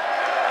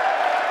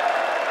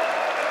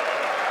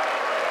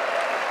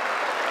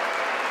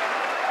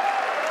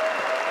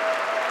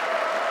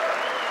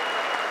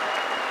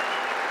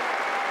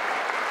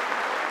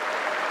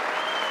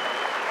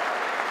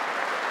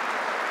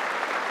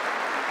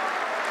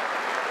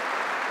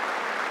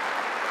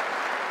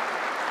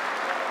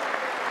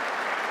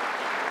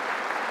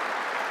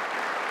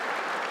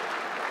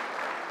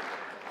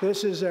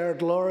 This is our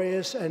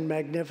glorious and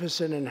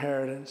magnificent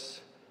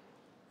inheritance.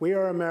 We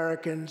are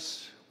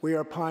Americans. We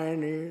are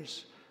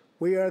pioneers.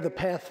 We are the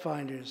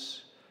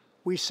pathfinders.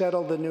 We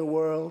settled the new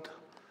world.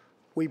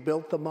 We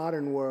built the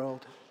modern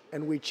world.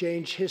 And we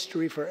changed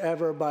history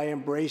forever by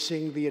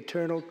embracing the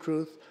eternal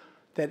truth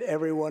that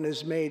everyone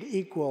is made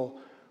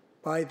equal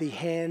by the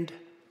hand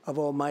of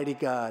Almighty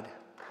God.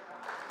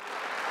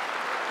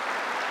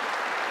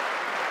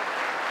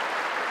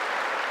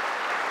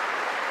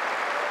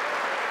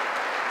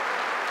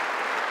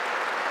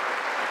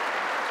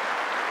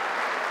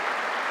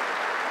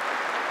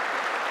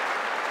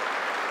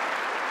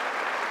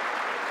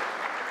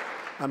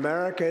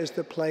 America is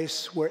the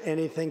place where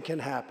anything can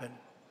happen.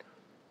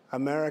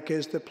 America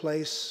is the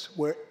place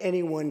where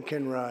anyone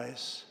can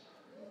rise.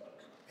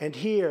 And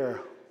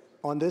here,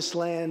 on this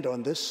land,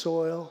 on this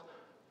soil,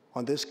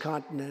 on this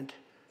continent,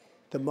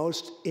 the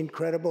most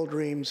incredible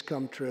dreams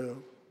come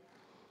true.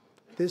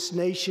 This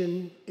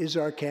nation is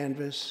our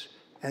canvas,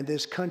 and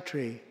this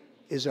country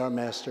is our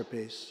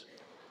masterpiece.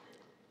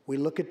 We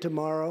look at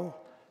tomorrow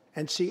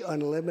and see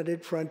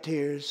unlimited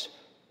frontiers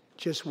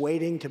just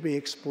waiting to be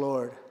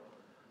explored.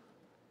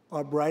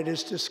 Our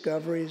brightest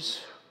discoveries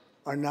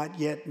are not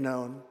yet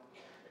known.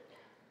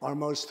 Our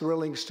most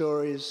thrilling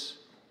stories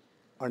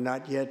are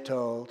not yet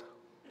told.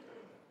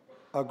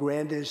 Our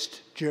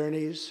grandest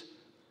journeys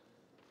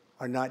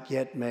are not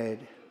yet made.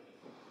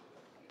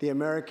 The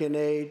American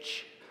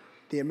age,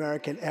 the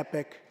American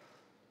epic,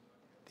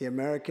 the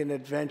American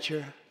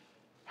adventure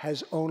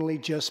has only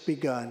just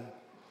begun.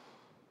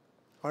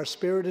 Our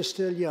spirit is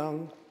still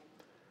young.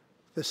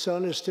 The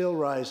sun is still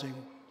rising.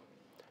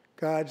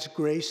 God's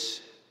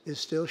grace is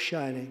still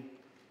shining.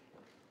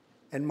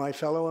 And my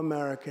fellow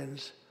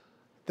Americans,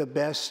 the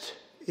best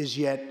is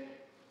yet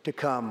to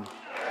come.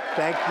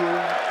 Thank you,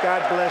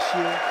 God bless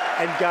you,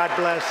 and God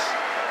bless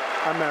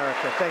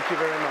America. Thank you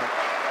very much.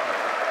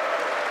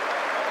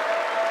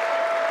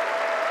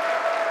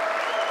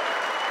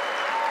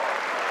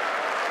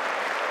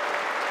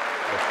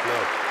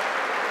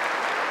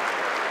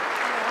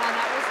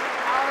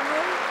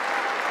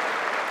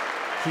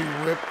 He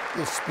ripped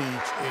the speech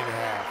in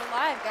half. We're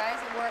live, guys,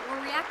 and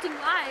we're reacting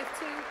live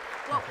to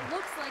what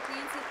looks like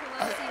Nancy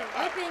Pelosi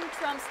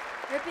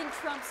ripping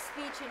Trump's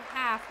speech in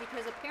half,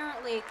 because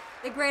apparently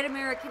the great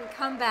American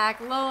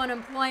comeback, low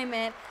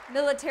unemployment,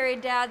 military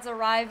dads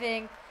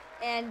arriving,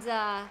 and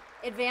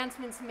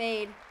advancements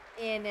made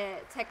in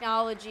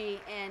technology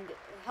and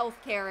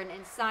healthcare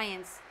and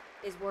science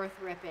is worth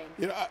ripping.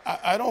 You know,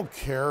 I don't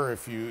care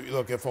if you,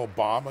 look, if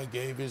Obama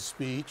gave his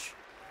speech,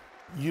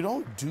 you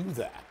don't do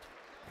that.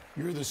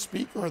 You're the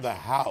Speaker of the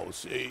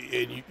House,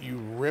 and you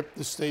rip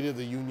the State of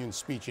the Union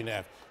speech in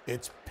half.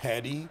 It's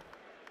petty.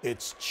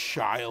 It's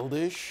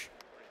childish.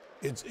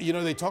 It's, you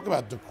know, they talk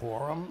about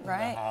decorum in the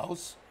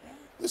House. Yeah.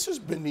 This is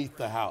beneath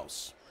the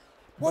House.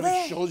 Well, but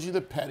it shows you the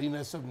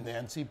pettiness of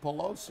Nancy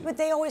Pelosi. But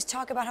they always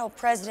talk about how a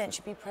president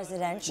should be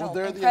presidential. Well,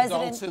 they're the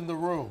adults in the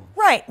room.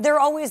 Right. They're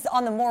always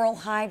on the moral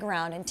high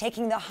ground and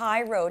taking the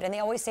high road. And they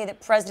always say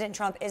that President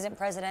Trump isn't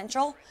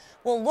presidential.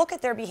 Well, look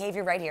at their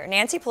behavior right here.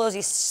 Nancy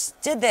Pelosi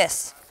did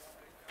this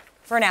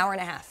for an hour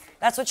and a half.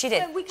 That's what she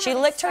did. She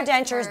licked her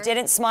dentures,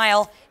 didn't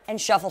smile,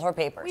 and shuffled her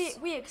papers.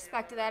 We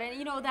expected that. And,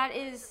 you know, that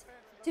is,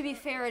 to be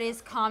fair, it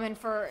is common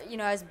for, you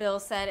know, as Bill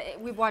said,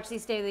 we've watched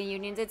these State of the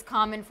Unions. It's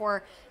common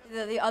for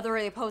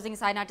the opposing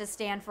side not to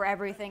stand for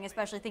everything,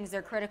 especially things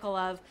they're critical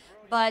of.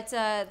 But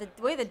the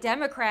way the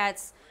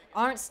Democrats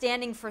aren't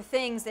standing for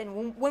things,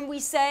 and when we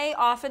say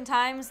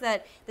oftentimes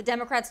that the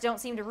Democrats don't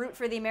seem to root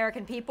for the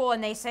American people,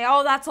 and they say,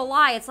 oh, that's a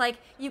lie, it's like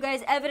you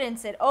guys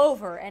evidence it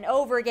over and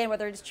over again,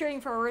 whether it's cheering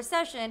for a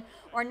recession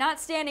or not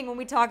standing when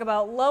we talk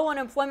about low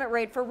unemployment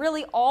rate for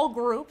really all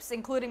groups,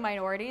 including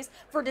minorities,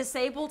 for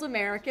disabled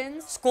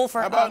Americans. School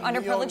for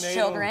underprivileged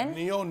children.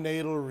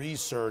 Neonatal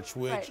research,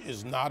 which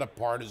is not a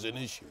partisan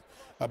issue.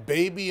 A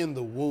baby in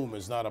the womb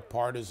is not a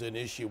partisan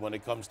issue when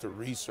it comes to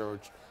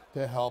research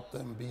to help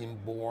them being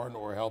born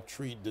or help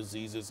treat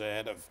diseases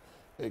ahead of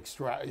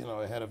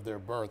ahead of their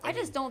birth. I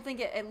just don't think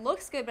it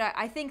looks good, but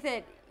I think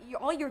that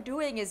all you're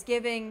doing is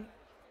giving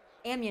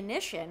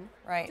ammunition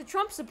to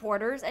Trump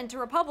supporters and to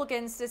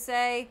Republicans to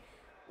say,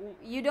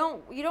 you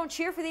don't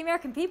cheer for the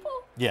American people?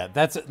 Yeah,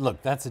 that's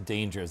a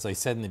danger. As I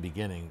said in the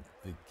beginning,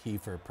 the key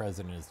for a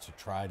president is to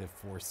try to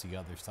force the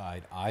other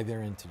side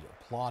either into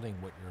applauding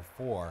what you're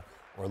for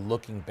or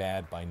looking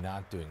bad by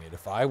not doing it.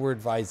 If I were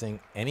advising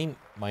any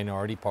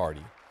minority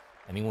party,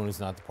 anyone who's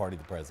not the party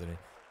of the president,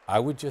 I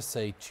would just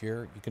say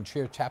cheer. You can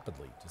cheer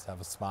tepidly. Just have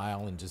a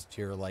smile and just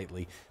cheer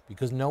lightly,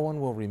 because no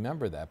one will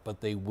remember that, but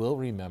they will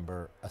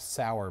remember a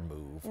sour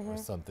move or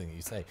something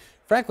you say.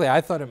 Frankly, I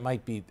thought there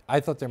might be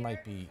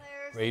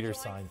greater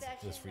signs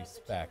of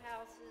disrespect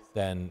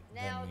than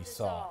we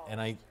saw. And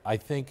I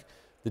think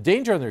the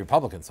danger on the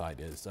Republican side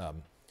is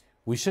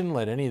we shouldn't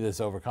let any of this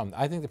overcome.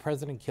 I think the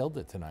president killed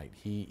it tonight.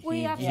 He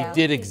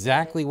did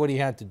exactly what he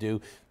had to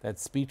do. That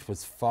speech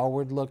was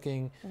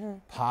forward-looking,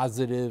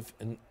 positive,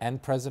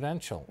 and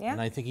presidential. Yeah. And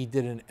I think he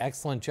did an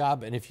excellent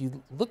job. And if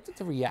you looked at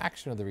the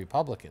reaction of the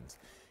Republicans,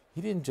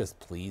 he didn't just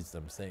please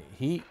them.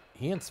 He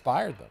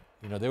inspired them.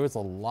 You know, there was a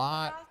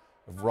lot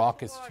of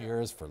raucous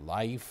cheers for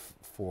life,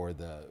 for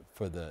the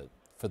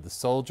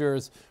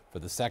soldiers, for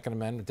the Second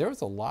Amendment. There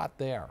was a lot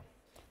there.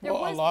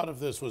 Well, a lot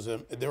of this was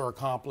their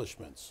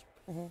accomplishments.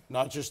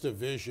 Not just a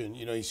vision.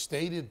 You know, he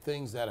stated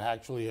things that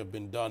actually have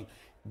been done.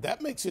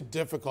 That makes it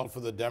difficult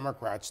for the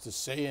Democrats to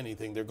say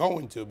anything. They're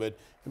going to, but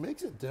it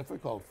makes it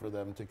difficult for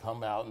them to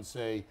come out and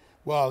say,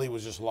 well, he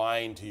was just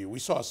lying to you. We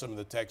saw some of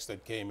the texts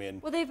that came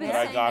in that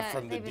I got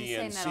from the DNC. They've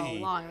been saying that all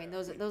along. I mean,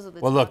 those are the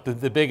Well, look,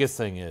 the biggest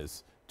thing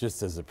is,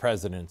 just as the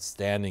president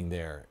standing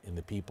there in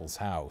the people's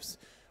house,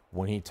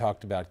 when he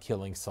talked about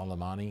killing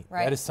Soleimani,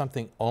 that is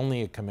something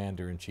only a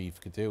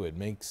commander-in-chief could do. It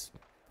makes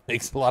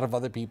makes a lot of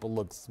other people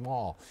look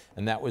small.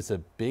 And that was a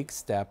big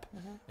step.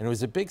 And it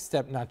was a big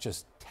step not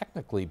just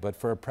technically, but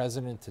for a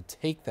president to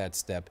take that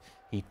step.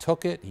 He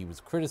took it. He was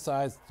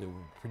criticized. There were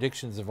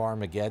predictions of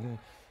Armageddon.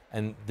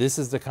 And this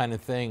is the kind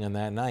of thing on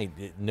that night,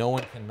 no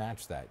one can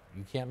match that.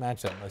 You can't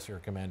match that unless you're a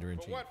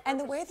commander-in-chief. And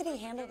the way that he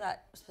handled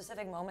that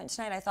specific moment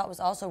tonight, I thought was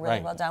also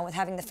really well done, with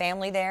having the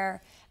family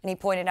there. And he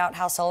pointed out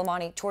how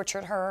Soleimani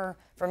tortured her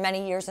for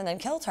many years and then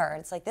killed her. And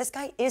it's like, this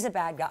guy is a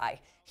bad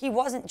guy. He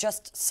wasn't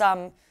just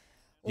some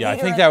Yeah, I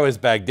think that was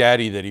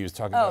Baghdadi that he was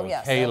talking about,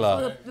 yes.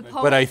 Kayla.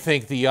 But I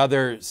think the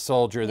other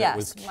soldier that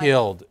was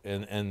killed,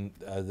 and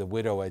the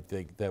widow, I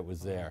think, that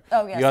was there.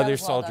 Oh, yes, the other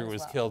soldier well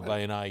was killed by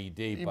an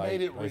IED by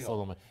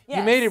Soleimani. Yes.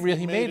 He made it real.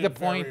 He made the it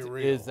point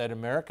very is real. that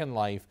American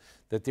life,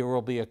 that there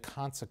will be a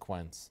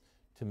consequence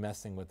to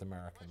messing with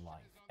American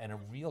life. And a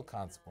real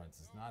consequence.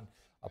 It's not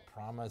a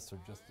promise or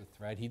just a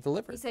threat. He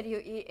delivered. He said,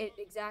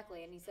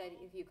 exactly, and he said,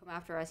 if you come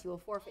after us, you will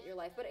forfeit your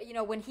life. But, you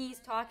know, when he's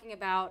talking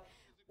about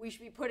we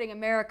should be putting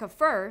America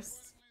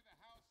first,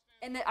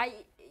 and that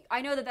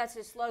I know that that's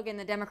his slogan.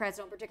 The Democrats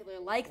don't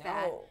particularly like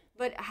that.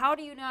 But how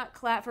do you not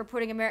clap for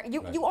putting America?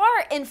 You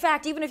are, in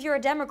fact, even if you're a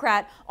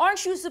Democrat,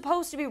 aren't you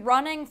supposed to be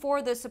running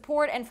for the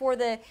support and for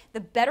the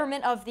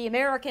betterment of the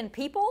American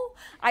people?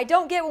 I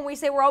don't get when we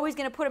say we're always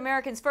going to put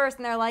Americans first,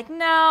 and they're like,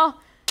 no,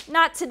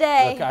 not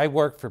today. Look, I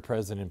worked for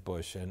President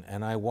Bush,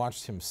 and I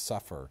watched him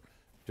suffer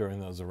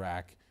during those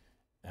Iraq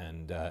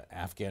and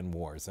Afghan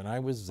wars. And I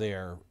was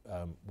there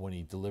when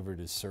he delivered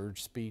his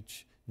surge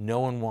speech. No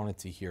one wanted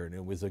to hear it.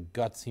 It was a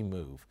gutsy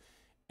move.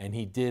 And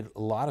he did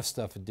a lot of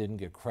stuff and didn't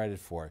get credit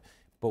for it.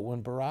 But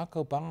when Barack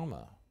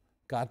Obama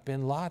got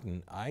bin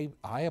Laden, I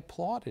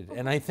applauded.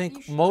 And I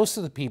think most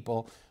of the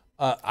people,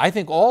 I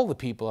think all the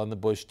people on the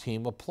Bush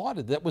team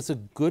applauded. That was a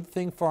good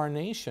thing for our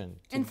nation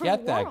to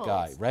get that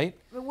guy, right?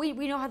 We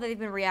know how they've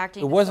been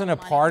reacting. It wasn't a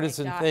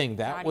partisan thing.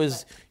 That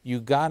was, you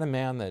got a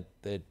man that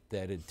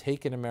had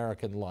taken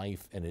American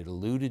life and it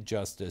eluded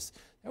justice.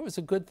 That was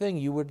a good thing.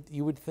 You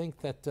would think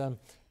that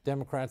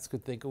Democrats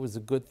could think it was a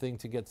good thing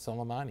to get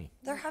Soleimani.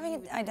 They're having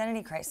an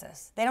identity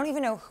crisis. They don't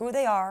even know who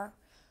they are.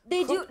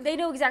 They do. They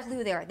know exactly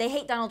who they are. They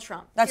hate Donald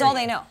Trump. That's all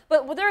they know.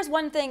 But there's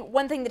one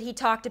thing that he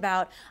talked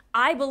about.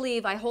 I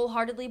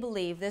wholeheartedly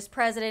believe this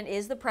president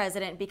is the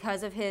president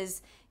because of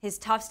his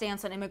tough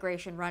stance on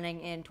immigration running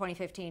in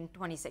 2015,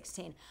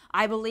 2016.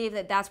 I believe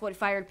that that's what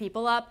fired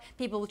people up.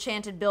 People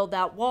chanted, build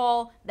that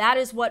wall. That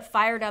is what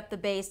fired up the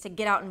base to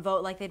get out and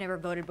vote like they never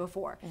voted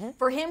before.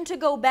 For him to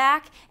go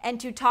back and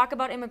to talk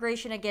about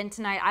immigration again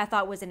tonight, I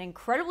thought was an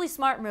incredibly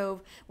smart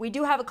move. We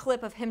do have a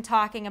clip of him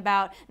talking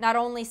about not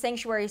only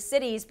sanctuary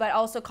cities, but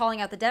also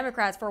calling out the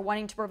Democrats for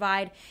wanting to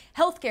provide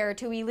health care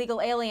to illegal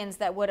aliens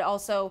that would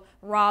also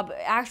rob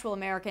actual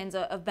Americans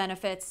of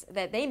benefits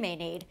that they may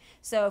need.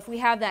 So if we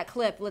have that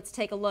clip, let's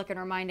take a look and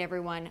remind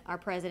everyone our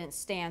president's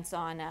stance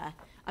on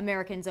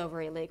Americans over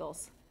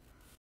illegals.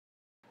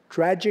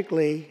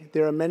 Tragically,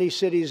 there are many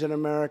cities in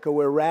America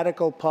where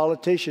radical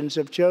politicians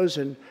have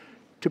chosen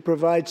to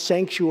provide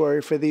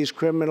sanctuary for these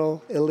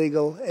criminal,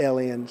 illegal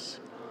aliens.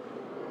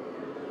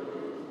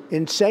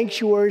 In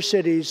sanctuary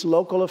cities,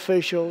 local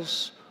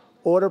officials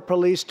order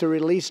police to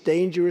release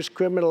dangerous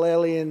criminal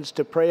aliens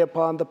to prey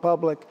upon the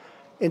public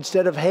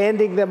instead of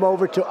handing them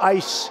over to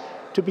ICE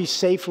to be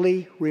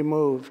safely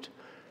removed.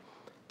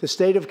 The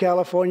state of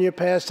California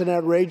passed an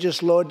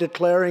outrageous law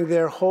declaring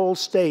their whole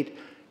state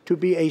to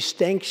be a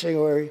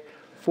sanctuary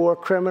for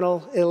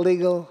criminal,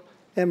 illegal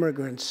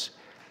immigrants.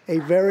 A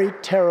very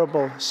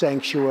terrible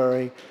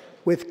sanctuary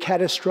with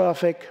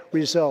catastrophic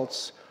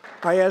results.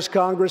 I ask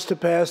Congress to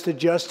pass the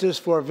Justice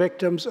for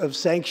Victims of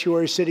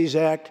Sanctuary Cities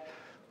Act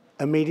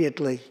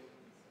immediately.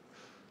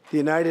 The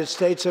United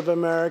States of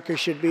America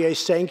should be a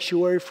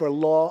sanctuary for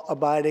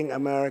law-abiding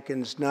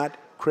Americans, not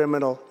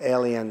criminal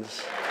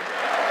aliens.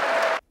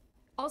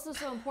 Also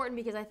so important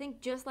because I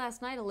think just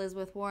last night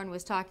Elizabeth Warren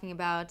was talking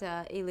about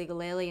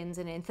illegal aliens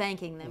and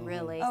thanking them,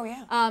 really. Oh,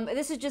 yeah.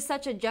 This is just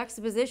such a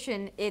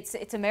juxtaposition.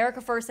 It's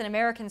America first and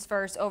Americans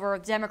first over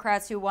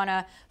Democrats who want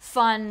to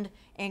fund,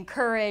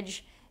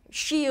 encourage,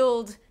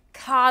 shield,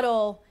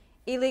 coddle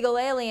illegal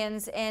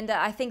aliens, and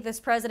I think this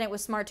president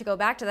was smart to go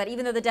back to that.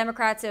 Even though the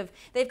Democrats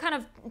they've kind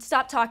of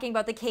stopped talking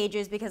about the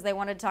cages because they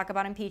wanted to talk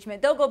about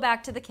impeachment. They'll go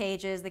back to the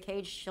cages, the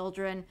caged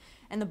children,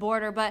 and the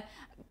border. But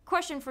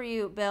question for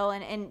you, Bill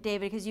and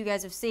David, because you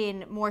guys have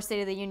seen more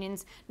State of the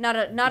Unions. Not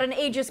an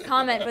ageist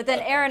comment, but then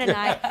Erin and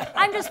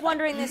I'm just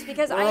wondering this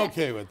because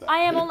okay with that. I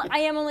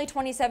am only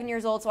 27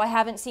 years old, so I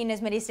haven't seen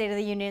as many State of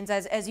the Unions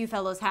as you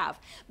fellows have.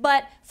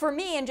 But for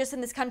me, and just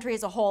in this country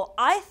as a whole,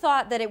 I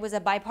thought that it was a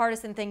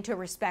bipartisan thing to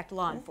respect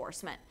law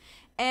enforcement.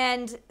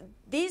 And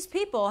these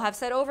people have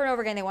said over and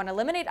over again they want to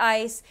eliminate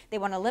ICE, they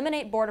want to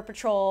eliminate Border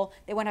Patrol,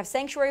 they want to have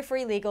sanctuary for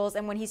illegals,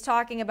 and when he's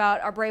talking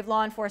about our brave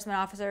law enforcement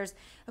officers,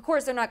 of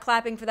course they're not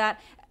clapping for that.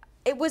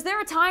 Was there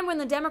a time when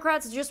the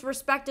Democrats just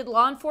respected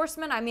law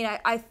enforcement? I mean,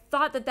 I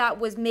thought that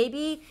was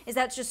maybe, is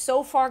that just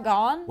so far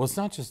gone? Well, it's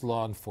not just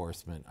law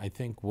enforcement. I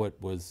think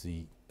what was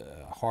the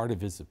heart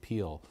of his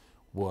appeal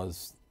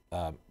was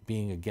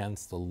being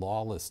against the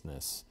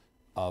lawlessness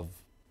of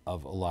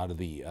of a lot of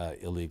the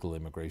illegal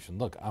immigration.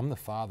 Look, I'm the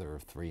father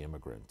of 3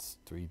 immigrants,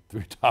 three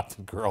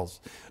adopted girls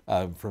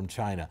from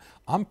China.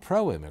 I'm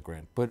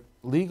pro-immigrant, but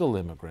legal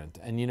immigrant.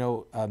 And you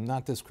know,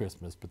 not this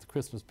Christmas, but the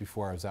Christmas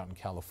before, I was out in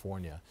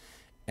California.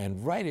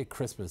 And right at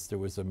Christmas, there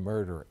was a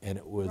murder, and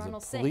it was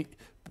a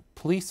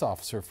police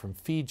officer from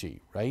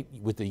Fiji, right,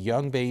 with a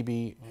young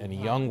baby and a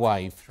young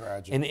wife,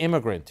 an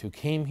immigrant who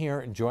came here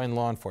and joined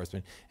law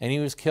enforcement, and he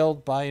was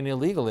killed by an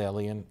illegal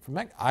alien from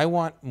Mexico. I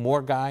want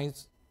more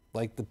guys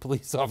like the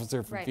police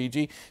officer from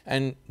Fiji,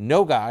 and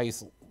no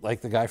guys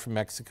like the guy from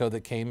Mexico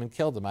that came and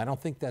killed him. I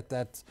don't think that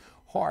that's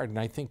hard, and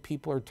I think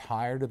people are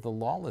tired of the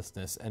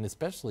lawlessness, and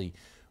especially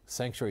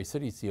sanctuary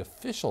cities, the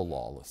official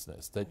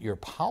lawlessness, that your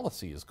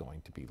policy is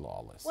going to be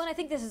lawless. Well, and I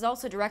think this is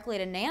also directly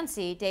to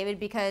Nancy, David,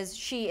 because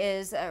she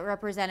is a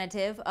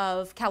representative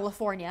of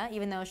California,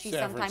 even though she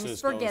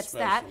sometimes forgets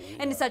that,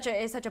 and it's such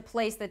a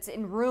place that's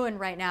in ruin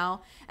right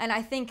now. And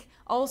I think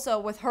also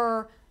with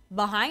her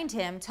behind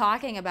him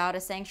talking about a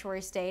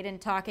sanctuary state and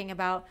talking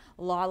about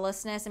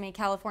lawlessness, I mean,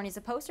 California's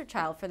a poster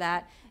child for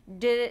that.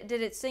 Did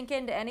it sink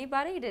into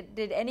anybody?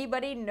 Did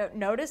anybody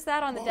notice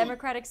that on the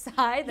Democratic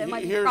side that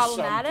might be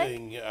problematic?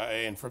 Here's something,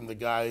 and from the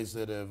guys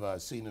that have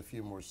seen a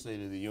few more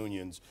State of the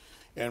Unions,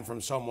 and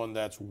from someone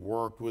that's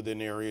worked within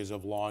areas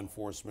of law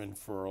enforcement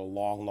for a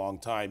long, long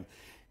time,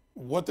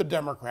 what the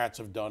Democrats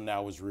have done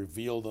now is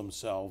reveal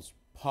themselves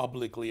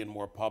publicly and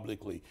more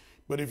publicly.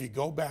 But if you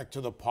go back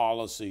to the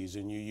policies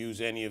and you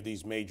use any of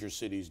these major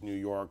cities, New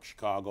York,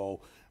 Chicago,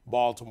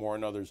 Baltimore,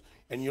 and others,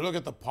 and you look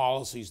at the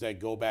policies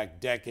that go back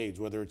decades,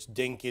 whether it's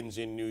Dinkins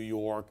in New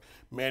York,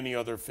 many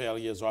other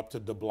failures up to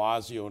de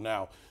Blasio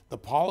now, the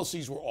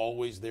policies were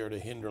always there to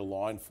hinder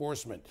law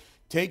enforcement.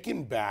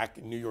 Taken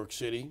back New York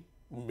City,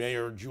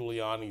 Mayor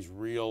Giuliani's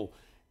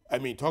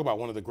talk about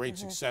one of the great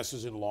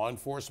successes in law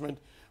enforcement,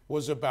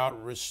 was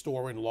about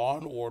restoring law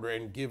and order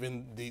and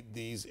giving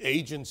these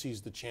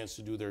agencies the chance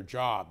to do their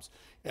jobs.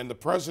 And the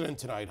president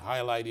tonight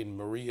highlighted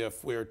Maria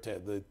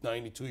Fuerte, the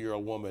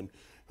 92-year-old woman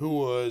who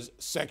was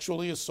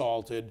sexually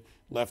assaulted,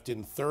 left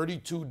in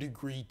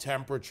 32-degree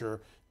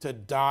temperature to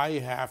die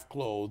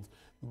half-clothed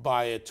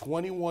by a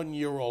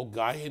 21-year-old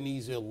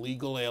Guyanese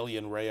illegal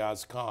alien,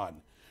 Reyes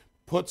Khan.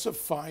 Puts a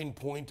fine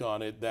point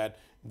on it that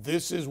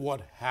this is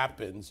what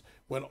happens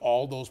when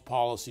all those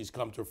policies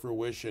come to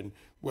fruition,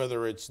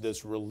 whether it's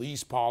this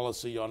release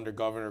policy under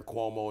Governor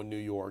Cuomo in New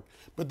York.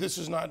 But this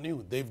is not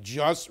new. They've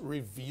just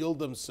revealed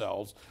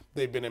themselves.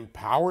 They've been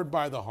empowered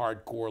by the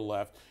hardcore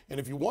left. And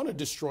if you want to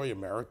destroy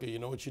America, you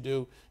know what you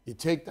do? You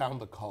take down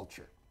the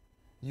culture.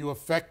 You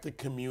affect the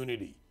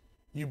community.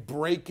 You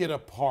break it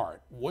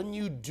apart. When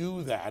you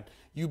do that,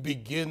 you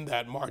begin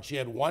that march. You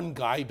had one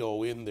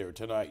Guaido in there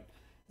tonight,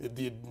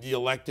 the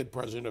elected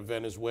president of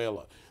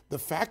Venezuela. The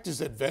fact is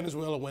that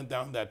Venezuela went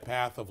down that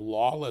path of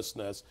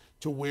lawlessness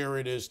to where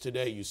it is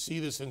today. You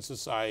see this in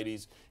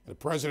societies. And the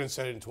president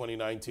said it in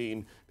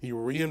 2019. He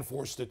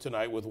reinforced it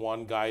tonight with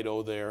Juan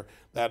Guaido there,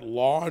 that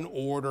law and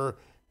order,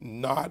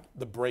 not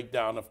the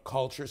breakdown of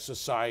culture,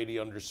 society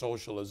under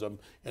socialism.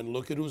 And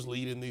look at who's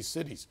leading these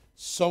cities.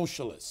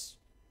 Socialists.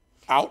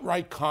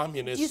 Outright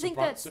communists. Do you think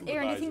that's,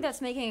 Erin, do you think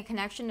that's making a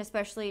connection,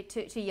 especially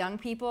to young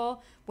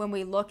people, when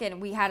we look at,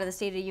 we had at the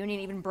State of the Union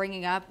even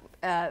bringing up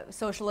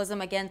socialism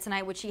again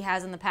tonight, which he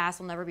has in the past,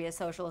 will never be a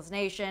socialist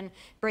nation,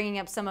 bringing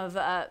up some of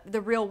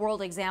the real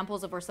world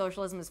examples of where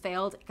socialism has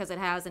failed, because it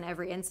has in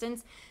every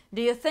instance.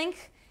 Do you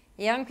think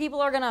young people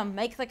are going to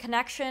make the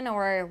connection,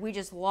 or are we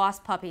just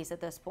lost puppies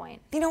at this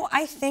point? You know,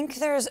 I think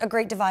there's a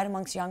great divide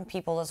amongst young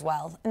people as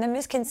well. And the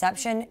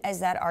misconception is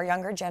that our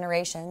younger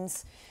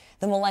generations,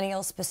 the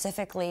millennials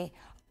specifically,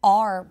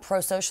 are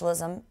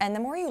pro-socialism. And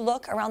the more you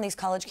look around these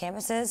college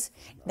campuses,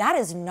 that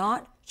is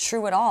not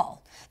true at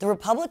all. The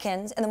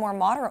Republicans and the more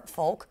moderate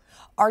folk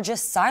are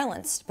just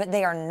silenced, but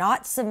they are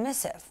not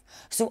submissive.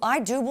 So I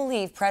do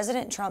believe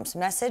President Trump's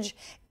message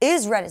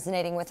is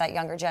resonating with that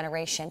younger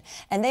generation,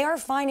 and they are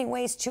finding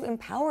ways to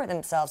empower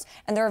themselves.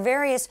 And there are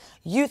various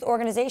youth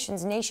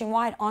organizations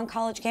nationwide on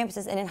college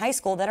campuses and in high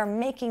school that are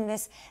making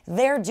this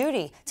their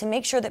duty to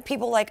make sure that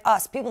people like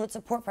us, people that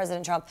support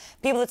President Trump,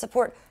 people that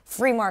support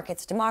free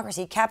markets,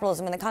 democracy,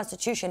 capitalism, and the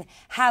Constitution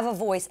have a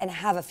voice and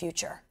have a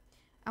future.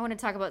 I want to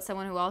talk about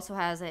someone who also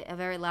has a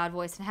very loud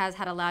voice and has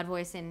had a loud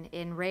voice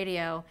in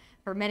radio.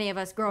 For many of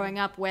us growing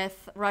up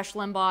with Rush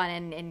Limbaugh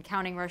and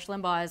counting Rush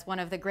Limbaugh as one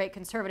of the great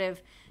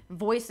conservative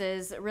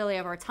voices really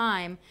of our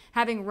time,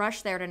 having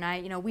Rush there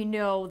tonight, you know, we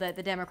know that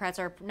the Democrats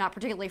are not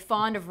particularly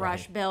fond of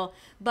Rush, Bill,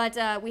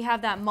 but we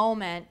have that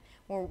moment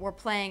where we're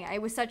playing.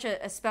 It was such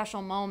a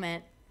special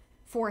moment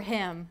for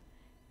him,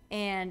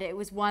 and it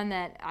was one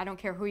that I don't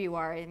care who you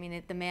are. I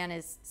mean, the man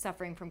is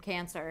suffering from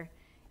cancer,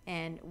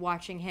 and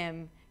watching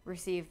him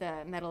receive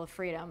the Medal of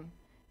Freedom.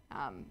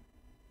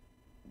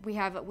 We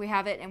have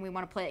it, and we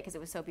want to play it because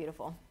it was so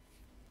beautiful.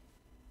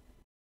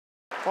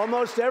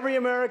 Almost every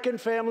American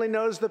family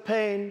knows the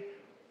pain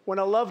when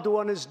a loved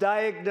one is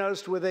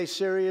diagnosed with a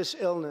serious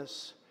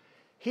illness.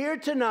 Here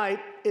tonight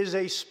is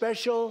a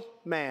special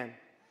man,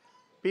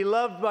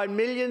 beloved by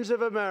millions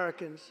of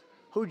Americans,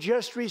 who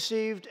just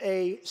received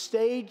a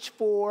stage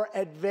 4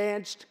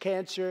 advanced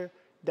cancer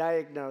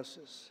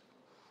diagnosis.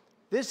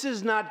 This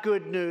is not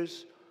good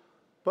news,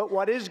 but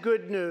what is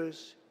good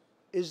news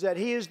is that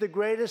he is the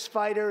greatest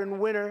fighter and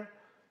winner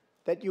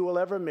that you will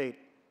ever meet.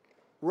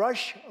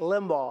 Rush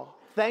Limbaugh,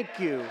 thank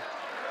you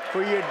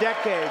for your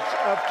decades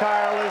of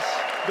tireless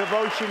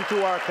devotion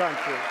to our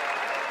country.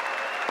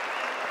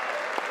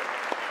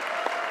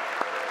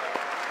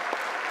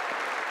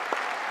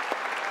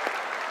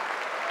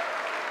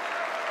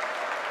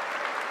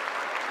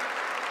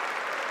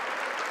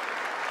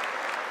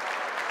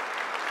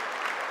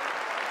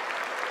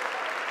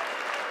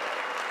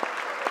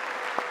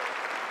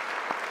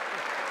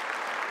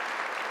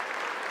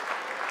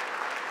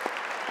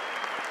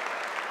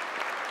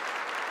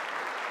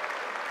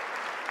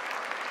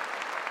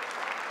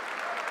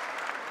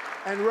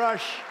 And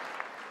Rush,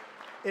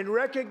 in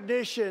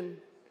recognition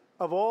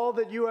of all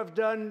that you have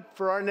done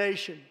for our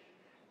nation,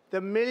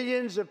 the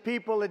millions of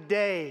people a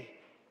day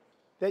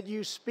that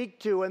you speak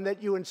to and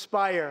that you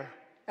inspire,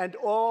 and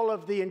all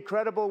of the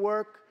incredible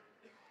work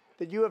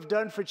that you have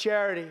done for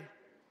charity,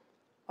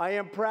 I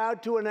am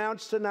proud to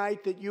announce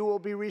tonight that you will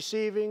be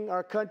receiving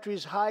our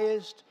country's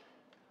highest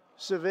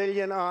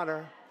civilian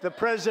honor, the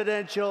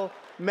Presidential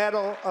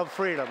Medal of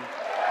Freedom.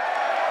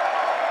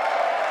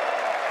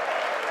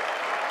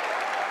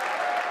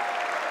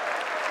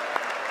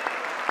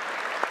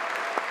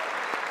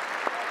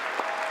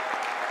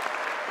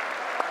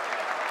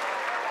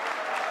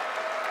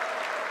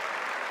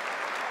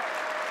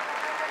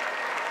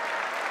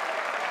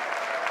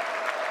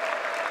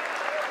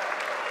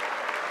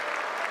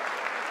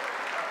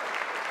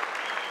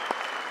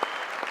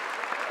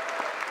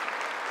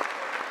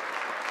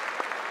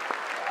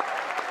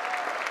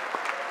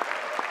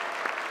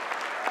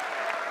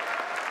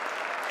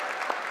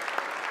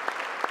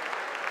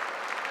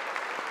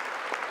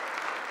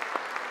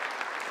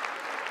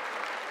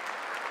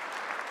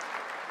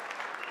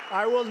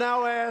 I will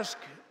now ask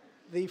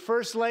the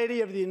First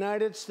Lady of the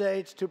United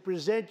States to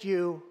present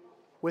you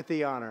with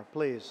the honor,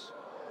 please.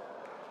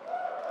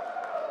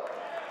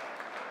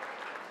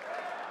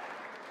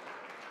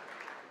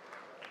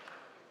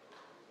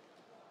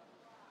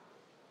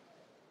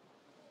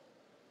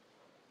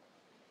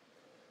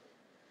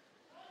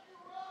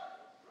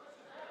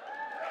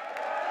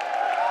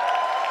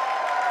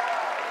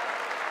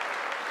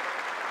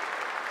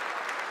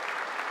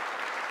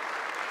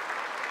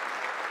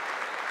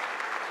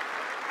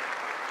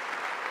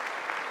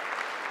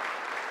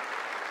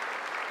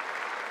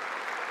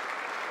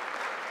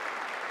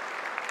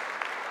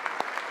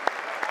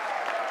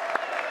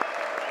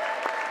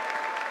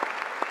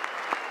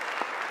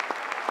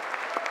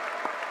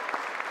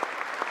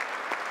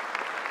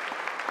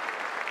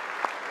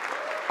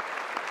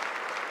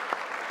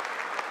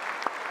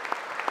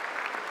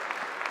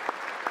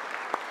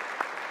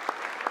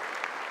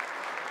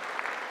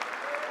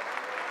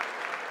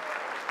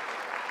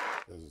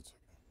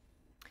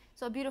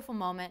 So a beautiful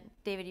moment.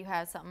 David, you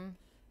have something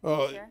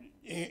Oh, to share?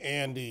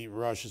 Andy,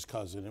 Rush's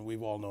cousin, and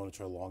we've all known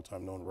each other a long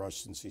time, known Rush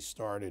since he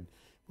started.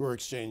 We were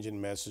exchanging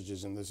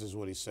messages, and this is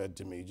what he said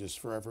to me, just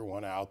for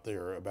everyone out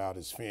there about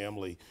his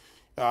family.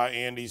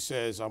 Andy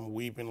says, "I'm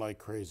weeping like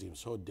crazy. I'm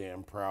so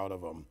damn proud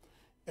of him."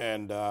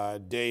 And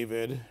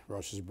David,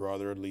 Rush's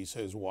brother, Lisa,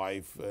 his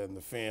wife, and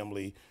the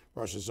family,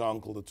 Rush's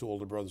uncle, the two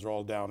older brothers, are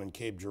all down in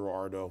Cape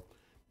Girardeau.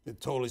 A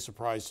totally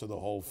surprise to the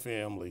whole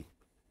family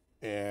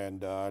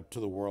and to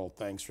the world.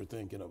 Thanks for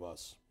thinking of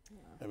us.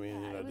 I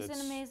mean, you know, it was that's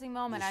an amazing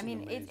moment. I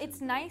mean,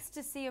 it's nice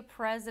to see a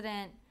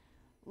president,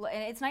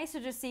 and it's nice to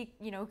just see,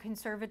 you know,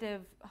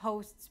 conservative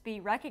hosts be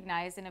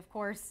recognized. And of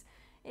course,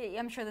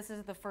 I'm sure this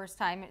is the first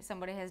time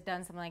somebody has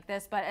done something like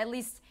this, but at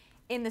least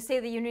in the State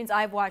of the Unions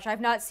I've watched,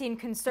 I've not seen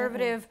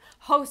conservative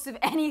hosts of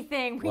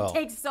anything. We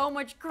take so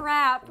much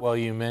crap. Well,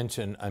 you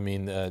mentioned, I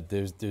mean,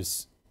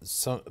 there's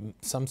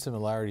some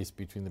similarities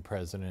between the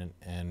president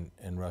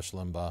and Rush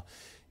Limbaugh.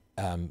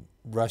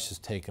 Rush has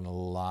taken a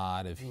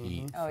lot of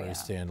heat for his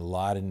stand, a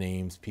lot of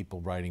names,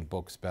 people writing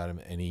books about him,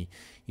 and he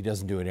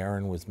doesn't do it.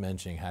 Erin was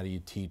mentioning, how do you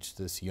teach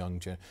this young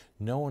gen?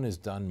 No one has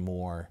done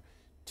more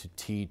to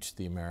teach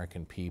the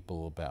American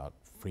people about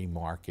free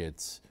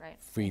markets,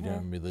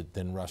 freedom,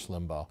 than Rush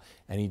Limbaugh.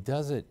 And he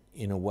does it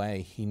in a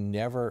way he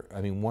never,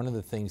 I mean, one of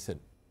the things that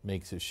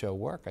makes his show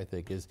work, I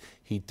think, is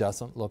he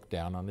doesn't look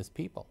down on his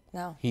people.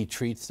 No. He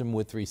treats them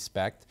with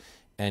respect,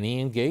 and he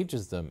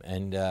engages them,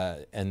 and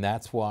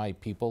that's why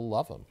people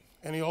love him.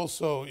 And he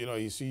also, you know,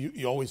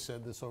 you always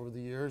said this over the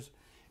years,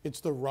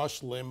 it's the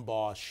Rush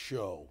Limbaugh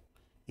show.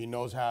 He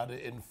knows how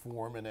to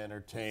inform and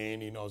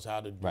entertain. He knows how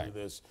to do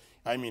this.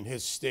 I mean,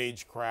 his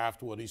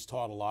stagecraft, what he's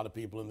taught a lot of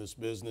people in this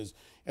business.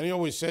 And he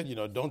always said, you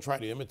know, don't try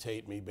to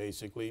imitate me,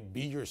 basically.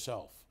 Be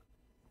yourself.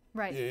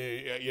 Right.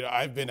 You know,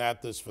 I've been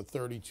at this for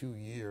 32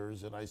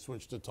 years, and I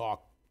switched to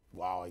talk,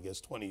 wow, I guess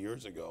 20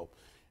 years ago.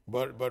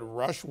 But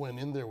Rush went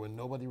in there when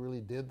nobody really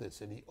did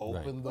this, and he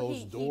opened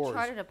those doors. He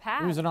charted a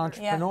path. He was an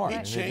entrepreneur He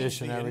in changed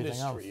addition to the everything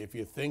industry. else. If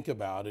you think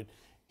about it,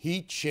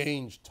 he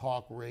changed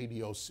talk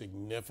radio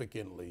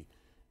significantly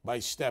by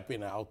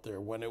stepping out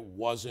there when it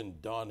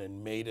wasn't done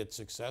and made it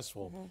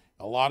successful.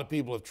 A lot of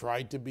people have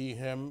tried to be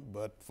him,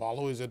 but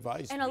follow his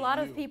advice. And a lot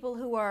of people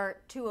who are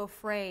too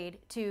afraid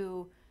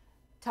to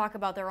talk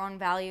about their own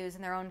values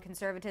and their own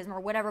conservatism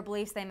or whatever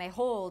beliefs they may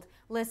hold,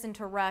 listen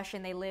to Rush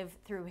and they live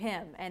through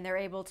him and they're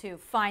able to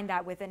find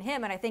that within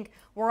him. And I think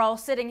we're all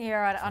sitting here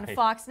on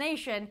Fox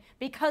Nation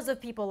because of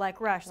people like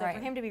Rush. So for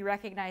him to be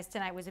recognized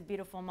tonight was a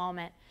beautiful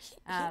moment.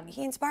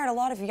 He inspired a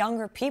lot of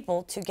younger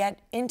people to get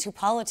into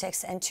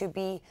politics and to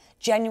be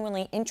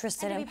genuinely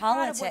interested in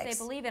politics. Proud of what they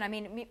believe in. I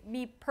mean,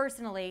 me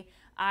personally,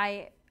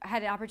 I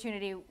had an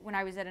opportunity when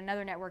I was at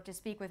another network to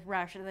speak with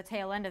Rush at the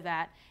tail end of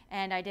that,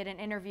 and I did an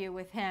interview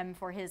with him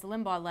for his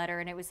Limbaugh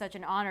letter, and it was such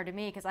an honor to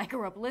me because I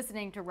grew up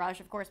listening to Rush,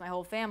 of course, my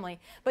whole family,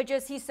 but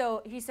just he's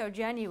so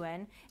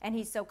genuine and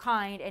he's so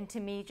kind, and to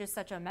me, just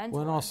such a mentor.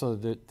 Well, and also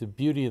the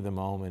beauty of the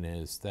moment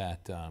is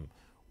that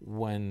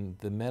when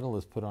the medal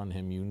is put on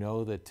him, you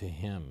know that to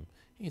him,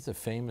 he's a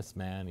famous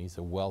man, he's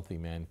a wealthy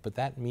man, but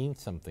that means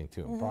something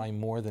to him, probably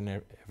more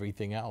than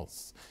everything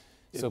else.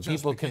 So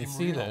people can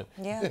see that,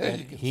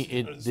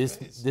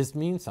 this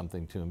means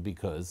something to him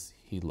because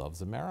he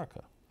loves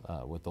America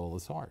with all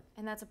his heart.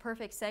 And that's a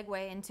perfect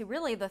segue into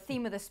really the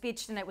theme of the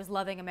speech tonight was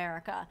loving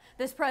America.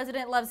 This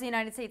president loves the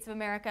United States of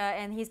America,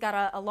 and he's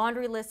got a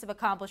laundry list of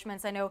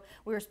accomplishments. I know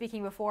we were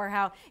speaking before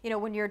how, you know,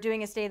 when you're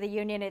doing a State of the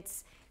Union,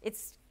 it's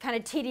kind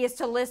of tedious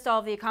to list all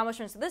of the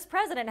accomplishments. This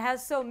president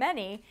has so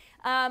many.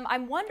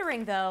 I'm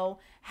wondering, though,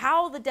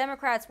 how the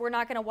Democrats, we're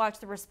not going to watch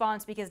the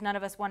response because none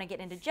of us want to get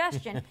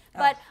indigestion,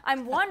 but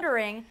I'm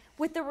wondering,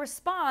 with the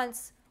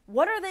response,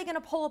 what are they going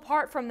to pull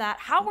apart from that?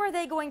 How are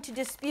they going to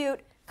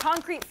dispute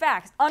concrete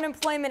facts?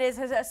 Unemployment is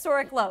at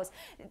historic lows.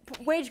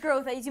 Wage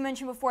growth, as you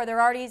mentioned before,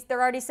 they're already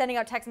sending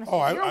out text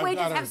messages. Your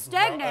wages have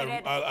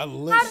stagnated.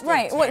 What's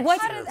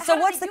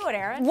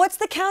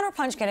the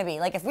counterpunch going to be?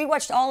 Like if we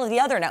watched all of the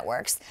other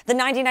networks, the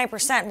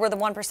 99% were the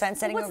 1% sitting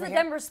over here. What's the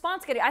Dem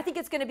response going to be? I think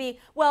it's going to be,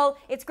 well,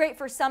 it's great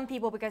for some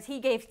people because he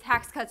gave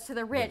tax cuts to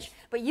the rich,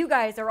 but you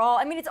guys are all,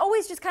 I mean, it's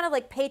always just kind of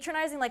like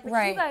patronizing, like,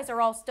 but you guys are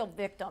all still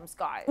victims,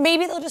 guys.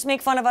 Maybe they'll just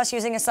make fun of us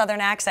using a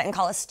Southern accent and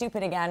call us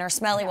stupid again, or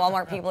smelly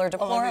Walmart people are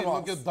deplorable. I mean,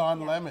 look at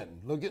Don Lemon.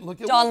 Look at what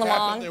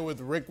happened there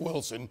with Rick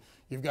Wilson.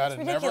 You've got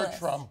a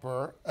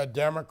never-Trumper, a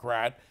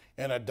Democrat,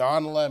 and a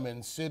Don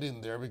Lemon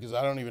sitting there because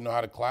I don't even know how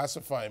to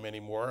classify him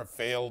anymore. A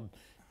failed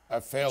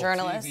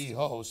journalist. TV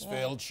host,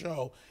 failed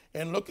show.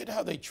 And look at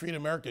how they treat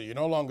America. You're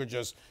no longer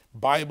just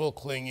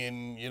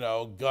Bible-clinging, you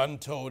know,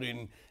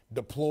 gun-toting,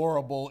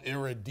 deplorable,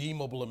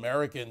 irredeemable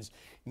Americans.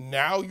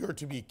 Now you're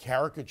to be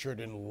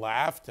caricatured and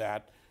laughed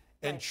at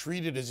and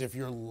treated as if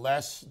you're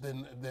less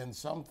than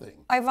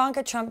something.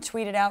 Ivanka Trump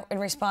tweeted out in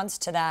response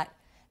to that,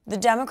 the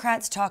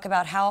Democrats talk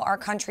about how our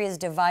country is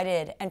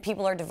divided and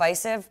people are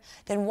divisive,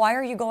 then why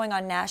are you going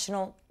on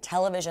national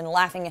television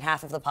laughing at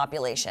half of the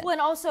population? Well,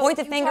 and also, point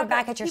the finger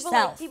back at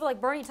yourself. People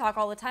like Bernie talk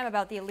all the time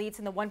about the elites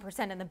and the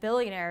 1% and the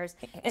billionaires.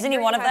 Isn't he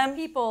one of them?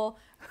 People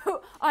who,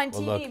 on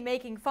TV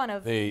making fun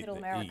of middle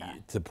America.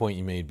 To the point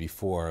you made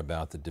before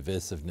about the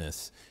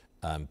divisiveness,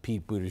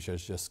 Pete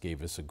Buttigieg just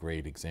gave us a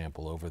great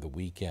example over the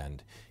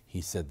weekend.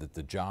 He said that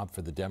the job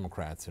for the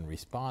Democrats in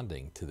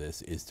responding to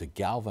this is to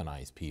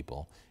galvanize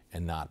people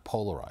and not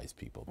polarize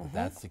people.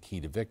 That's the key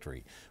to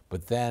victory.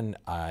 But then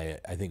I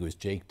think it was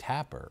Jake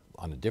Tapper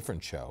on a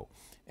different show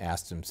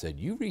asked him, said,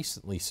 you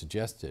recently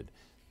suggested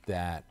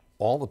that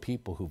all the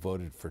people who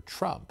voted for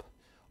Trump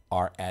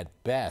are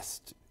at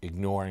best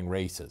ignoring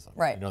racism.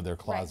 Right. You know, they're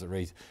closet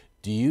racist.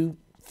 Do you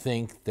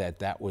think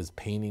that was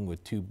painting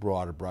with too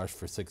broad a brush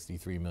for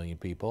 63 million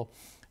people?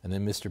 And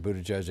then Mr.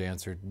 Buttigieg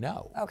answered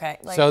no. Okay.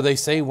 So they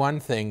say one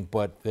thing,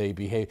 but they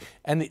behave.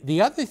 And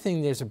the other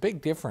thing, there's a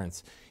big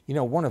difference. You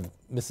know, one of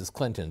Mrs.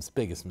 Clinton's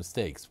biggest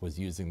mistakes was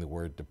using the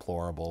word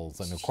deplorables,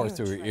 and of course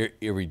they were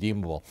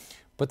irredeemable.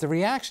 But the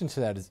reaction to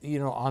that is, you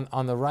know,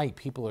 on the right,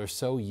 people are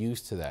so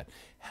used to that.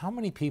 How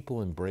many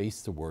people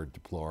embrace the word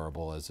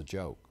deplorable as a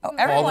joke? Oh,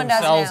 everyone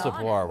does now. Call themselves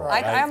deplorable,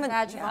 right? I'm a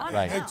badge of honor.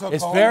 Right.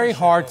 It's very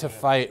hard to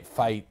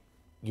fight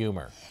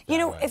humor. You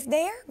know, if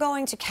they're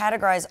going to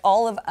categorize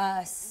all of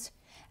us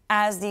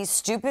as these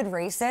stupid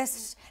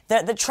racists,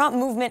 the Trump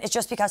movement is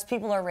just because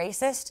people are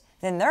racist,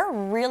 then they're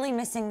really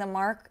missing the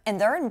mark,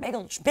 and they're in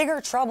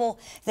bigger trouble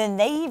than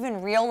they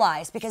even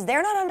realize, because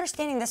they're not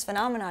understanding this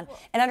phenomenon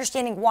and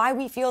understanding why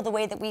we feel the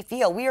way that we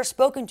feel. We are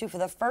spoken to for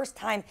the first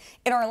time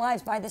in our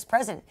lives by this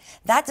president.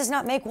 That does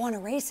not make one a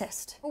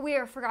racist. Well, we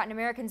are forgotten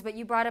Americans, but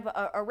you brought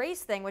up a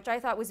race thing, which I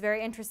thought was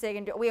very interesting,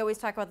 and we always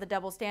talk about the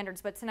double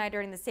standards, but tonight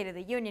during the State of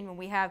the Union, when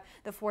we have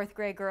the fourth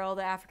grade girl,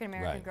 the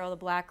African-American girl, the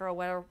black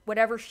girl,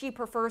 whatever she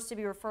prefers to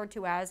be referred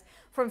to as,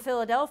 from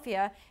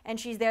Philadelphia, and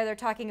she's there, they're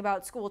talking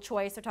about school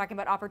choice, they're talking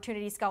about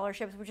opportunity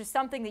scholarships, which is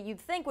something that you'd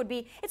think would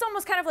be, it's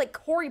almost kind of like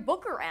Cory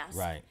Booker-esque.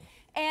 Right.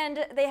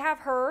 And they have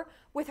her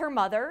with her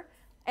mother,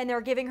 and they're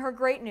giving her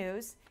great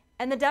news,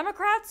 and the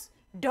Democrats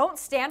don't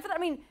stand for that. I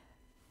mean,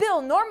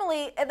 Bill,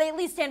 normally they at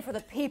least stand for the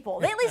people.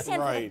 They at least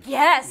stand for the Right.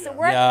 guests. Yeah.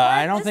 We're at- Yeah, we're at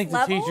I don't this think the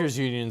level. teachers'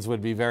 unions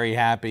would be very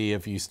happy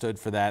if you stood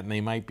for that, and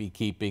they might be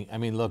keeping. I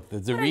mean, look, the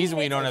I reason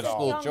mean, we don't it's have a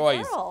school young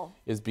choice girl.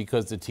 is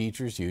because the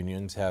teachers'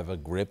 unions have a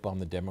grip on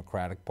the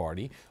Democratic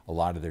Party. A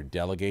lot of their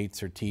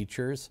delegates are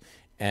teachers,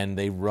 and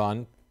they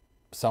run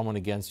someone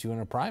against you in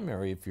a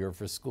primary if you're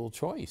for school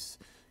choice.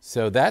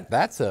 So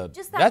that's a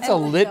Just that that's a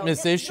look,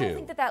 litmus though. You issue. don't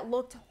think that that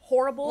looked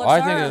horrible? I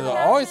think it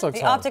always looks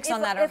The horrible. optics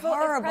on that are If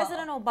horrible.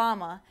 President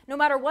Obama, no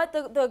matter what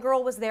the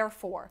girl was there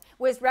for,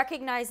 was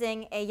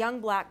recognizing a young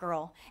black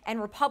girl, and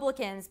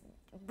Republicans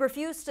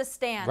refused to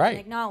stand Right. and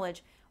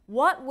acknowledge,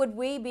 what would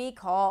we be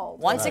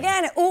called? Once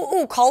again,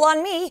 call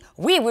on me.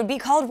 We would be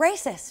called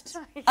racist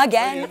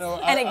again You know,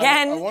 and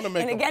again I want to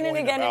make and a again and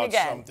point again about and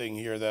again. something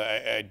here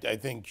that I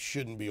think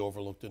shouldn't be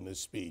overlooked in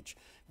this speech.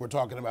 We're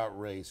talking about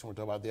race, and we're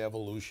talking about the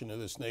evolution of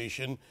this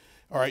nation.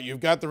 All right, you've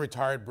got the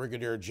retired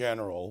Brigadier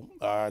General,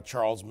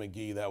 Charles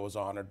McGee, that was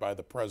honored by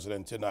the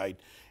president tonight.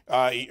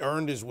 He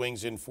earned his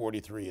wings in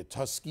 '43, a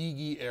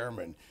Tuskegee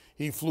Airman.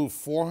 He flew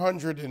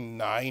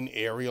 409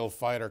 aerial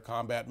fighter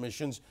combat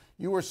missions.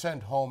 You were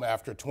sent home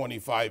after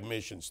 25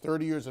 missions,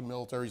 30 years of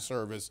military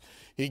service.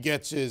 He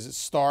gets his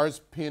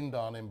stars pinned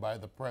on him by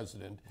the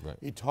president. Right.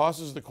 He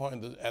tosses the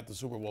coin at the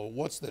Super Bowl.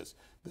 What's this?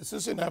 This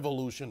is an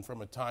evolution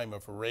from a time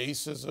of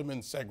racism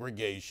and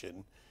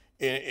segregation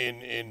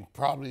in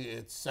probably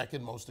its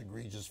second most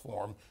egregious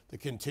form, the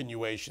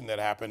continuation that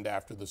happened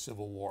after the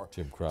Civil War.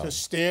 Jim Crow. To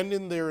stand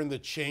in there in the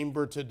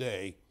chamber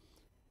today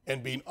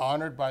and being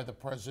honored by the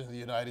President of the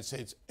United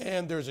States,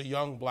 and there's a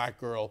young black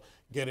girl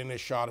getting a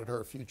shot at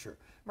her future.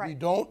 Right.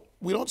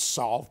 We don't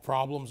solve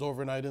problems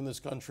overnight in this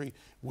country.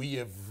 We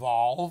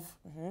evolve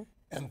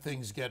and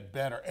things get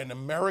better. And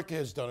America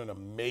has done an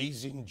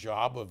amazing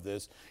job of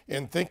this.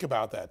 And think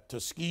about that.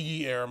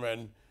 Tuskegee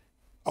Airman,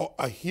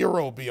 a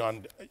hero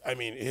beyond, I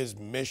mean, his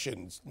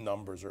missions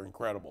numbers are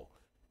incredible.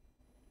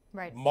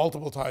 Right.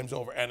 Multiple times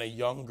over, and a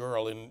young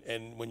girl.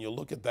 And when you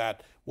look at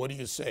that, what do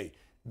you say?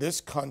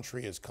 This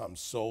country has come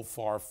so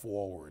far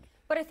forward.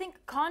 But I think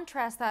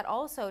contrast that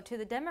also to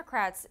the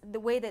Democrats. The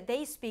way that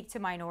they speak to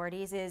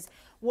minorities is,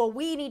 well,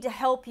 we need to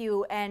help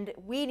you and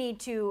we need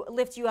to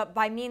lift you up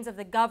by means of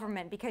the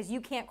government because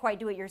you can't quite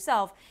do it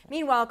yourself.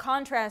 Meanwhile,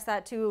 contrast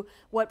that to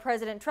what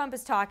President Trump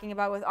is talking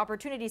about with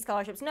opportunity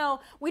scholarships.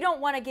 No, we don't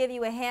want to give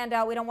you a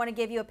handout. We don't want to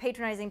give you a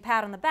patronizing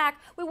pat on the back.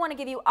 We want to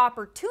give you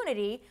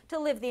opportunity to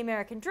live the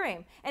American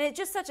dream. And it's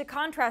just such a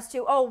contrast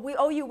to, oh, we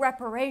owe you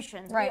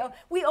reparations. Right.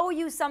 We owe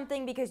you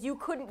something because you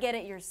couldn't get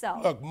it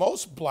yourself. Look,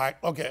 most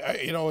black,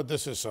 you know what,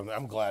 this is something,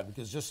 I'm glad,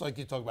 because just like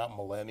you talk about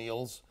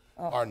millennials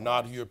are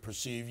not who you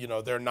perceive, you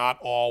know, they're not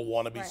all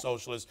wannabe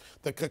socialists.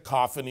 The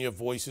cacophony of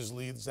voices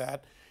leads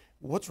that.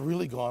 What's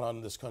really gone on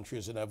in this country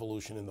is an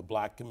evolution in the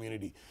black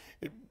community.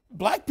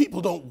 Black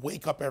people don't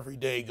wake up every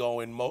day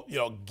going, you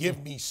know,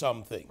 give me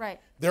something.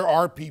 Right. There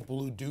are people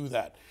who do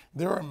that.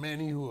 There are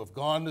many who have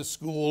gone to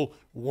school,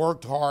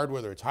 worked hard,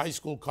 whether it's high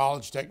school,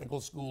 college, technical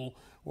school,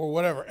 or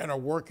whatever, and are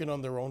working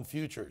on their own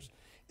futures.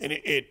 And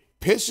it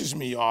pisses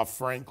me off,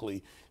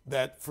 frankly,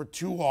 that for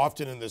too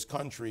often in this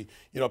country,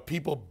 you know,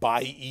 people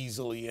buy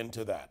easily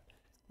into that.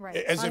 Right.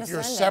 As if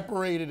you're Condescending.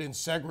 separated and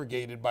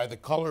segregated by the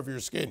color of your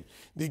skin.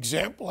 The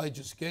example I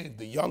just gave,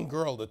 the young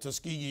girl, the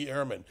Tuskegee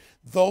Airman,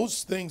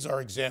 those things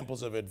are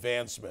examples of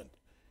advancement.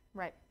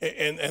 Right.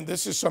 And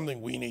this is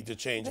something we need to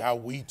change, how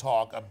we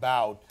talk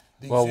about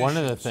these Well, issues. one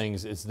of the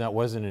things,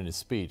 wasn't in his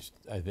speech,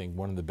 I think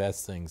one of the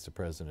best things the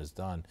president has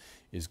done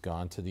is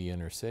gone to the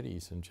inner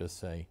cities and just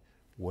say,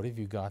 what have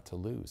you got to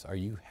lose? Are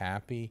you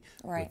happy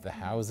with the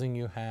housing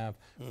you have,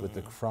 with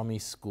the crummy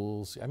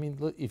schools? I mean,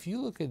 look, if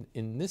you look at,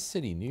 in this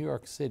city, New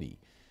York City,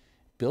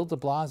 Bill de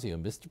Blasio,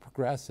 Mr.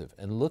 Progressive,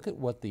 and look at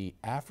what the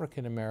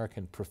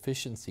African-American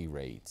proficiency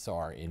rates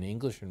are in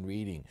English and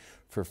reading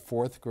for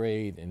 4th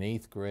grade and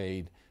 8th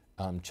grade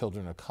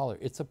children of color.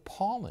 It's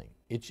appalling.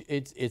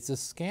 It's a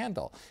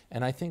scandal.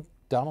 And I think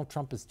Donald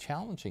Trump is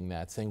challenging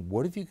that, saying,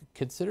 what if you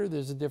consider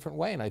there's a different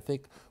way? And I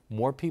think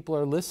more people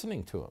are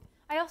listening to him.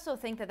 I also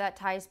think that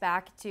ties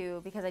back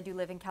to, because I do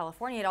live in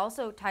California, it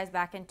also ties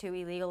back into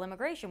illegal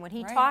immigration. When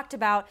he talked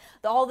about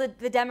all the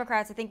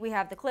Democrats, I think we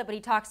have the clip, but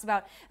he talks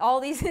about all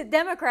these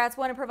Democrats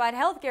want to provide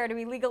health care to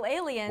illegal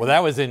aliens. Well,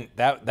 that was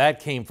that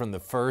came from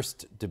the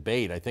first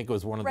debate. I think it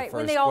was one of the first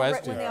when they all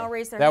questions.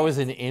 raised their that hands. was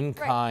an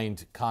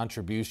in-kind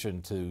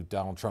contribution to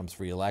Donald Trump's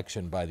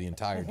reelection by the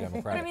entire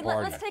Democratic But I mean,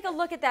 Party. let's take a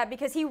look at that,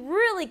 because he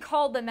really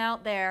called them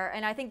out there,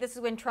 and I think this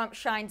is when Trump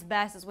shines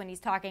best, is when he's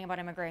talking about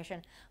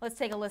immigration. Let's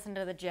take a listen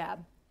to the jab.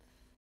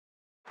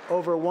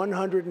 Over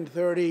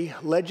 130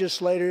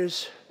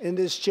 legislators in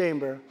this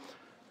chamber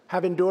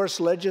have endorsed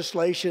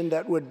legislation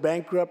that would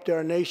bankrupt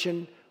our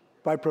nation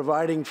by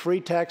providing free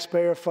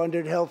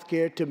taxpayer-funded health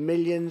care to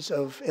millions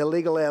of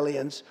illegal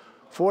aliens,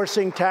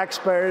 forcing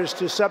taxpayers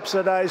to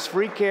subsidize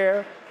free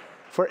care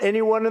for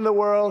anyone in the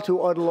world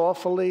who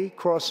unlawfully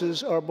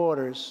crosses our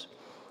borders.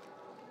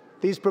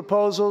 These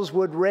proposals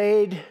would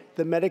raid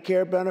the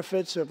Medicare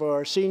benefits of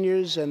our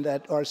seniors and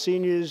that our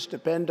seniors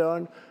depend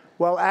on,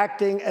 while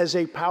acting as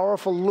a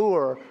powerful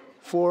lure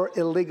for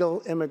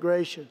illegal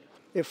immigration.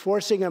 If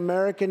forcing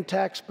American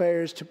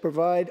taxpayers to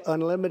provide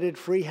unlimited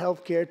free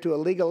health care to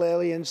illegal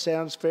aliens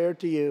sounds fair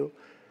to you,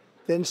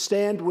 then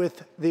stand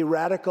with the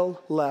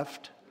radical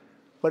left.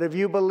 But if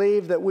you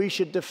believe that we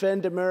should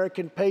defend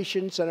American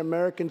patients and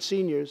American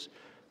seniors,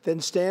 then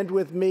stand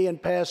with me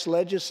and pass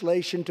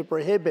legislation to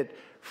prohibit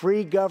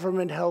free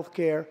government health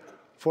care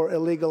for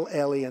illegal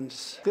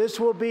aliens. This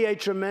will be a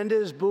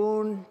tremendous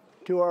boon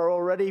to our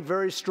already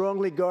very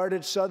strongly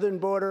guarded southern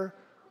border,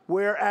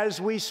 where, as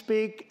we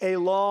speak, a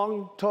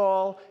long,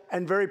 tall,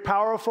 and very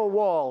powerful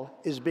wall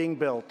is being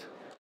built.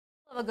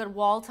 I love a good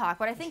wall talk,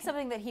 but I think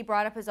something that he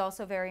brought up is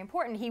also very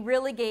important. He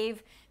really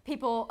gave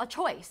people a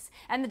choice,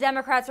 and the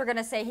Democrats are going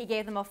to say he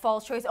gave them a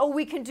false choice. Oh,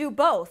 we can do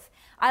both.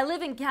 I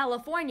live in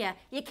California.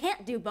 You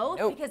can't do both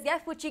because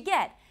guess what you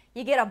get?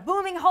 You get a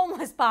booming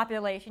homeless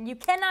population. You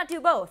cannot do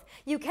both.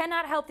 You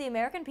cannot help the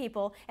American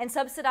people and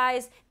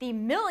subsidize the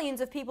millions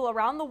of people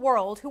around the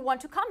world who want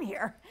to come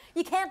here.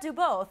 You can't do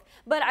both.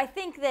 But I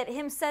think that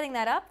him setting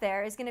that up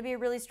there is going to be a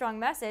really strong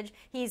message.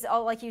 He's,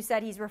 like you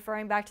said, he's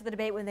referring back to the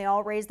debate when they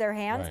all raised their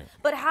hands. Right.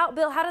 But how,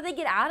 Bill, how do they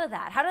get out of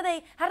that? How do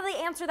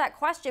they answer that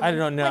question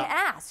when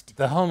asked?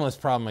 The homeless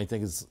problem, I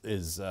think,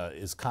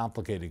 is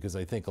complicated because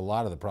I think a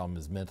lot of the problem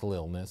is mental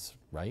illness.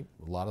 Right?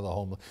 A lot of the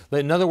homeless.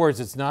 In other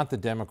words, it's not the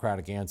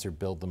Democratic answer,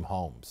 build them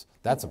homes.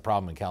 That's a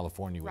problem in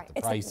California with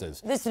the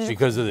prices.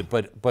 Because of it.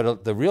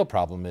 But the real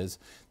problem is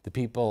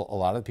a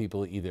lot of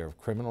people either have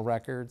criminal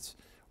records,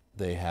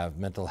 they have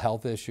mental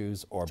health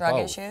issues, or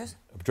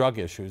drug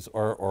issues,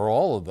 or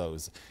all of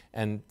those.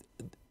 And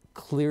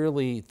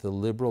clearly the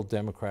liberal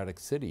Democratic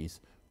cities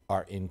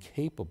are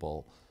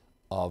incapable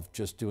of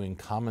just doing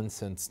common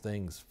sense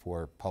things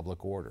for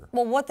public order.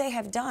 Well, what they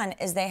have done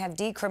is they have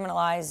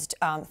decriminalized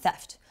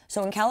theft.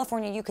 So in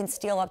California, you can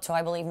steal up to,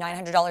 I believe,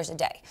 $900 a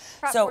day.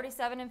 Prop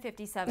 47 and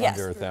 57. Yes,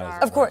 under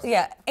 1,000. of course,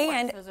 yeah.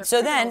 And those are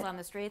so then on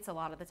the streets a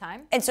lot of the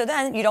time. And so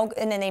then you don't,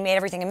 and then they made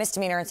everything a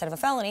misdemeanor instead of a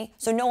felony.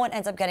 So no one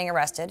ends up getting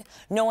arrested.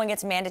 No one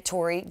gets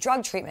mandatory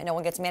drug treatment. No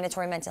one gets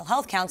mandatory mental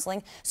health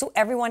counseling. So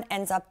everyone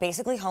ends up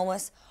basically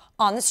homeless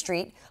on the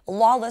street,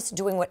 lawless,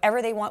 doing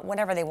whatever they want,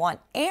 whenever they want.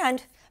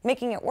 And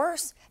making it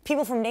worse,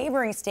 people from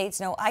neighboring states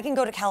know I can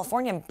go to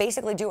California and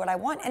basically do what I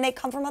want, and they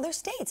come from other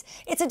states.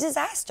 It's a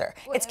disaster.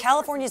 Well, it's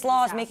California's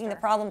laws making the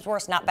problems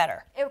worse, not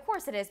better. Of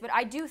course it is, but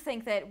I do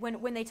think that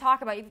when they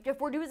talk about, if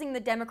we're using the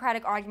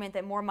Democratic argument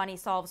that more money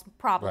solves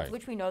problems,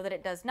 which we know that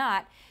it does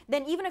not,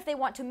 then even if they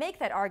want to make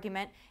that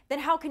argument, then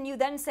how can you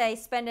then say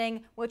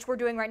spending, which we're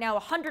doing right now,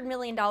 $100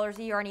 million a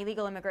year on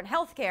illegal immigrant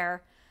health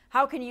care,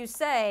 how can you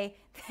say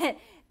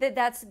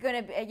that's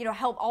going to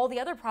help all the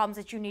other problems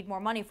that you need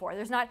more money for?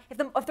 There's not,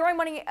 if throwing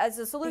money as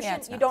a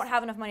solution, you don't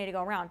have enough money to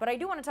go around. But I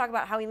do want to talk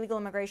about how illegal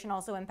immigration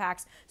also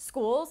impacts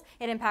schools.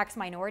 It impacts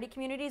minority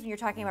communities. When you're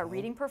talking about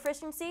reading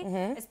proficiency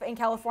in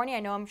California,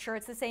 I'm sure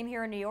it's the same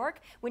here in New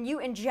York. When you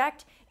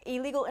inject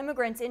illegal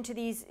immigrants into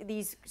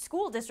these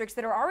school districts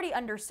that are already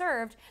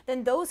underserved,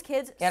 then those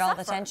kids get all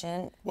the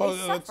attention. Well,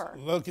 let's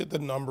look at the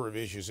number of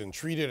issues and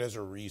treat it as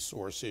a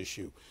resource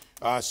issue.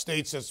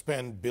 States that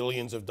spend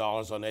billions of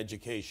dollars on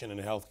education and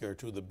healthcare,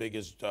 two of the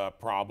biggest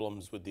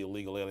problems with the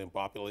illegal alien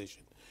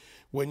population.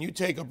 When you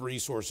take up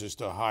resources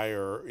to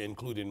hire,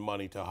 including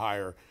money to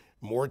hire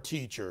more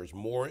teachers,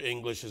 more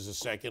English as a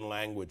second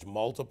language,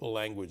 multiple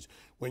language,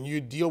 when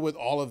you deal with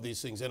all of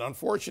these things, and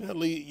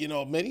unfortunately,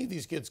 many of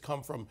these kids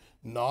come from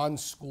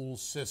non-school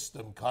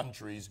system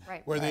countries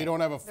where they don't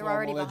have a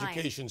formal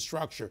education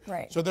structure.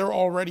 So they're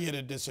already at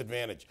a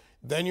disadvantage.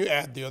 Then you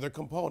add the other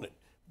component,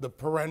 the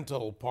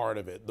parental part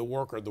of it, the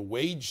worker, the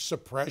wage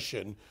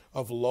suppression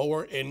of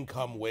lower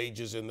income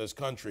wages in this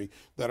country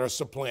that are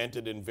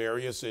supplanted in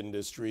various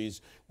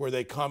industries where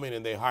they come in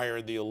and they hire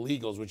the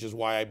illegals, which is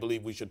why I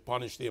believe we should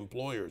punish the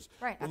employers.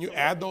 When you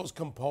add those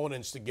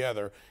components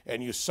together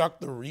and you suck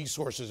the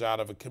resources out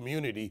of a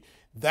community,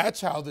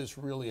 that's how this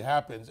really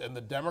happens. And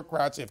the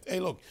Democrats,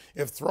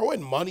 if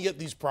throwing money at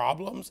these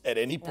problems, at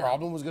any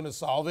problem was going to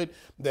solve it,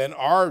 then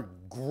our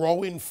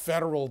growing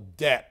federal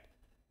debt,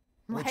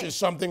 which is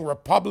something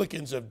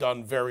Republicans have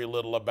done very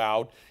little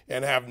about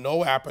and have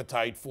no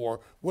appetite for,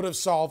 would have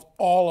solved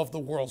all of the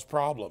world's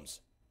problems.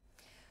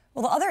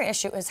 Well, the other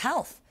issue is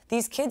health.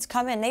 These kids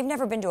come in, they've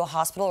never been to a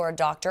hospital or a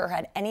doctor or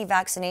had any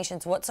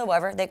vaccinations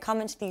whatsoever. They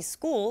come into these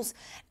schools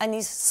and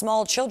these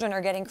small children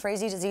are getting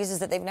crazy diseases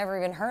that they've never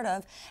even heard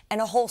of, and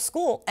a whole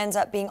school ends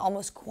up being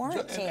almost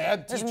quarantined. And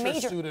add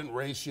teacher-student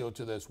ratio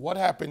to this. What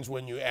happens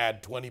when you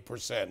add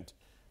 20%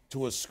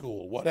 to a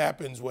school? What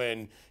happens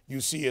when you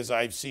see, as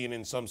I've seen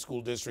in some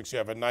school districts, you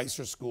have a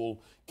nicer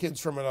school,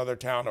 kids from another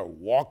town are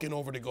walking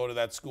over to go to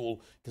that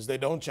school because they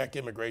don't check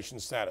immigration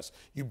status.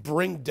 You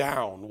bring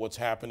down what's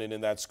happening in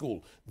that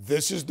school.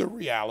 This is the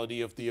reality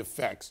of the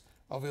effects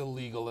of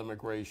illegal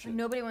immigration.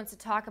 Nobody wants to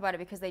talk about it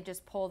because they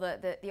just pull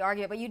the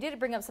argument. But you did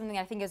bring up something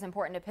I think is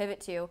important to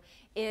pivot to,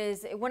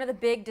 is one of the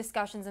big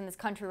discussions in this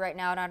country right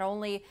now, not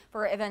only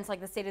for events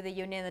like the State of the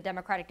Union and the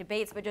Democratic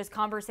debates, but just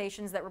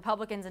conversations that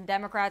Republicans and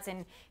Democrats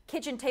and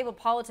kitchen table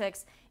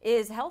politics,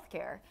 is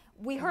healthcare.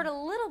 We heard a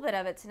little bit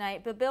of it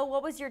tonight, but Bill,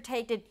 what was your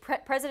take? Did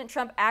President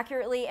Trump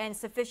accurately and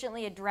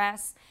sufficiently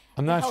address?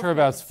 I'm not sure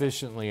about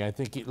sufficiently. I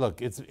think,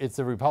 look, it's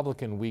a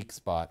Republican weak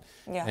spot.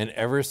 Yeah. And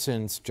ever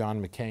since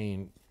John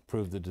McCain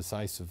proved the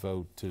decisive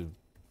vote to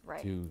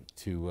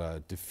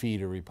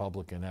defeat a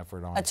Republican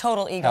effort on a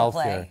total ego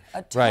play.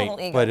 A total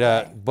ego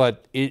play.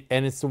 But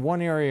it's the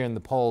one area in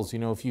the polls, you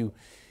know,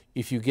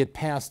 if you get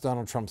past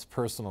Donald Trump's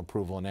personal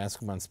approval and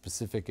ask him on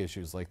specific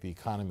issues like the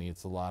economy,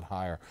 it's a lot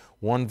higher.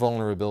 One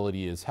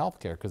vulnerability is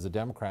healthcare, because the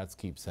Democrats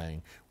keep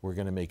saying we're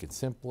going to make it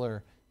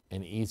simpler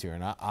and easier.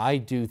 And I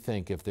do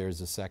think if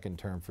there's a second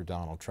term for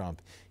Donald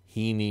Trump,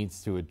 we need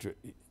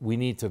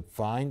to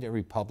find a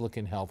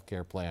Republican health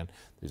care plan.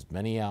 There's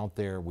many out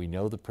there. We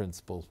know the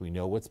principles. We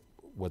know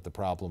what the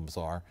problems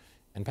are,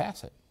 and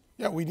pass it.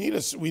 Yeah, we need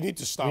to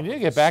stop. We need to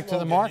get back to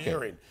the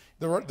market.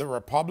 The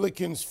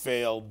Republicans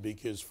failed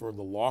because for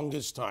the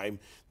longest time,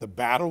 the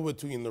battle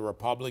between the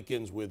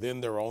Republicans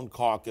within their own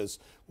caucus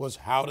was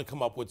how to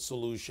come up with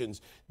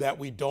solutions that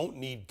we don't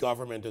need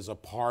government as a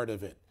part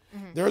of it.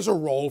 Mm-hmm. There's a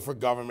role for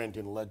government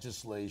in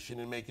legislation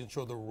and making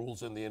sure the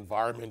rules and the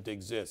environment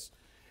exist.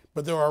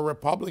 But there are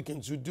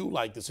Republicans who do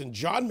like this, and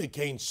John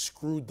McCain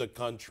screwed the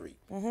country.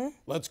 Mm-hmm.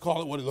 Let's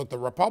call it what it looked. The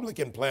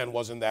Republican plan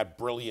wasn't that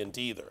brilliant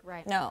either.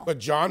 Right. No. But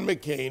John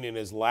McCain, in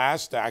his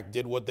last act,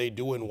 did what they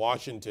do in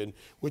Washington,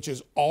 which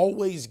is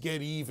always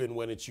get even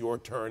when it's your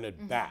turn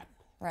at bat.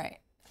 Right.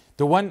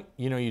 The one,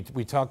 you know,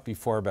 we talked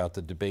before about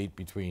the debate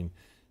between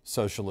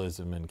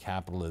socialism and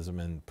capitalism,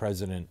 and the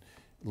president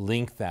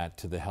linked that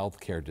to the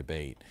healthcare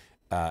debate.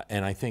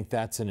 And I think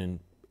that's an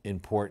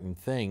important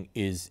thing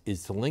is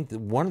to link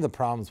one of the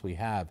problems we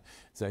have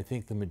is I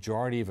think the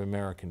majority of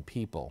American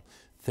people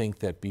think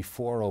that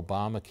before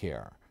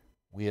Obamacare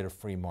we had a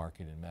free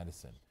market in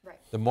medicine. Right.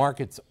 The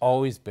market's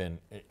always been,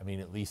 I mean,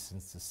 at least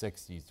since the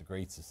 60s, the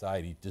Great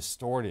Society,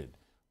 distorted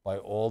by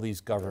all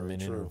these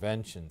government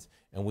interventions.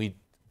 And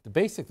the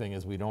basic thing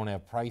is we don't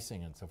have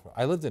pricing and so forth.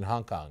 I lived in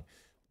Hong Kong,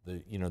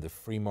 the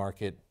free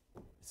market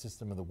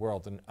system of the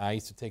world, and I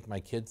used to take my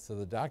kids to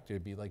the doctor.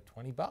 It'd be like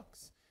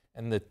 $20,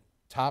 and the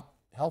top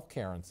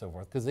healthcare and so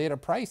forth, because they had a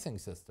pricing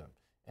system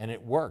and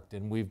it worked,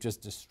 and we've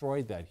just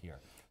destroyed that here.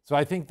 So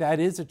I think that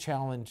is a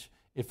challenge.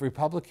 If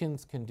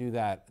Republicans can do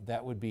that,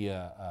 that would be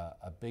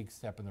a big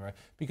step in the right,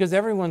 because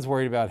everyone's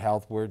worried about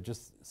health. We're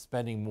just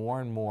spending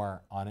more and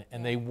more on it,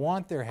 and they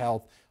want their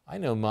health. I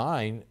know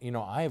mine, you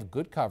know, I have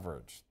good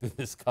coverage through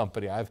this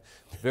company. I have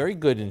very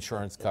good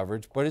insurance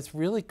coverage, but it's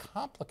really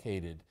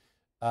complicated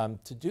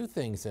to do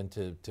things and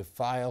to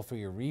file for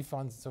your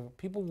refunds. So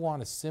people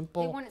want a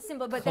simple,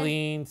 but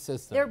clean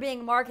system. They're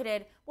being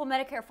marketed, well,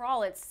 Medicare for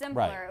all, it's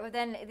simpler. But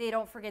then they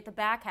don't forget the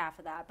back half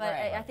of that. But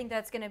I think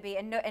that's going to be,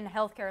 and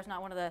healthcare is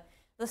not one of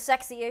the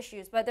sexy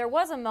issues. But there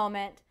was a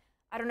moment,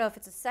 I don't know if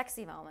it's a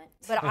sexy moment,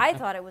 but I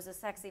thought it was a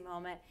sexy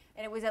moment,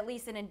 and it was at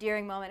least an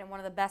endearing moment and one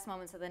of the best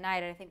moments of the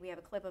night. And I think we have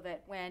a clip of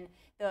it when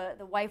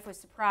the wife was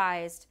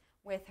surprised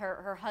with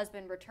her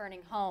husband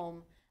returning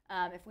home.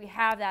 If we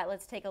have that,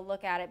 let's take a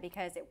look at it,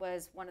 because it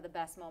was one of the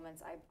best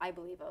moments, I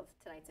believe, of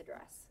tonight's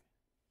address.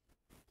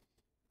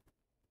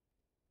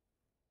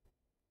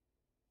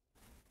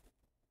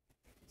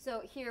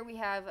 So here we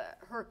have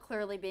her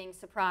clearly being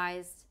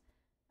surprised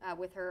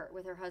with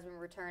her husband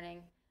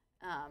returning.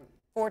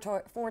 4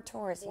 tours he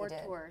did. 4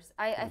 tours.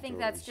 I think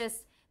that's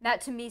just,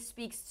 that to me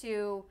speaks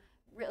to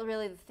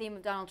really the theme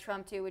of Donald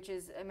Trump too, which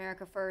is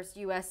America first,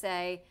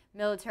 USA,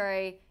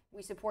 military,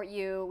 we support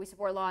you, we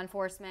support law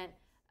enforcement.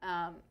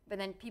 But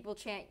then people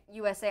chant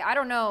USA. I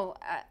don't know.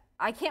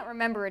 I can't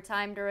remember a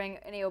time during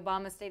any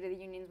Obama State of the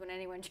Unions when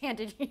anyone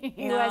chanted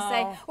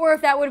USA, or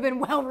if that would have been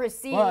well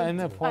received. Well, and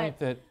the point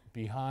that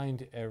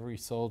behind every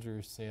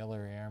soldier,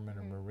 sailor, airman,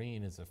 or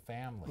Marine is a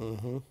family,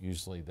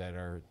 usually that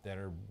are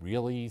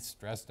really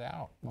stressed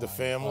out. The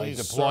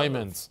families,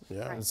 deployments,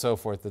 and so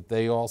forth. That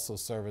they also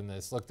serve in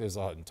this. Look, there's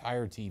an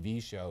entire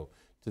TV show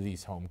to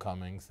these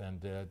homecomings,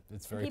 and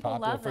it's very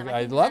popular.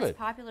 I love it. It's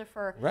popular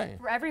for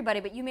everybody.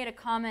 But you made a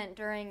comment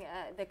during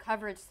the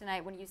coverage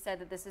tonight when you said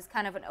that this is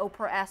kind of an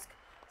Oprah-esque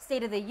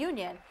State of the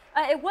Union.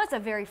 It was a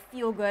very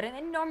feel-good,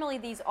 and normally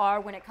these are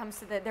when it comes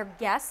to their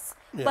guests.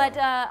 Yeah. But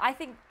I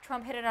think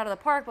Trump hit it out of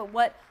the park.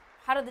 But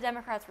how did the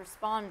Democrats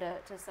respond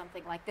to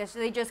something like this?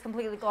 Did they just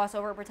completely gloss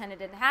over, pretend it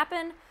didn't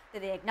happen?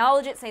 Did they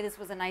acknowledge it, say this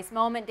was a nice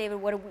moment? David,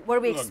 what do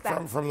we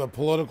expect? From the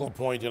political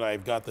point, and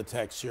I've got the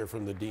text here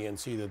from the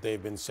DNC that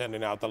they've been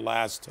sending out. The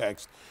last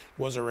text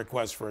was a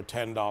request for a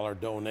 $10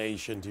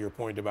 donation, to your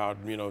point about,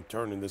 you know,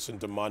 turning this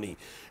into money.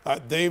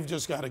 They've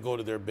just got to go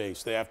to their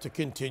base. They have to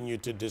continue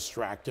to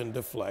distract and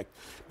deflect,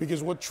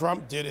 because what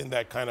Trump did in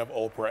that kind of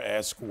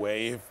Oprah-esque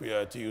way,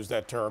 to use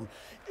that term,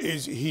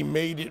 is he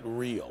made it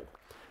real.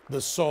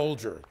 The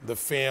soldier, the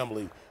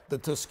family, the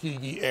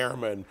Tuskegee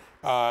Airmen,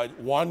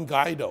 Juan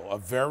Guaido, a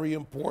very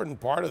important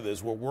part of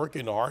this. We're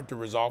working hard to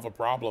resolve a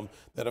problem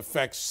that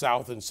affects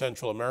South and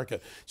Central America.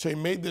 So he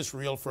made this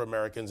real for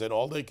Americans, and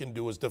all they can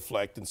do is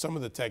deflect. And some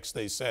of the texts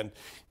they send,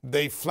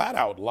 they flat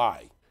out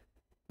lie.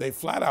 They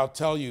flat out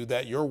tell you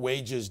that your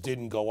wages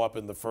didn't go up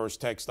in the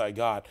first text I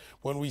got.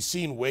 When we've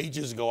seen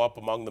wages go up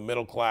among the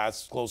middle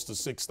class, close to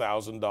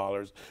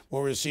 $6,000,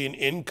 when we're seeing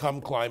income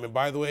climb. And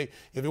by the way,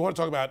 if you want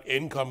to talk about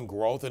income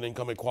growth and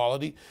income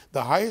equality,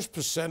 the highest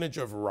percentage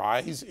of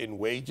rise in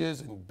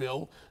wages and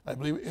bill, I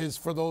believe, is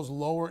for those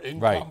lower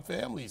income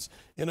families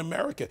in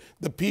America.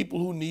 The people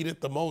who need it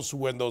the most,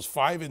 when those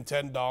 $5 and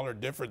 $10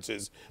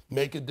 differences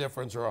make a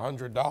difference, or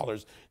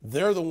 $100,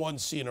 they're the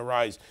ones seeing a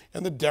rise.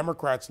 And the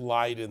Democrats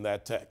lied in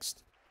that text.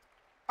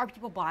 Are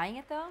people buying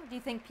it, though? Do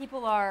you think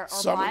people are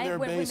Some buying in their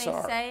when they base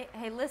are. say,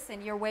 hey,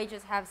 listen, your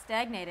wages have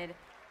stagnated?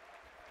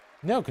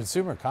 No,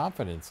 consumer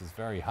confidence is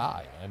very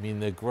high. I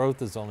mean, the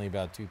growth is only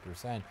about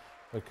 2%,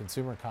 but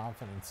consumer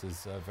confidence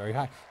is very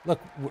high. Look,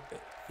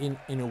 in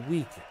a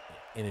week,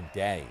 in a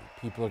day,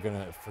 people are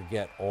going to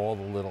forget all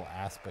the little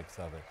aspects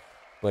of it.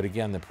 But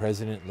again, the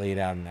president laid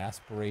out an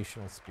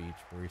aspirational speech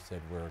where he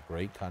said, we're a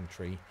great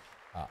country.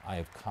 I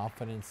have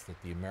confidence that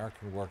the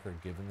American worker,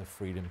 given the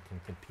freedom, can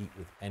compete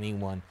with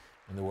anyone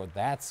in the world.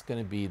 That's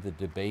going to be the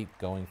debate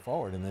going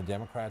forward, and the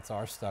Democrats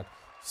are stuck.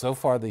 So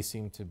far, they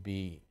seem to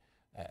be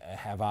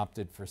have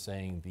opted for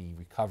saying the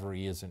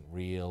recovery isn't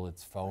real,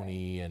 it's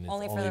phony, and it's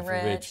only for the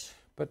rich.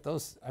 But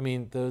those, I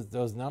mean,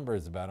 those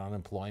numbers about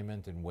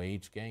unemployment and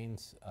wage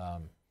gains,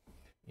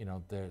 you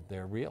know,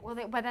 they're real.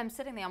 Well, by them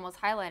sitting, they almost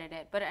highlighted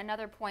it. But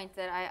another point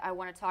that I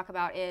want to talk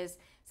about is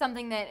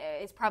something that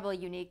is probably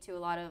unique to a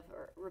lot of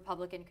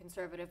Republican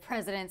conservative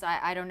presidents.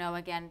 I don't know,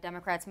 again,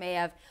 Democrats may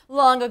have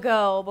long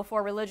ago,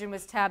 before religion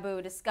was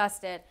taboo,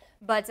 discussed it.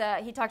 But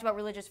he talked about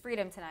religious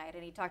freedom tonight,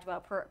 and he talked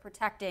about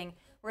protecting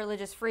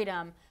religious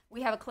freedom.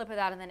 We have a clip of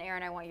that, and then,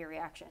 Erin, I want your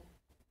reaction.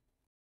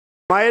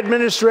 My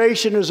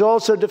administration is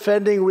also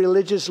defending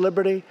religious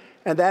liberty,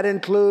 and that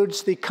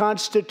includes the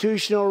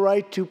constitutional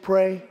right to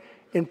pray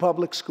in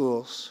public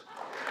schools.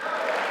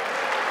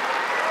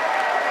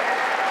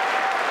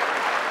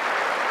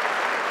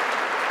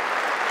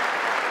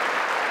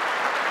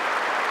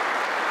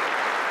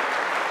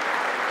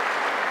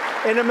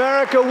 In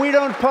America, we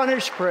don't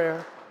punish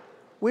prayer.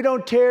 We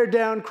don't tear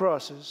down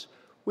crosses.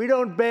 We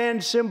don't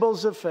ban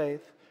symbols of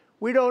faith.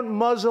 We don't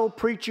muzzle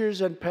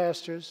preachers and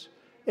pastors.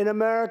 In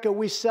America,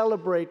 we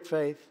celebrate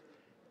faith.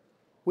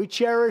 We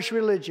cherish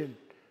religion.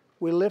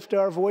 We lift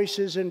our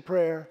voices in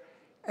prayer,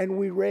 and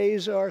we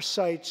raise our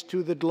sights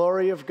to the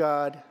glory of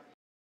God.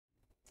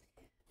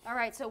 All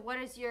right, so what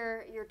is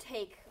your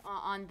take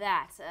on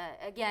that?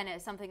 Again,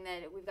 it's something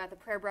that we've got the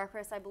prayer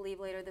breakfast, I believe,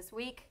 later this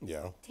week.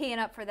 Yeah. Teeing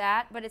up for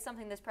that, but it's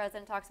something this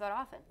president talks about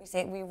often. We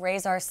say we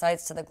raise our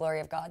sights to the glory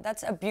of God.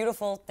 That's a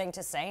beautiful thing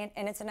to say,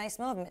 and it's a nice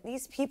movement.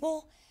 These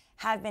people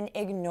have been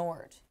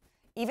ignored.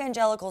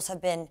 Evangelicals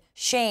have been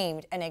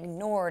shamed and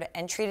ignored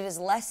and treated as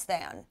less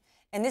than.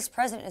 And this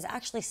president is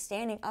actually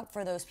standing up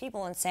for those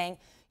people and saying,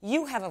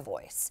 you have a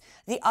voice.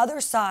 The other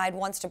side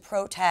wants to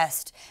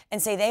protest and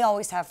say they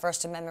always have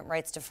First Amendment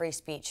rights to free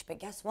speech. But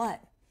guess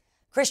what?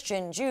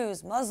 Christian,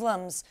 Jews,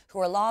 Muslims who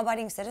are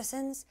law-abiding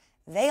citizens,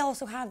 they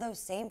also have those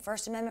same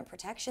First Amendment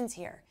protections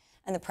here.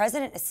 And the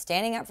president is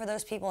standing up for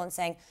those people and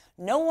saying,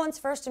 no one's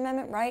First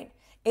Amendment right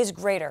is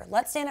greater.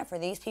 Let's stand up for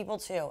these people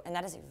too. And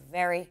that is a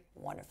very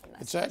wonderful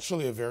message. It's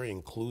actually a very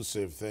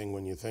inclusive thing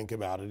when you think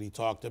about it. He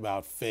talked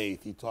about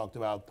faith. He talked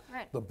about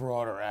the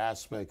broader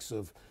aspects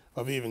of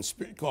even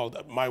called,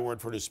 my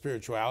word for it is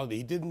spirituality.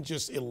 He didn't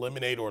just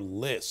eliminate or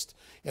list.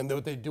 And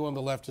what they do on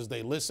the left is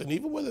they list. And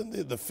even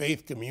within the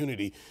faith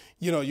community,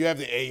 you know, you have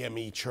the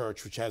AME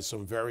Church, which has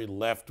some very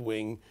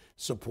left-wing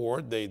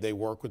support. They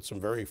work with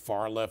some very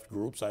far-left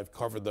groups. I've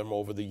covered them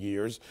over the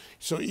years.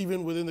 So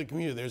even within the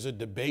community, there's a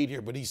debate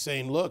here. But he's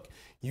saying, look,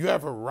 you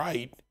have a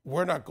right.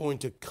 We're not going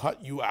to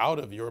cut you out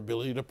of your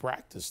ability to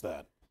practice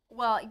that.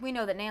 Well, we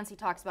know that Nancy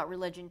talks about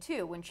religion,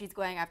 too. When she's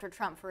going after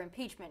Trump for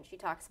impeachment, she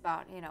talks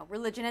about, you know,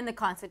 religion and the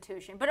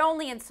Constitution, but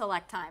only in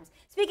select times.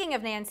 Speaking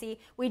of Nancy,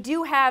 we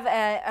do have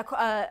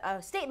a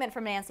statement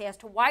from Nancy as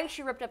to why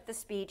she ripped up the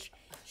speech.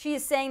 She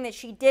is saying that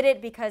she did it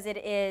because it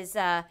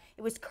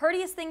was a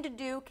courteous thing to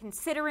do,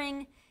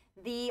 considering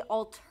the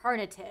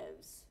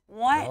alternatives.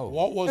 What? Oh.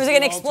 What was it was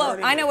going to explode.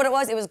 I know what it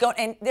was. It was going,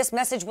 and this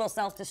message will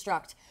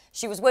self-destruct.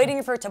 She was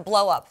waiting for it to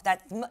blow up.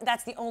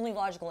 That's the only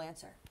logical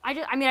answer.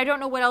 I mean, I don't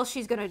know what else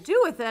she's going to do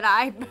with it.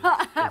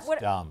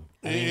 It's dumb.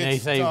 I mean, they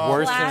say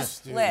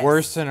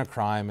worse than a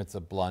crime, it's a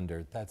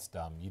blunder. That's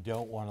dumb. You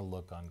don't want to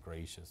look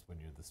ungracious when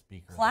you're the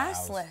Speaker of the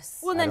House. Classless.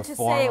 Well, then to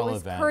say it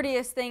was a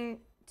courteous thing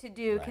to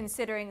do,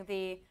 considering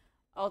the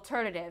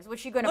alternatives. Was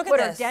she going to put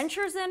her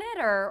dentures in it,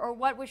 or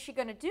what was she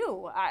going to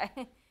do?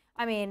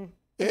 I mean...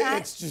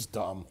 It's just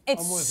dumb.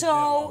 It's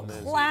so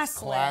classless. It's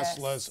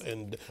classless,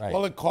 and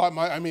well, it caught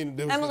my. I mean,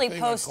 there was Emily the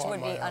thing Post that caught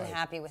would my be eye.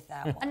 unhappy with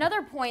that one.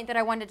 Another point that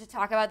I wanted to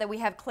talk about that we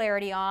have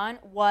clarity on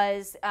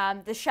was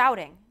the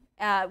shouting.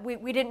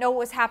 We didn't know what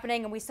was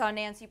happening, and we saw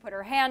Nancy put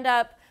her hand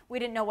up. we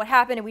didn't know what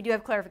happened, and we do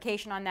have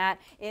clarification on that.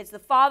 It's the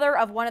father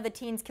of one of the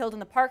teens killed in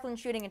the Parkland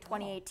shooting in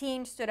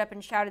 2018 stood up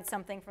and shouted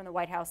something from the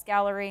White House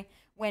gallery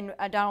when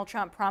Donald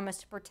Trump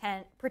promised to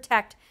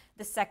protect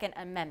the Second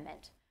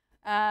Amendment.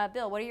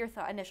 Bill, what are your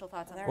initial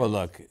thoughts on that? Well,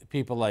 look,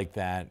 people like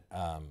that,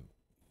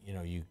 you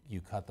know,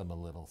 you cut them a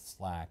little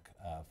slack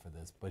for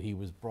this, but he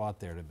was brought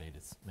there to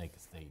make a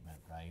statement,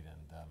 right?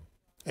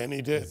 And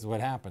he did. This is what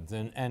happens.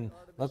 And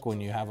look,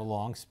 when you have a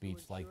long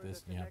speech like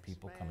this, and you have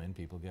people come in,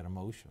 people get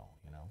emotional,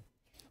 you know.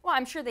 Well,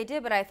 I'm sure they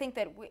did, but I think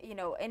that, you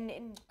know,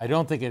 I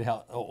don't think it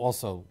helped.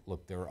 Also,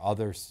 look, there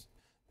are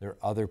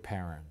other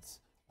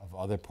parents of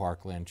other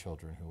Parkland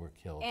children who were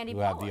killed who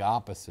have the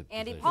opposite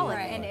Andy position. Pollard,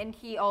 Right. and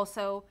he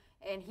also,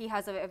 and he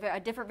has a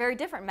different, very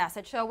different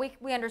message. So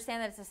we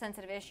understand that it's a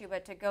sensitive issue,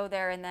 but to go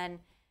there and then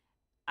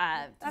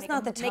That's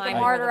not the make time a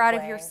or martyr the out of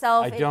place.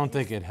 yourself. I don't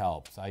think it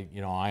helps. I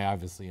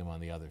obviously am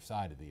on the other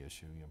side of the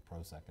issue, you know,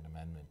 pro Second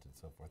Amendment and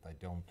so forth.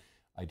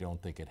 I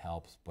don't think it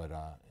helps, but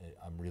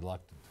I'm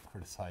reluctant to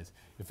criticize.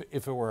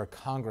 If it were a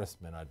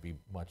congressman, I'd be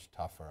much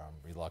tougher. I'm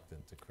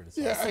reluctant to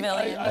criticize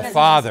a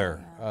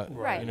father,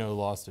 you know, who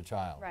lost a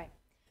child. Right.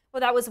 Well,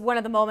 that was one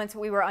of the moments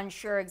where we were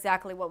unsure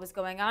exactly what was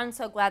going on.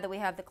 So glad that we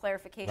have the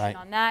clarification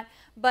on that.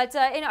 But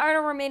in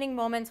our remaining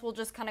moments, we'll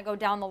just kind of go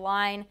down the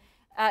line.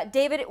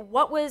 David,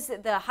 what was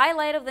the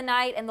highlight of the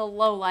night and the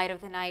low light of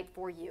the night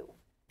for you?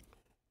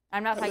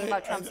 I'm not talking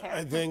about Trump's hair.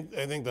 I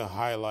think the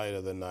highlight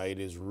of the night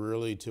is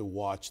really to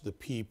watch the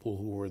people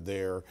who were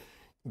there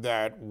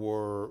that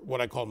were what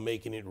I call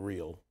making it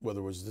real, whether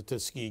it was the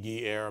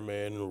Tuskegee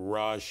Airmen,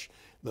 Rush,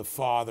 the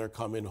father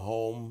coming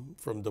home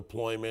from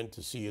deployment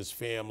to see his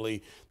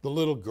family, the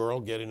little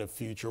girl getting a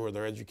future with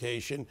her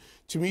education.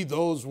 To me,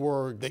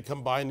 they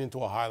combined into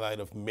a highlight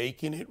of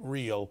making it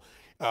real,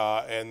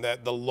 and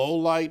that the low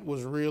light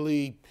was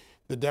really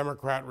the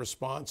Democrat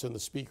response and the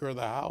Speaker of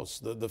the House.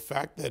 The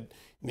fact that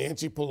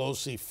Nancy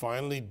Pelosi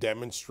finally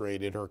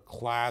demonstrated her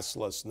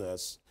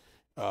classlessness,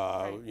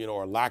 you know,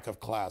 or lack of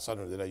class. I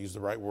don't know, did I use the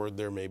right word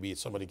there? Maybe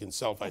somebody can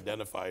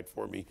self-identify it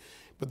for me.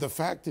 But the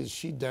fact is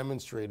she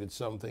demonstrated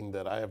something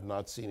that I have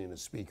not seen in a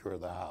Speaker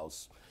of the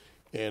House.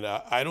 And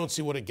I don't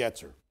see what it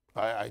gets her.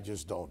 I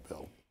just don't,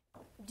 Bill.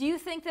 Do you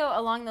think, though,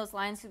 along those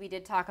lines, we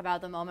did talk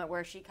about the moment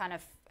where she kind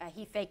of,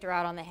 he faked her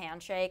out on the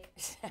handshake.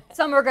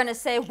 Some are going to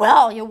say,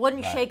 well, you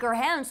wouldn't shake her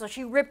hand, so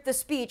she ripped the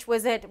speech. Were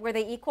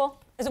they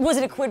equal? Was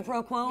it a quid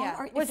pro quo,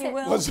 Yeah. if you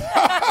will?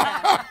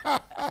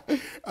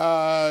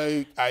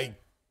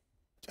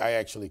 I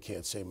actually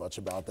can't say much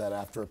about that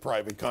after a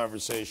private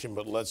conversation,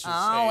 but let's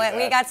just say that.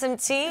 We got some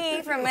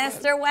tea from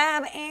Mr.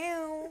 Webb.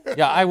 Ew.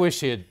 Yeah, I wish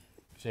she had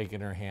shaken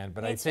her hand,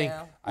 but I think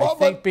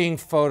being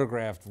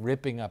photographed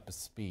ripping up a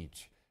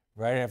speech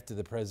right after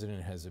the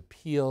president has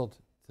appealed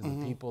to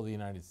the people of the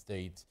United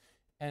States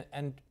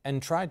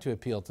and tried to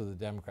appeal to the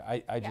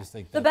Democrat. I just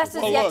think The best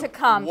is yet to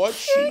come. What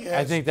she has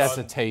I think that's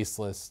done, a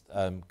tasteless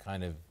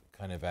kind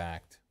of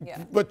act.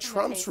 Yeah. But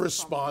Trump's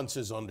response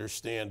is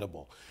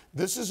understandable.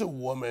 This is a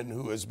woman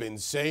who has been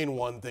saying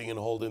one thing and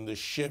holding the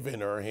shiv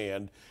in her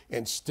hand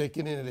and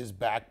sticking it in his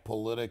back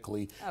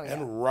politically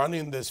and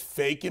running this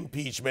fake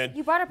impeachment.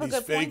 You brought up a these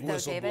good fake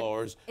point, though, David.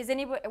 whistleblowers. Is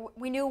anybody?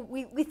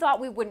 We thought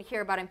we wouldn't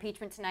hear about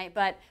impeachment tonight,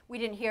 but we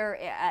didn't hear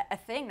a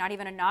thing, not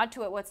even a nod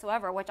to it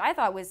whatsoever, which I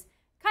thought was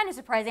kind of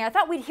surprising. I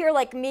thought we'd hear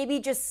like maybe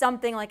just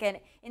something like an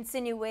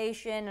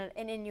insinuation,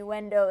 an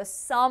innuendo,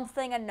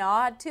 something, a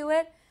nod to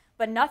it.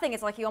 But nothing.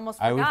 It's like he almost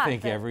forgot. I would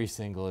think every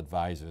single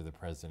advisor the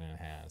president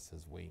has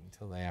wait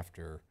until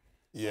after.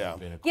 Yeah.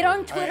 Been acquitted. Get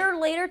on Twitter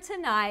later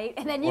tonight,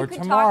 and then you or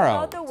can tomorrow, talk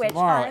about the witch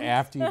tomorrow hunt.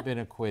 after you've been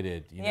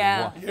acquitted. You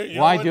Yeah. know, You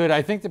know why what? do it?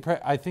 I think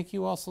I think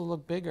you also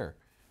look bigger.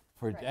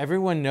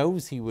 Everyone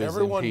knows he was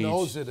Everyone impeached.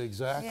 knows it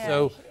exactly. Yeah.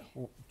 So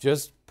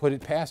just put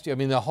it past you. I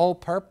mean, the whole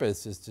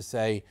purpose is to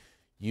say,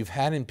 you've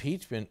had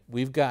impeachment.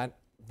 We've got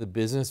the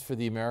business for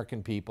the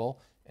American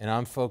people, and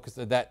I'm focused.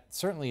 That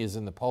certainly is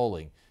in the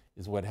polling.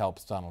 Is what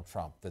helps Donald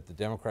Trump, that the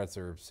Democrats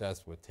are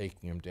obsessed with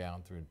taking him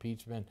down through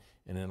impeachment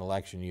in an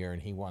election year,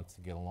 and he wants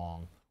to get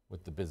along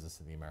with the business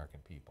of the American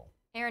people.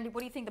 Erin,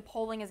 what do you think the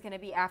polling is going to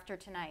be after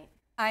tonight?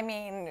 I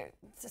mean,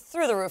 it's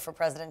through the roof for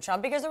President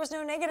Trump because there was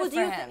no negative for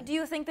him. Do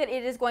you think that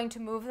it is going to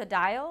move the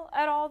dial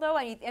at all, though?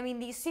 I mean,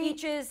 these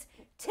speeches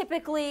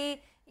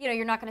typically, you know,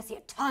 you're not going to see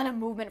a ton of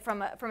movement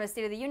from a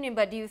State of the Union,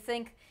 but do you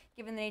think,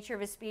 given the nature of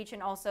his speech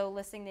and also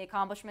listing the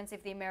accomplishments,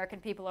 if the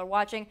American people are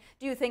watching,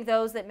 do you think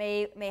those that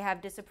may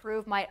have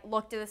disapproved might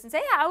look to this and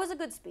say, yeah, it was a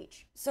good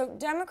speech? So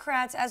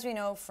Democrats, as we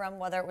know from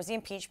whether it was the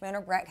impeachment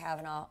or Brett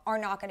Kavanaugh, are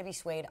not going to be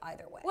swayed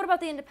either way. What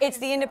about the independents?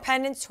 It's the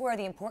independents who are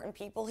the important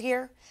people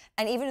here.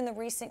 And even in the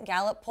recent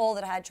Gallup poll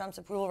that had Trump's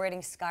approval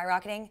rating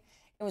skyrocketing,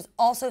 it was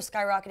also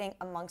skyrocketing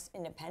amongst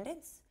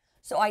independents.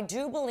 So I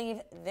do believe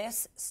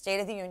this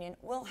State of the Union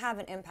will have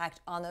an impact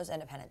on those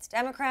independents.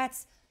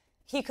 Democrats,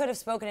 he could have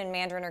spoken in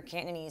Mandarin or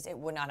Cantonese. It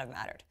would not have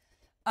mattered.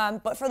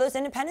 But for those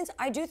independents,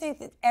 I do think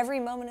that every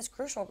moment is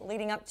crucial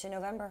leading up to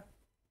November.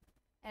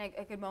 And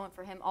a good moment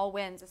for him. All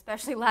wins,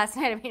 especially last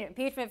night. I mean,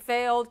 impeachment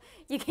failed.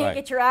 You can't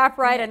get your app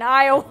right in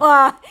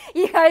Iowa.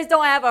 You guys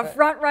don't have a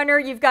front runner.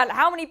 You've got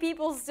how many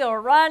people still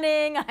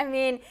running? I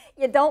mean,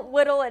 you don't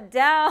whittle it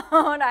down.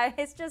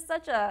 It's just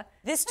such a...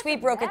 This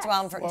tweet broke it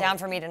down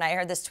for me tonight. I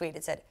heard this tweet.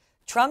 It said,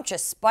 Trump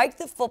just spiked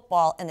the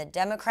football in the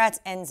Democrats'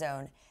 end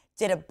zone,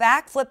 did a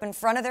backflip in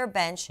front of their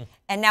bench,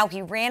 and now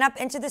he ran up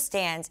into the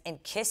stands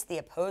and kissed the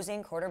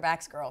opposing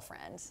quarterback's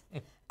girlfriend.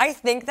 I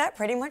think that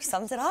pretty much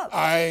sums it up.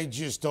 I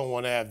just don't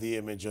want to have the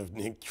image of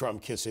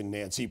Trump kissing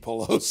Nancy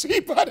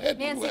Pelosi, but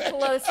anyway. Nancy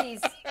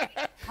Pelosi's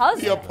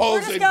cousin. The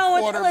opposing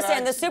quarterback.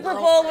 Listen, the Super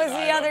Bowl was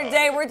the other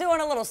day. We're doing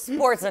a little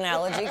sports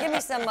analogy. Give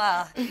me some,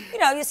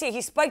 you see,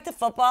 he spiked the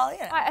football. You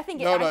know. I think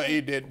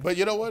he did. But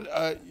you know what?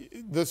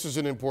 This is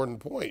an important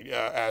point.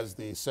 As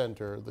the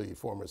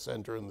former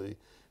center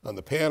on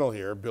the panel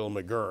here, Bill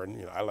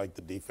McGurn, I like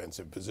the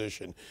defensive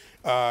position.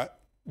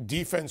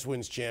 Defense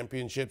wins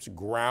championships.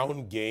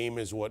 Ground game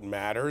is what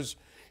matters.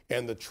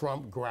 And the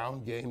Trump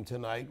ground game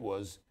tonight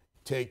was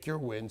take your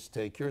wins,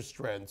 take your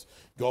strengths,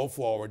 go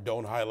forward,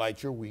 don't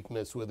highlight your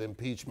weakness with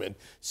impeachment.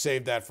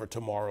 Save that for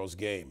tomorrow's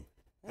game.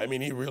 I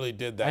mean, he really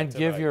did that And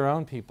tonight. give your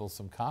own people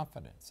some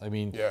confidence. I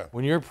mean,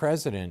 when you're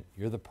president,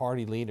 you're the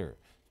party leader.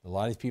 A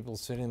lot of these people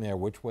sitting there,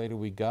 which way do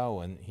we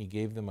go? And he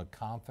gave them a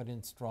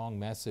confident, strong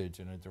message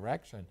and a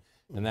direction.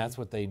 And that's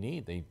what they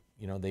need. They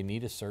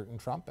need a certain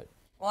trumpet.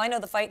 Well, I know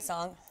the fight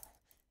song.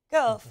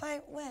 Go,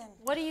 fight, win.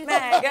 What do you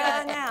think?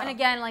 now. And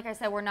again, like I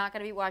said, we're not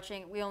going to be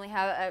watching. We only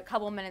have a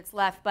couple minutes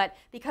left. But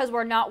because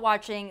we're not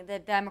watching the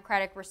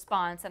Democratic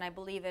response, and I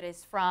believe it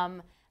is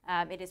from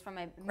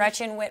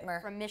Gretchen Whitmer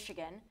from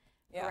Michigan,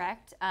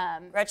 correct?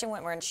 Gretchen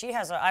Whitmer, and she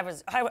has. I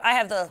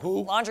have the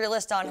laundry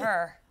list on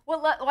her.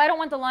 Well, I don't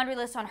want the laundry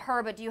list on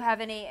her, but do you have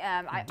any?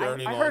 I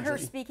heard her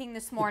speaking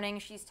this morning.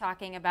 She's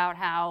talking about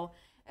how.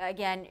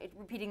 Again,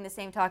 repeating the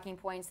same talking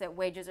points that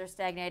wages are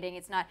stagnating.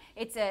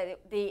 It's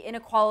the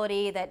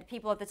inequality that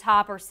people at the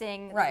top are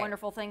seeing the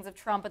wonderful things of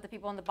Trump, but the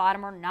people on the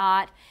bottom are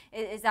not.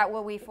 Is that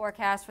what we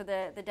forecast for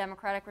the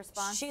Democratic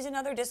response? She's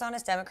another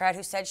dishonest Democrat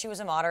who said she was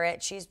a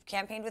moderate. She's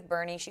campaigned with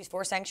Bernie. She's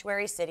for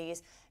sanctuary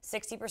cities.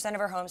 60% of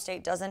her home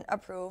state doesn't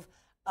approve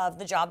of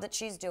the job that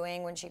she's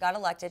doing. When she got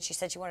elected, she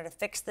said she wanted to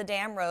fix the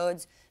damn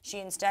roads. She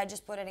instead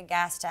just put in a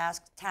gas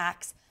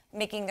tax,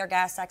 making their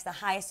gas tax the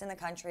highest in the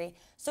country.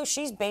 So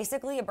she's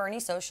basically a Bernie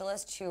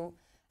socialist who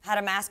had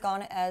a mask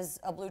on as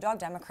a blue dog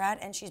Democrat,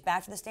 and she's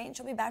bad for the state, and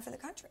she'll be bad for the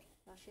country.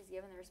 Well, she's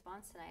given the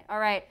response tonight. All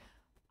right.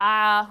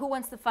 Who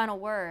wants the final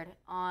word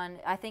on?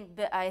 I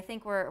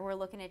think we're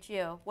looking at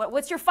you.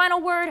 What's your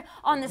final word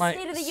on the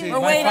State of the Union? We're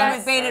waiting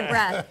with bated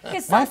breath.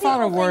 Because my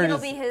final word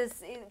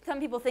is some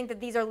people think that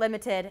these are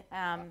limited.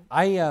 As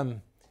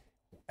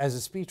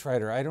a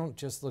speechwriter, I don't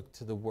just look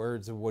to the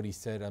words of what he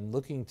said. I'm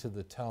looking to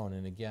the tone.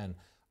 And again,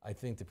 I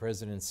think the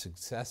president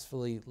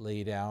successfully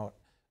laid out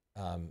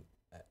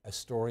a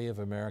story of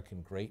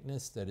American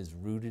greatness that is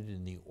rooted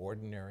in the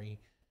ordinary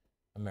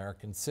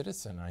American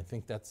citizen. I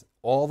think that's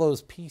all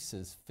those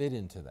pieces fit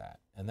into that.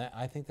 And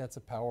I think that's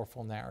a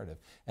powerful narrative.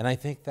 And I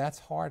think that's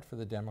hard for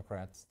the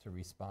Democrats to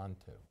respond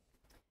to.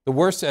 The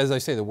worst, as I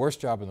say, the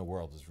worst job in the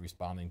world is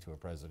responding to a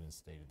president's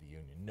State of the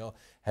Union. No,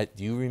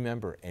 do you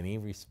remember any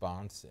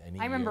response?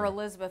 I remember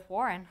Elizabeth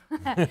Warren.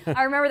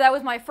 I remember that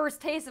was my first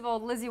taste of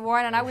old Lizzie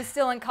Warren, and I was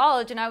still in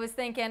college, and I was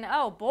thinking,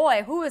 oh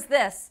boy, who is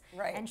this?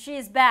 Right. And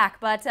she's back.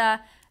 But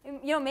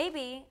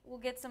maybe we'll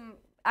get some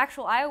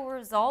actual Iowa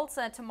results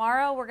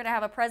tomorrow. We're going to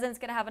have a president's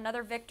going to have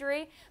another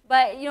victory.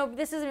 But,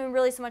 this isn't even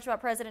really so much about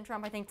President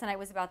Trump. I think tonight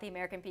was about the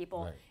American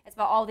people. Right. It's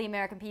about all the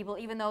American people.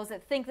 Even those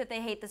that think that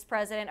they hate this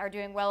president are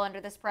doing well under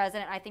this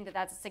president. I think that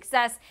that's a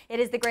success. It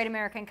is the great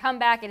American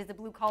comeback. It is the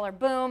blue-collar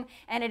boom.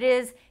 And it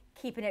is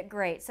keeping it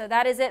great. So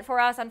that is it for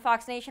us on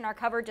Fox Nation, our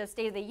coverage of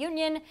State of the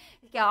Union.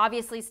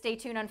 Obviously, stay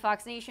tuned on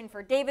Fox Nation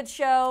for David's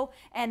show,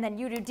 and then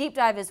you do Deep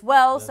Dive as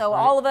well. That's so right.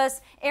 All of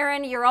us,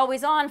 Erin, you're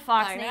always on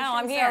Fox Nation. I know,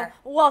 I'm here.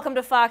 So welcome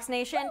to Fox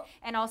Nation,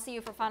 and I'll see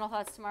you for Final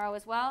Thoughts tomorrow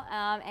as well.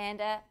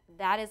 And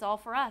that is all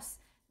for us.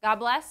 God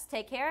bless,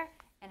 take care,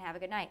 and have a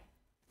good night.